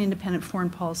we've had an independent foreign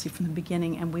policy from the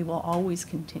beginning and we will always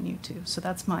continue to. So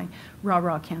that's my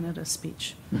rah-rah Canada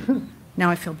speech. Now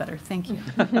I feel better. Thank you.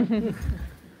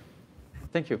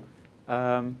 Thank you.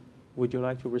 Would you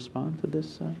like to respond to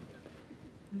this?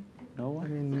 No? I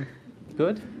mean,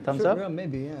 good? Thumbs up? Yeah,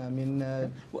 maybe, yeah. I mean,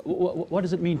 what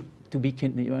does it mean to be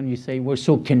when you say we're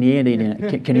so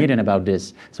Canadian about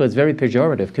this? So it's very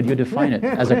pejorative. Could you define it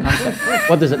as a concept?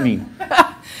 What does it mean?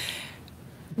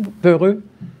 Peureux?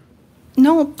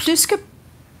 Non, plus que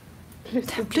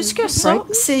ça,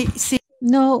 c'est...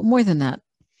 No, more than that.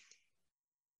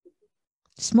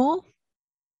 Small?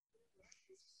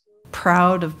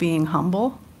 Proud of being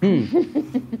humble.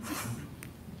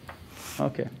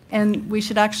 Okay. And we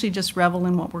should actually just revel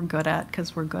in what we're good at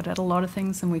because we're good at a lot of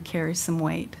things and we carry some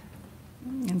weight.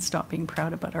 And stop being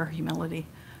proud about our humility.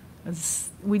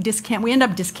 We end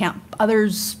up discount.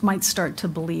 Others might start to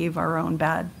believe our own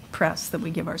bad press that we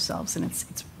give ourselves, and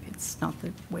it's not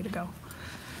the way to go.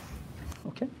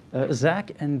 Okay,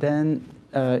 Zach, and then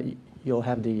you'll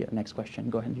have the next question.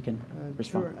 Go ahead, you can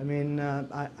respond. Sure. I mean,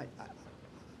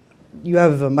 you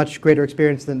have a much greater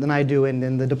experience than I do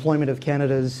in the deployment of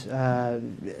Canada's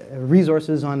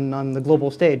resources on the global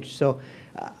stage. So.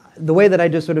 The way that I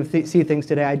just sort of see things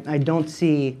today, I don't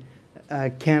see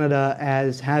Canada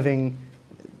as having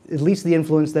at least the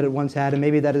influence that it once had, and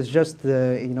maybe that is just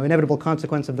the inevitable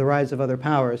consequence of the rise of other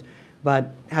powers.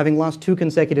 But having lost 2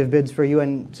 consecutive bids for a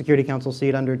UN Security Council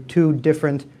seat under 2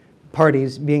 different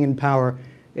parties being in power,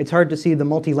 it's hard to see the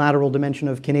multilateral dimension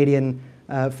of Canadian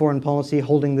foreign policy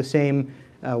holding the same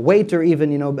weight or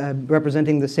even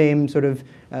representing the same sort of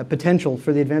potential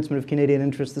for the advancement of Canadian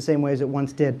interests the same way as it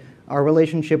once did. Our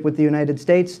relationship with the United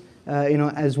States,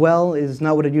 as well, is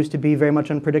not what it used to be, very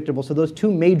much unpredictable. So those 2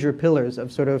 major pillars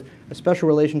of sort of a special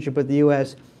relationship with the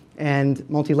U.S. and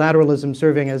multilateralism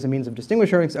serving as a means of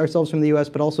distinguishing ourselves from the U.S.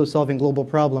 but also solving global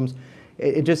problems,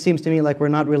 it just seems to me like we're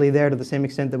not really there to the same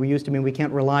extent that we used to be. We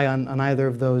can't rely on either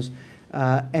of those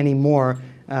anymore.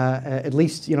 At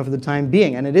least for the time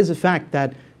being. And it is a fact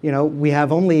that we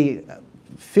have only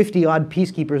 50-odd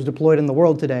peacekeepers deployed in the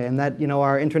world today, and that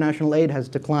our international aid has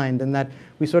declined, and that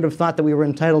we sort of thought that we were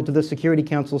entitled to the Security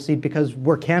Council seat because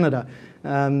we're Canada.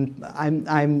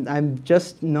 I'm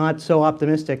just not so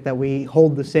optimistic that we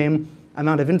hold the same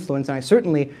amount of influence. And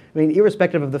I mean,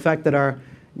 irrespective of the fact that our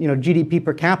GDP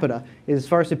per capita is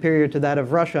far superior to that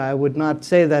of Russia, I would not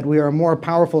say that we are a more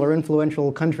powerful or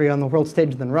influential country on the world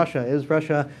stage than Russia is.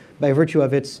 Russia, by virtue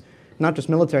of its not just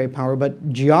military power,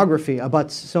 but geography,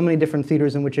 abuts so many different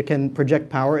theaters in which it can project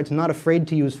power. It's not afraid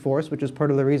to use force, which is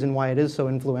part of the reason why it is so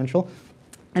influential.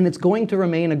 And it's going to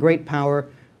remain a great power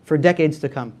for decades to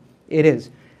come. It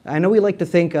is. I know we like to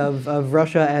think of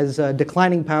Russia as a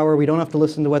declining power. We don't have to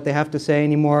listen to what they have to say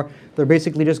anymore. They're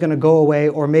basically just going to go away,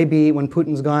 or maybe when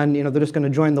Putin's gone, they're just going to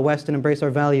join the West and embrace our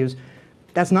values.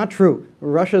 That's not true.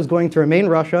 Russia is going to remain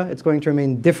Russia. It's going to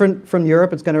remain different from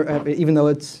Europe. It's going to, even though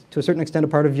it's to a certain extent a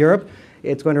part of Europe,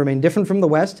 it's going to remain different from the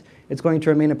West. It's going to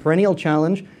remain a perennial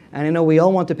challenge. And I know we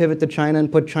all want to pivot to China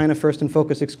and put China first and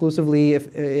focus exclusively,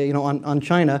 on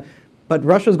China. But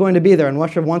Russia's going to be there, and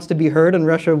Russia wants to be heard, and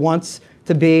Russia wants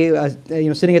to be,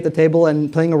 sitting at the table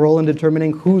and playing a role in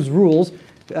determining whose rules,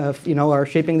 are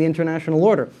shaping the international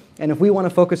order. And if we want to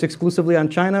focus exclusively on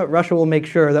China, Russia will make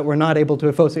sure that we're not able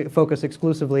to focus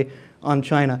exclusively on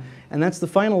China. And that's the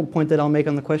final point that I'll make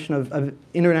on the question of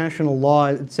international law,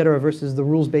 et cetera, versus the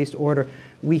rules-based order.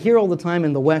 We hear all the time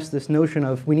in the West this notion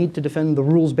of we need to defend the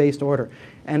rules-based order.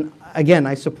 And again,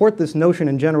 I support this notion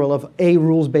in general of a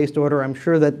rules-based order. I'm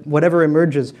sure that whatever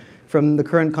emerges from the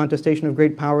current contestation of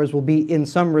great powers will be, in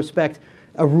some respect,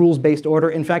 a rules-based order.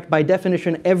 In fact, by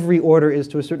definition, every order is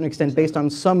to a certain extent based on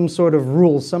some sort of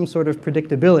rules, some sort of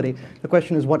predictability. The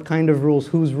question is what kind of rules,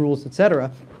 whose rules, etc.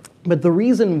 But the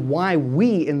reason why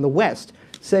we in the West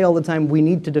say all the time we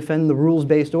need to defend the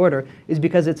rules-based order is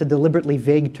because it's a deliberately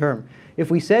vague term. If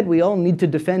we said we all need to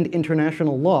defend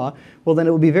international law, well then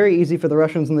it would be very easy for the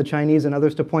Russians and the Chinese and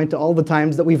others to point to all the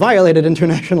times that we violated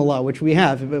international law, which we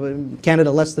have.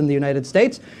 Canada less than the United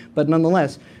States, but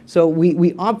nonetheless. So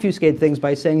we obfuscate things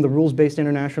by saying the rules-based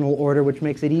international order, which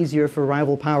makes it easier for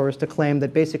rival powers to claim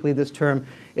that basically this term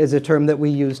is a term that we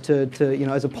use to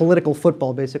as a political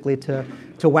football, basically to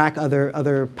whack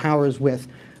other powers with.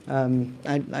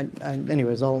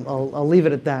 Anyways, I'll leave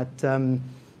it at that.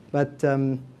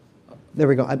 There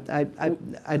we go.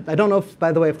 I don't know if,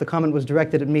 by the way, if the comment was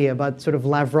directed at me about sort of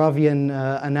Lavrovian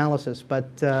analysis, but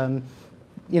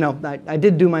I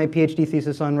did do my PhD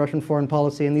thesis on Russian foreign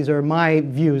policy, and these are my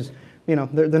views.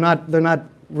 They're not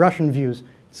Russian views.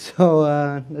 So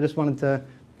I just wanted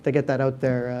to get that out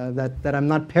there, that I'm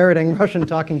not parroting Russian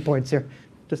talking points here,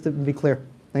 just to be clear.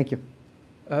 Thank you.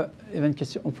 Il y avait une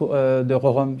question de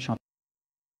Rorom Chantal.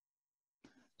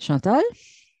 Chantal?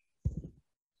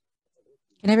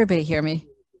 Can everybody hear me?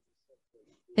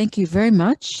 Thank you very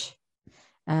much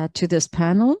to this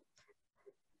panel.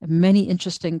 Many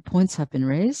interesting points have been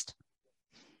raised.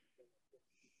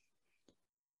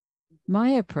 My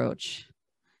approach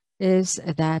is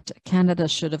that Canada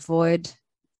should avoid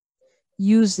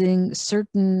using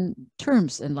certain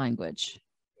terms in language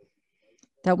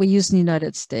that we use in the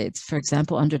United States. For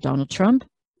example, under Donald Trump,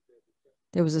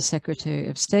 there was a Secretary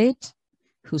of State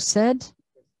who said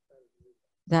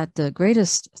that the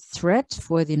greatest threat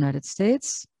for the United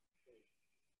States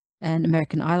and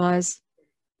American allies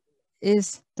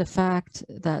is the fact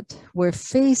that we're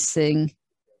facing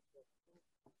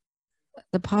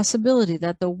the possibility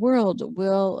that the world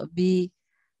will be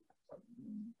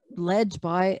led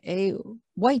by a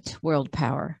white world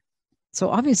power. So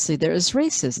obviously there is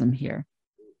racism here.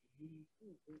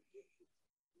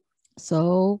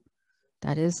 So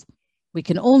that is, we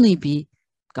can only be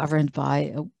governed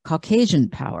by a Caucasian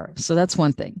power. So that's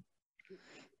one thing.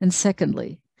 And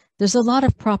secondly, there's a lot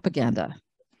of propaganda.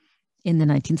 In the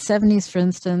 1970s, for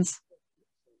instance,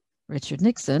 Richard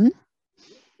Nixon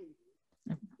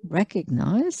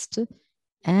recognized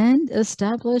and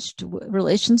established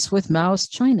relations with Mao's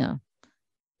China.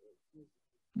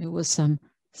 It was some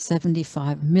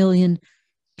 75 million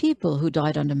people who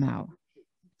died under Mao.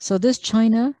 So this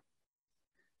China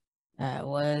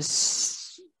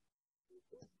was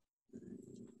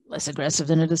less aggressive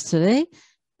than it is today,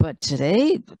 but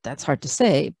today, that's hard to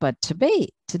say, but today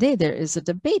there is a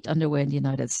debate underway in the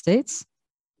United States,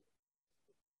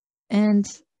 and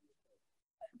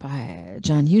by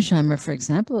John Husheimer, for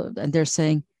example, and they're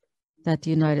saying that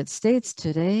the United States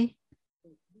today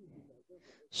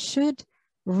should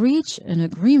reach an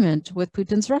agreement with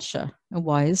Putin's Russia. And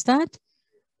why is that?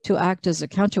 To act as a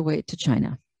counterweight to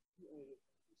China.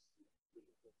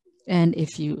 And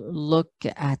if you look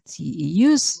at the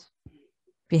EU's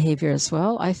behavior as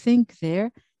well, I think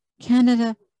there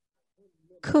Canada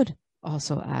could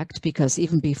also act, because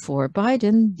even before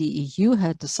Biden, the EU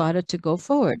had decided to go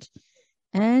forward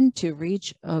and to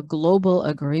reach a global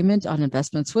agreement on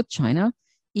investments with China,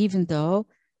 even though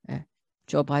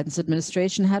Joe Biden's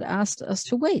administration had asked us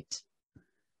to wait.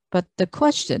 But the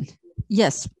question,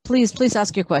 yes, please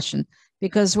ask your question,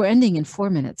 because we're ending in 4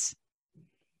 minutes.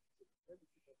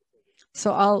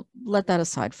 So I'll let that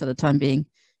aside for the time being.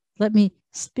 Let me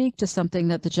speak to something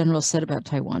that the general said about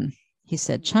Taiwan. He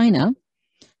said China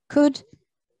could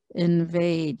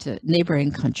invade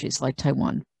neighboring countries like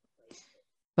Taiwan.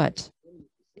 But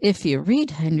if you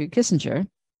read Henry Kissinger,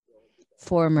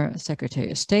 former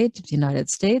Secretary of State of the United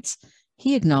States,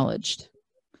 he acknowledged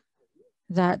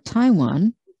that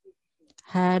Taiwan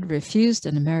had refused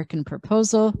an American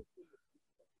proposal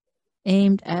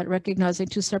aimed at recognizing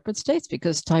two separate states,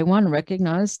 because Taiwan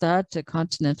recognized that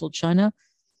continental China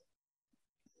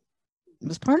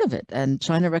was part of it, and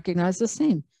China recognized the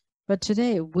same. But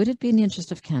today, would it be in the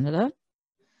interest of Canada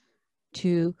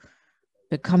to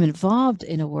become involved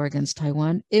in a war against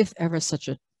Taiwan if ever such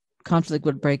a conflict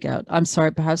would break out? I'm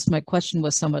sorry, perhaps my question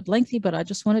was somewhat lengthy, but I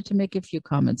just wanted to make a few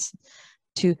comments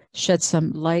to shed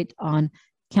some light on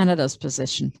Canada's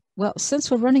position? Well, since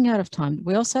we're running out of time,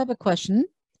 we also have a question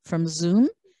from Zoom.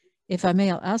 If I may,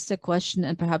 I'll ask the question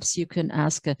and perhaps you can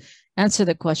answer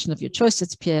the question of your choice.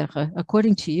 It's Pierre.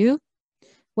 According to you,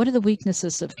 what are the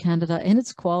weaknesses of Canada and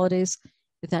its qualities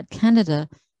that Canada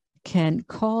can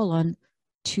call on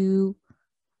to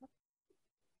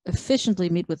efficiently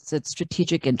meet with its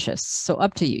strategic interests? So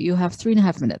up to you. You have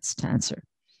 3.5 minutes to answer.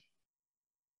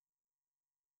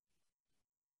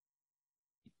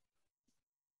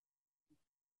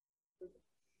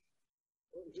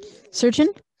 Surgeon?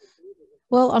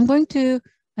 Well, I'm going to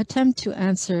attempt to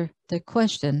answer the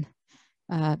question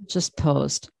just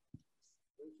posed.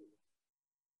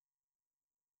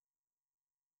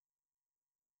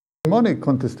 Hegemonic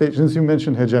contestations, you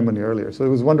mentioned hegemony earlier, so it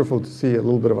was wonderful to see a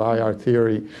little bit of IR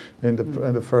theory in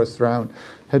the first round.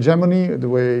 Hegemony, the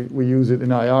way we use it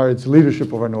in IR, it's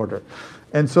leadership of an order.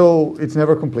 And so it's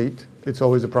never complete, it's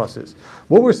always a process.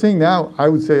 What we're seeing now, I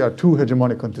would say, are two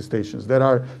hegemonic contestations that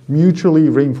are mutually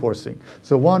reinforcing.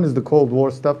 So one is the Cold War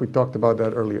stuff, we talked about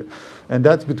that earlier. And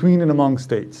that's between and among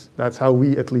states. That's how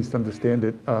we at least understand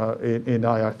it in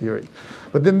IR theory.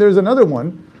 But then there's another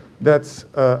one that's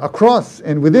across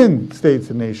and within states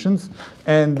and nations,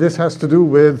 and this has to do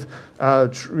with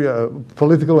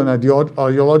political and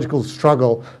ideological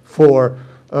struggle for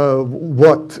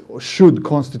what should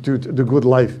constitute the good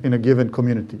life in a given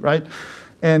community, right?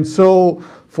 And so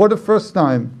for the first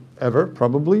time ever,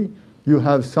 probably, you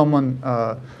have someone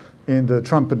in the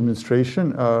Trump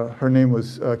administration. Her name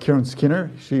was Karen Skinner.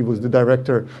 She was the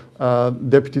director,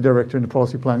 deputy director in the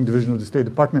policy planning division of the State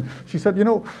Department. She said, you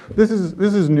know, this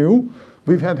is new.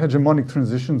 We've had hegemonic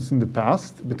transitions in the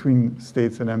past between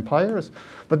states and empires,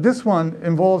 but this one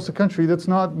involves a country that's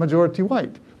not majority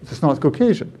white. It's not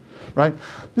Caucasian, right?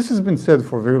 This has been said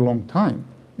for a very long time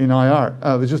in IR,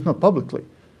 but just not publicly.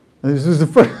 And this is the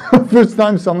first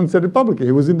time someone said it publicly.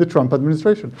 It was in the Trump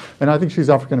administration. And I think she's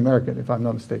African American, if I'm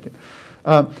not mistaken.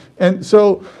 And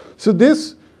so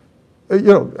this, you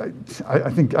know, I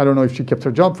think, I don't know if she kept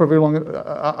her job for very long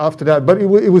after that, but it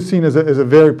was seen as a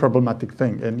very problematic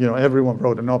thing. And, you know, everyone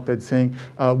wrote an op-ed saying,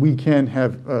 we can't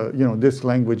have, you know, this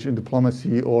language in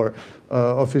diplomacy or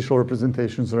official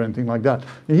representations or anything like that.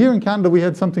 And here in Canada, we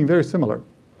had something very similar.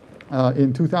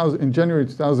 In January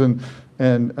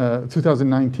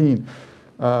 2019,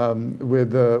 when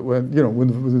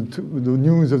the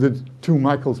news of the two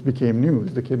Michaels became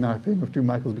news, the kidnapping of two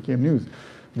Michaels became news,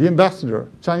 the ambassador,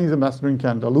 Chinese ambassador in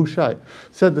Canada, Lu Shai,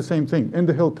 said the same thing in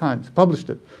the Hill Times, published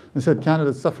it, and said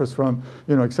Canada suffers from,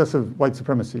 you know, excessive white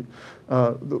supremacy.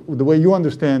 The way you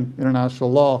understand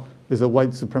international law is a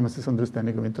white supremacist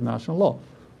understanding of international law.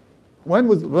 When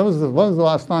was the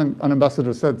last time an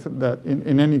ambassador said that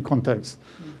in any context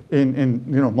in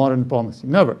you know, modern diplomacy?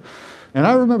 Never. And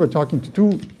I remember talking to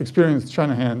two experienced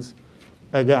China hands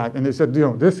at GAC, and they said, you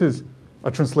know, this is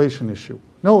a translation issue.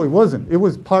 No, it wasn't. It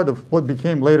was part of what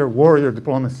became later warrior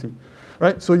diplomacy,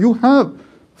 right? So you have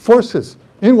forces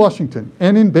in Washington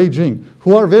and in Beijing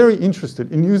who are very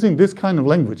interested in using this kind of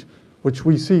language, which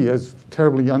we see as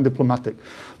terribly undiplomatic.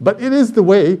 But it is the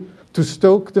way to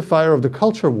stoke the fire of the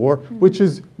culture war, which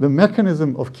is the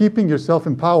mechanism of keeping yourself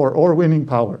in power or winning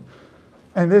power.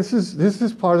 And this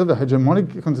is part of the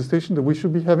hegemonic contestation that we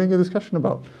should be having a discussion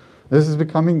about. This is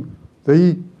becoming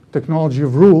the technology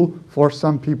of rule for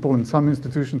some people in some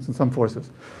institutions and some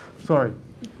forces. Sorry.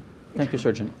 Thank you,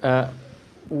 Surgeon.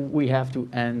 We have to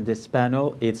end this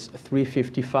panel. It's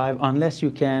 3:55, unless you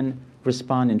can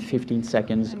respond in 15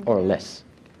 seconds or less.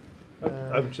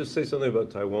 I would just say something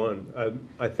about Taiwan.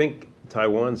 I think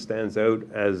Taiwan stands out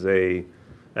as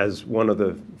one of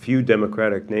the few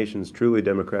democratic nations, truly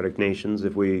democratic nations,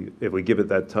 if we give it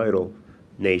that title,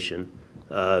 nation,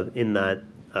 in that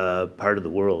part of the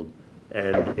world.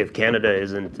 And if Canada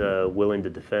isn't willing to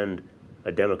defend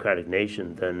a democratic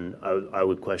nation, then I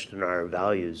would question our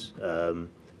values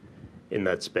in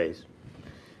that space.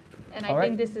 And I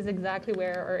think this is exactly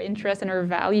where our interests and our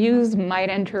values might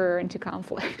enter into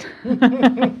conflict.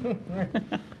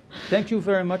 Thank you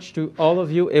very much to all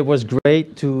of you. It was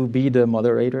great to be the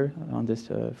moderator on this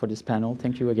for this panel.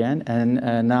 Thank you again.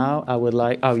 And now I would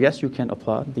like, oh yes, you can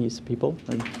applaud these people.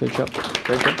 Good job.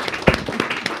 Great job.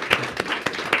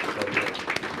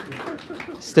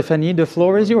 Stéphanie, the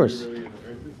floor is yours.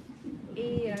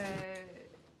 Et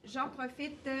j'en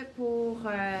profite pour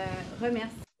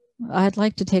remercier. I'd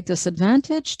like to take this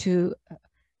advantage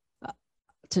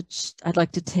I'd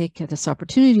like to take this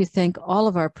opportunity to thank all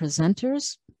of our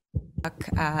presenters.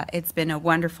 It's been a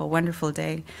wonderful, wonderful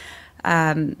day.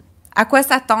 À quoi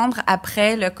s'attendre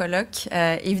après le colloque?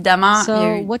 Évidemment, il y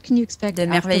a eu de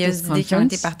merveilleuses idées qui ont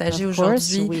été partagées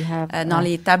aujourd'hui dans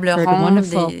les tables rondes,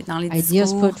 dans les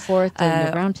discours.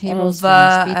 On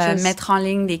va mettre en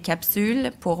ligne des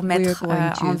capsules pour mettre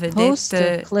en vedette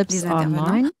les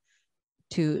intervenants.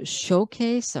 To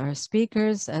showcase our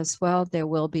speakers as well. There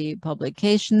will be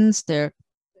publications. There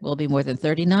will be more than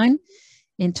 39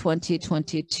 in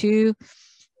 2022.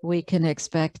 We can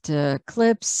expect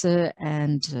clips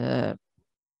and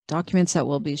documents that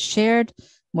will be shared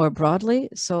more broadly,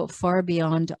 so far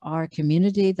beyond our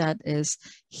community that is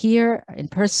here in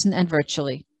person and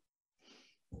virtually.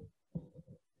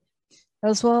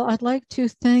 As well, I'd like to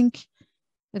thank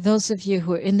those of you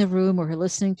who are in the room or who are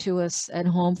listening to us at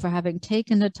home for having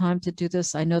taken the time to do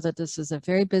this. I know that this is a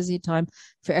very busy time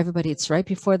for everybody. It's right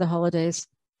before the holidays.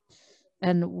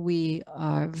 And we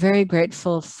are very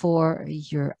grateful for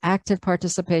your active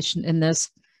participation in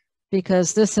this,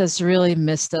 because this has really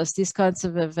missed us. These kinds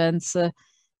of events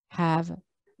have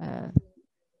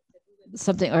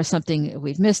something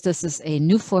we've missed. This is a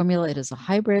new formula. It is a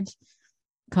hybrid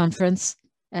conference,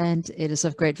 and it is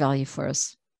of great value for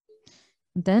us.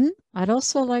 Then I'd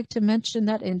also like to mention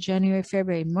that in January,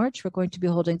 February, March, we're going to be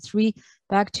holding 3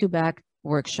 back-to-back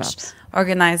workshops.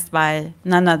 Organized by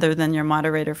none other than your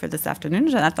moderator for this afternoon,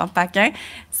 Jonathan Paquin,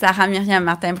 Sarah Myriam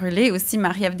Martin-Brûlé, aussi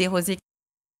Marie-Ève Desrosiers.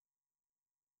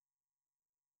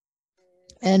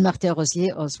 And Martin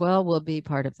Rosier as well will be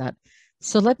part of that.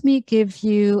 So let me give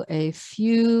you a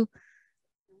few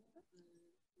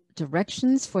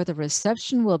directions for the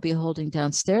reception we'll be holding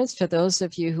downstairs. For those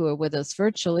of you who are with us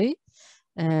virtually,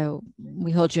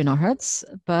 we hold you in our hearts,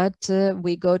 but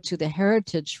we go to the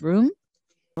Heritage Room.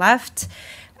 Left.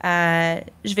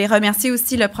 Je vais remercier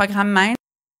aussi le programme main.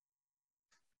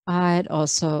 I'd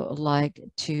also like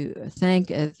to thank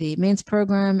the mains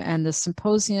program and the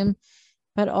symposium,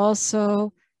 but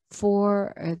also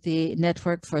for the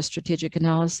Network for Strategic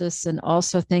Analysis, and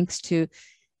also thanks to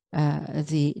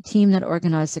the team that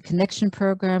organized the Connection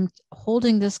program.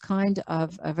 Holding this kind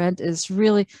of event is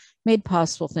really made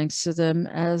possible thanks to them,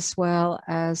 as well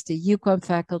as the UQAM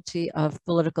Faculty of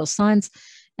Political Science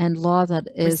and Law that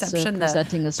is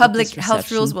presenting us public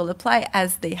health rules will apply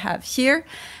as they have here.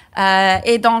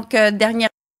 Et donc, dernière.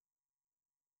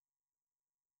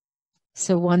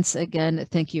 So once again,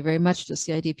 thank you very much to the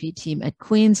CIDP team at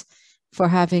Queen's for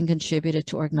having contributed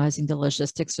to organizing the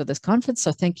logistics for this conference.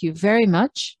 So thank you very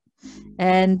much.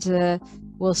 And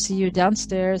we'll see you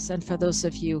downstairs. And for those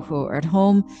of you who are at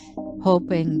home,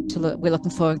 we're looking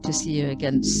forward to see you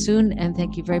again soon. And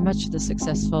thank you very much for the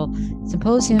successful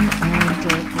symposium.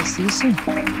 And we'll see you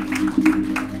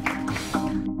soon.